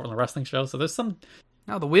that Portland Wrestling show. So there's some...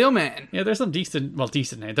 Oh, the Wheelman. Yeah, there's some decent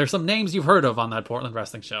names. There's some names you've heard of on that Portland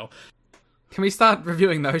Wrestling show. Can we start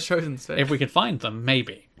reviewing those shows instead? If we could find them,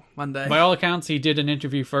 maybe. One day. By all accounts, he did an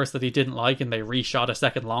interview first that he didn't like, and they reshot a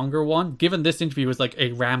second longer one. Given this interview was like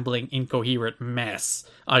a rambling, incoherent mess,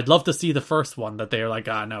 I'd love to see the first one that they're like,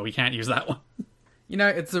 no, we can't use that one. You know,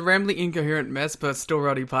 it's a rambling, incoherent mess, but still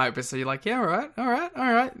Roddy Piper, so you're like, yeah, all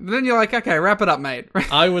right. Then you're like, okay, wrap it up, mate.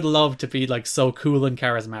 I would love to be like so cool and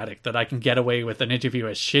charismatic that I can get away with an interview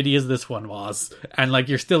as shitty as this one was, and like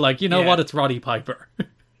you're still like, you know what, it's Roddy Piper.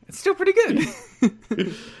 It's still pretty good.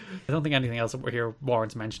 I don't think anything else that we're here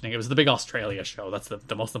warrants mentioning. It was the big Australia show. That's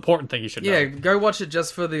the most important thing you should know. Yeah, go watch it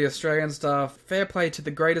just for the Australian stuff. Fair play to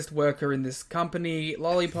the greatest worker in this company.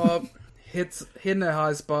 Lollipop, hitting her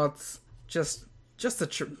high spots. Just a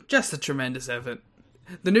tremendous effort.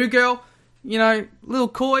 The new girl, you know, little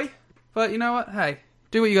coy, but you know what? Hey,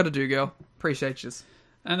 do what you got to do, girl. Appreciate you.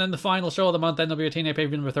 And then the final show of the month, NWA TNA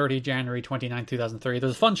pay-per-view number 30, January 29, 2003.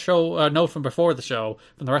 There's a fun show note from before the show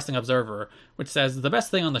from the Wrestling Observer, which says the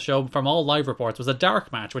best thing on the show from all live reports was a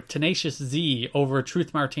dark match with Tenacious Z over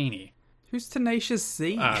Truth Martini. Who's Tenacious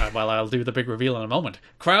Z? Well, I'll do the big reveal in a moment.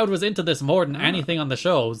 Crowd was into this more than anything on the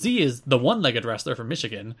show. Z is the one-legged wrestler from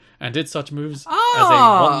Michigan and did such moves as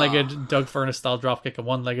a one-legged Doug Furnace-style dropkick, a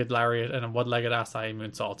one-legged lariat, and a one-legged Asai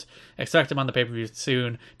moonsault. Expect him on the pay-per-view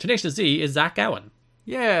soon. Tenacious Z is Zach Gowen.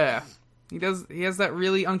 Yeah. He has that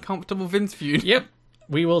really uncomfortable Vince feud. Yep.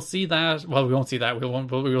 We will see that. Well, we won't see that. We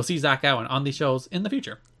will see Zach Gowen on these shows in the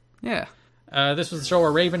future. Yeah. This was the show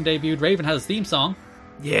where Raven debuted. Raven has his theme song.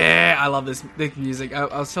 Yeah, I love this music. I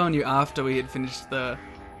was telling you after we had finished the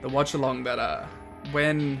watch along that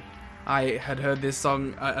when I had heard this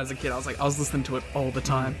song as a kid, I was listening to it all the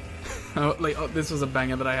time. This was a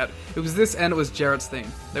banger that I had. It was this and it was Jarrett's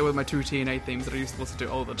theme. They were my two TNA themes that I used to listen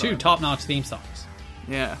to all the time. Two top-notch theme songs.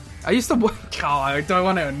 Yeah. I used to... I don't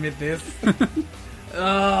want to admit this.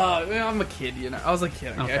 I'm a kid, you know. I was a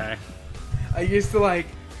kid, okay? I used to,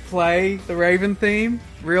 play the Raven theme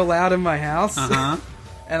real loud in my house. Uh-huh.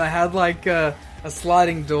 And I had, a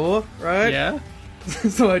sliding door, right? Yeah.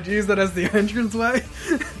 So I'd use that as the entranceway.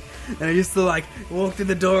 And I used to, walk through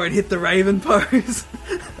the door and hit the Raven pose.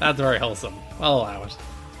 That's very wholesome. I'll allow it.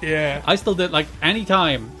 Yeah. I still did, any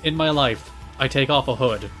time in my life I take off a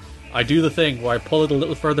hood, I do the thing where I pull it a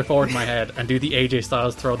little further forward in my head and do the AJ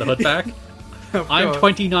Styles throw the hood back. I'm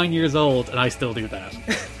 29 years old and I still do that.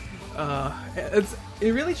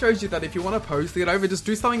 It really shows you that if you want to pose it over, just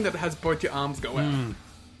do something that has both your arms go out.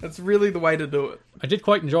 That's really the way to do it. I did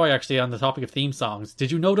quite enjoy, actually, on the topic of theme songs.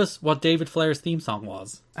 Did you notice what David Flair's theme song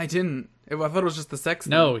was? I didn't. I thought it was just the sex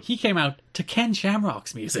theme. No, he came out to Ken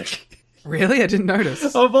Shamrock's music. Really? I didn't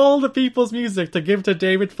notice. Of all the people's music to give to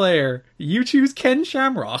David Flair, you choose Ken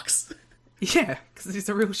Shamrock's. Yeah, because he's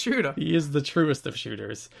a real shooter. He is the truest of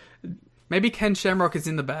shooters. Maybe Ken Shamrock is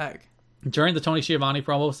in the bag. During the Tony Schiavone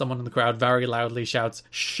promo, someone in the crowd very loudly shouts,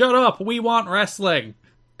 "Shut up, we want wrestling!"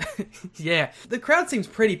 Yeah, the crowd seems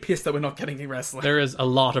pretty pissed that we're not getting any wrestling. There is a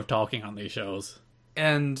lot of talking on these shows.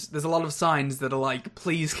 And there's a lot of signs that are like,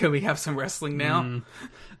 please, can we have some wrestling now?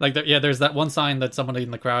 There's that one sign that somebody in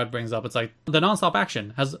the crowd brings up. It's like, the non-stop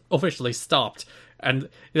action has officially stopped. And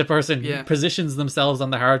the person positions themselves on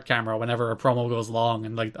the hard camera whenever a promo goes long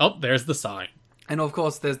and there's the sign. And of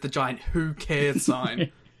course, there's the giant who cares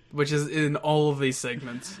sign, which is in all of these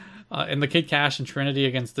segments. In the Kid Cash and Trinity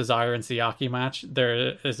against Desire and Siaki match,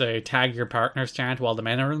 there is a tag your partners chant while the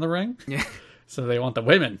men are in the ring. Yeah. So they want the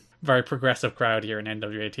women. Very progressive crowd here in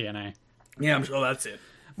NWA TNA. Yeah, I'm sure that's it.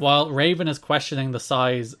 While Raven is questioning the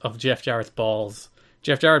size of Jeff Jarrett's balls,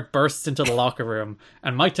 Jeff Jarrett bursts into the locker room,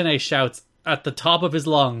 and Mike Tenay shouts at the top of his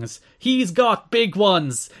lungs, "He's got big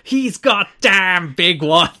ones! He's got damn big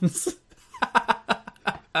ones!"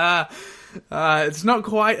 It's not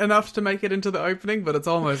quite enough to make it into the opening, but it's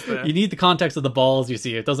almost there. You need the context of the balls, you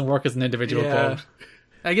see. It doesn't work as an individual quote.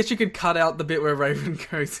 I guess you could cut out the bit where Raven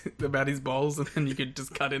goes about his balls, and then you could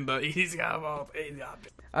just cut in the "he's got balls, he's got."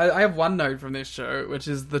 I have one note from this show, which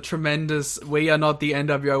is the tremendous "We are not the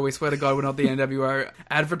NWO, we swear to God we're not the NWO"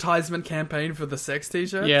 advertisement campaign for the sex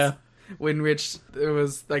t-shirts. Yeah. In which it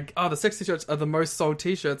was like, the sex t-shirts are the most sold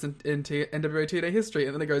t-shirts in NWO TNA history.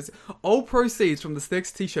 And then it goes, all proceeds from the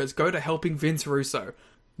sex t-shirts go to helping Vince Russo.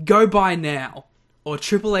 Go buy now, or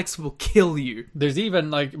Triple X will kill you. There's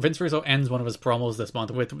even, like, Vince Russo ends one of his promos this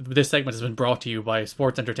month with, "This segment has been brought to you by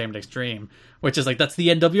Sports Entertainment Extreme," which is like, that's the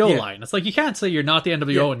NWO line. It's like, you can't say you're not the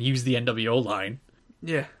NWO and use the NWO line.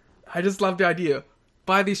 Yeah. I just love the idea.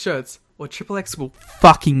 Buy these shirts, or Triple X will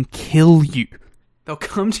fucking kill you. They'll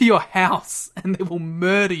come to your house and they will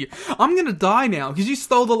murder you. I'm gonna die now because you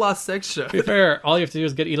stole the last sex shirt. To be fair, all you have to do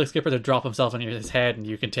is get Elix Skipper to drop himself on his head and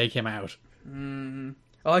you can take him out.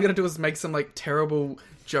 All I gotta do is make some like terrible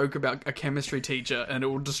joke about a chemistry teacher and it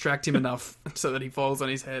will distract him enough so that he falls on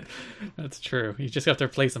his head. That's true. You just have to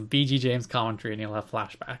play some BG James commentary and you'll have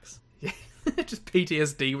flashbacks. Yeah. Just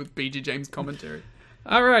PTSD with BG James commentary.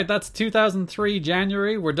 Alright, that's 2003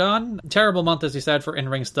 January. We're done. Terrible month, as you said, for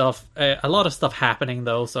in-ring stuff. A lot of stuff happening,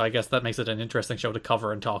 though, so I guess that makes it an interesting show to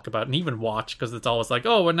cover and talk about and even watch, because it's always like,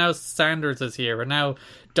 oh, and now Sanders is here, and now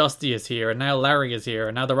Dusty is here, and now Larry is here,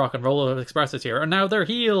 and now the Rock and Roll Express is here, and now they're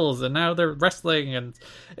heels, and now they're wrestling, and,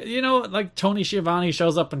 you know, like, Tony Schiavone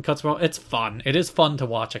shows up and cuts... It's fun. It is fun to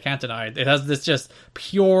watch, I can't deny it. It has this just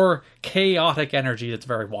pure, chaotic energy that's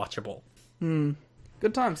very watchable.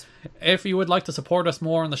 Good times. If you would like to support us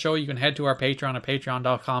more on the show, you can head to our Patreon at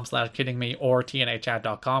patreon.com/kiddingme or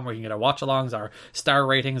tnachat.com, where you can get our watch-alongs, our star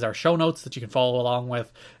ratings, our show notes that you can follow along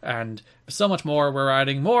with, and so much more. We're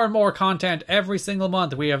adding more and more content every single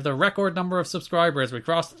month. We have the record number of subscribers. We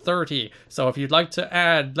crossed 30. So if you'd like to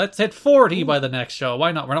add, let's hit 40 by the next show.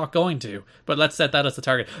 Why not? We're not going to, but let's set that as the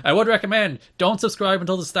target. I would recommend don't subscribe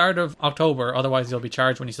until the start of October. Otherwise, you'll be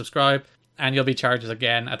charged when you subscribe. And you'll be charged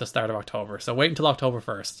again at the start of October. So wait until October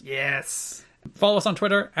 1st. Yes. Follow us on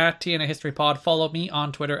Twitter at TNA History Pod. Follow me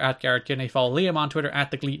on Twitter at Garrett Kinney. Follow Liam on Twitter at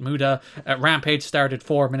The Gleet Muda. Rampage started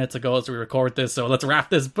 4 minutes ago as we record this, so let's wrap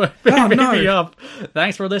this baby up.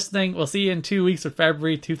 Thanks for listening. We'll see you in 2 weeks of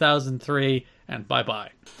February 2003, and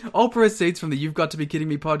bye-bye. All proceeds from the You've Got to Be Kidding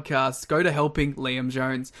Me podcast go to helping Liam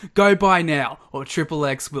Jones. Go buy now, or Triple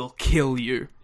X will kill you.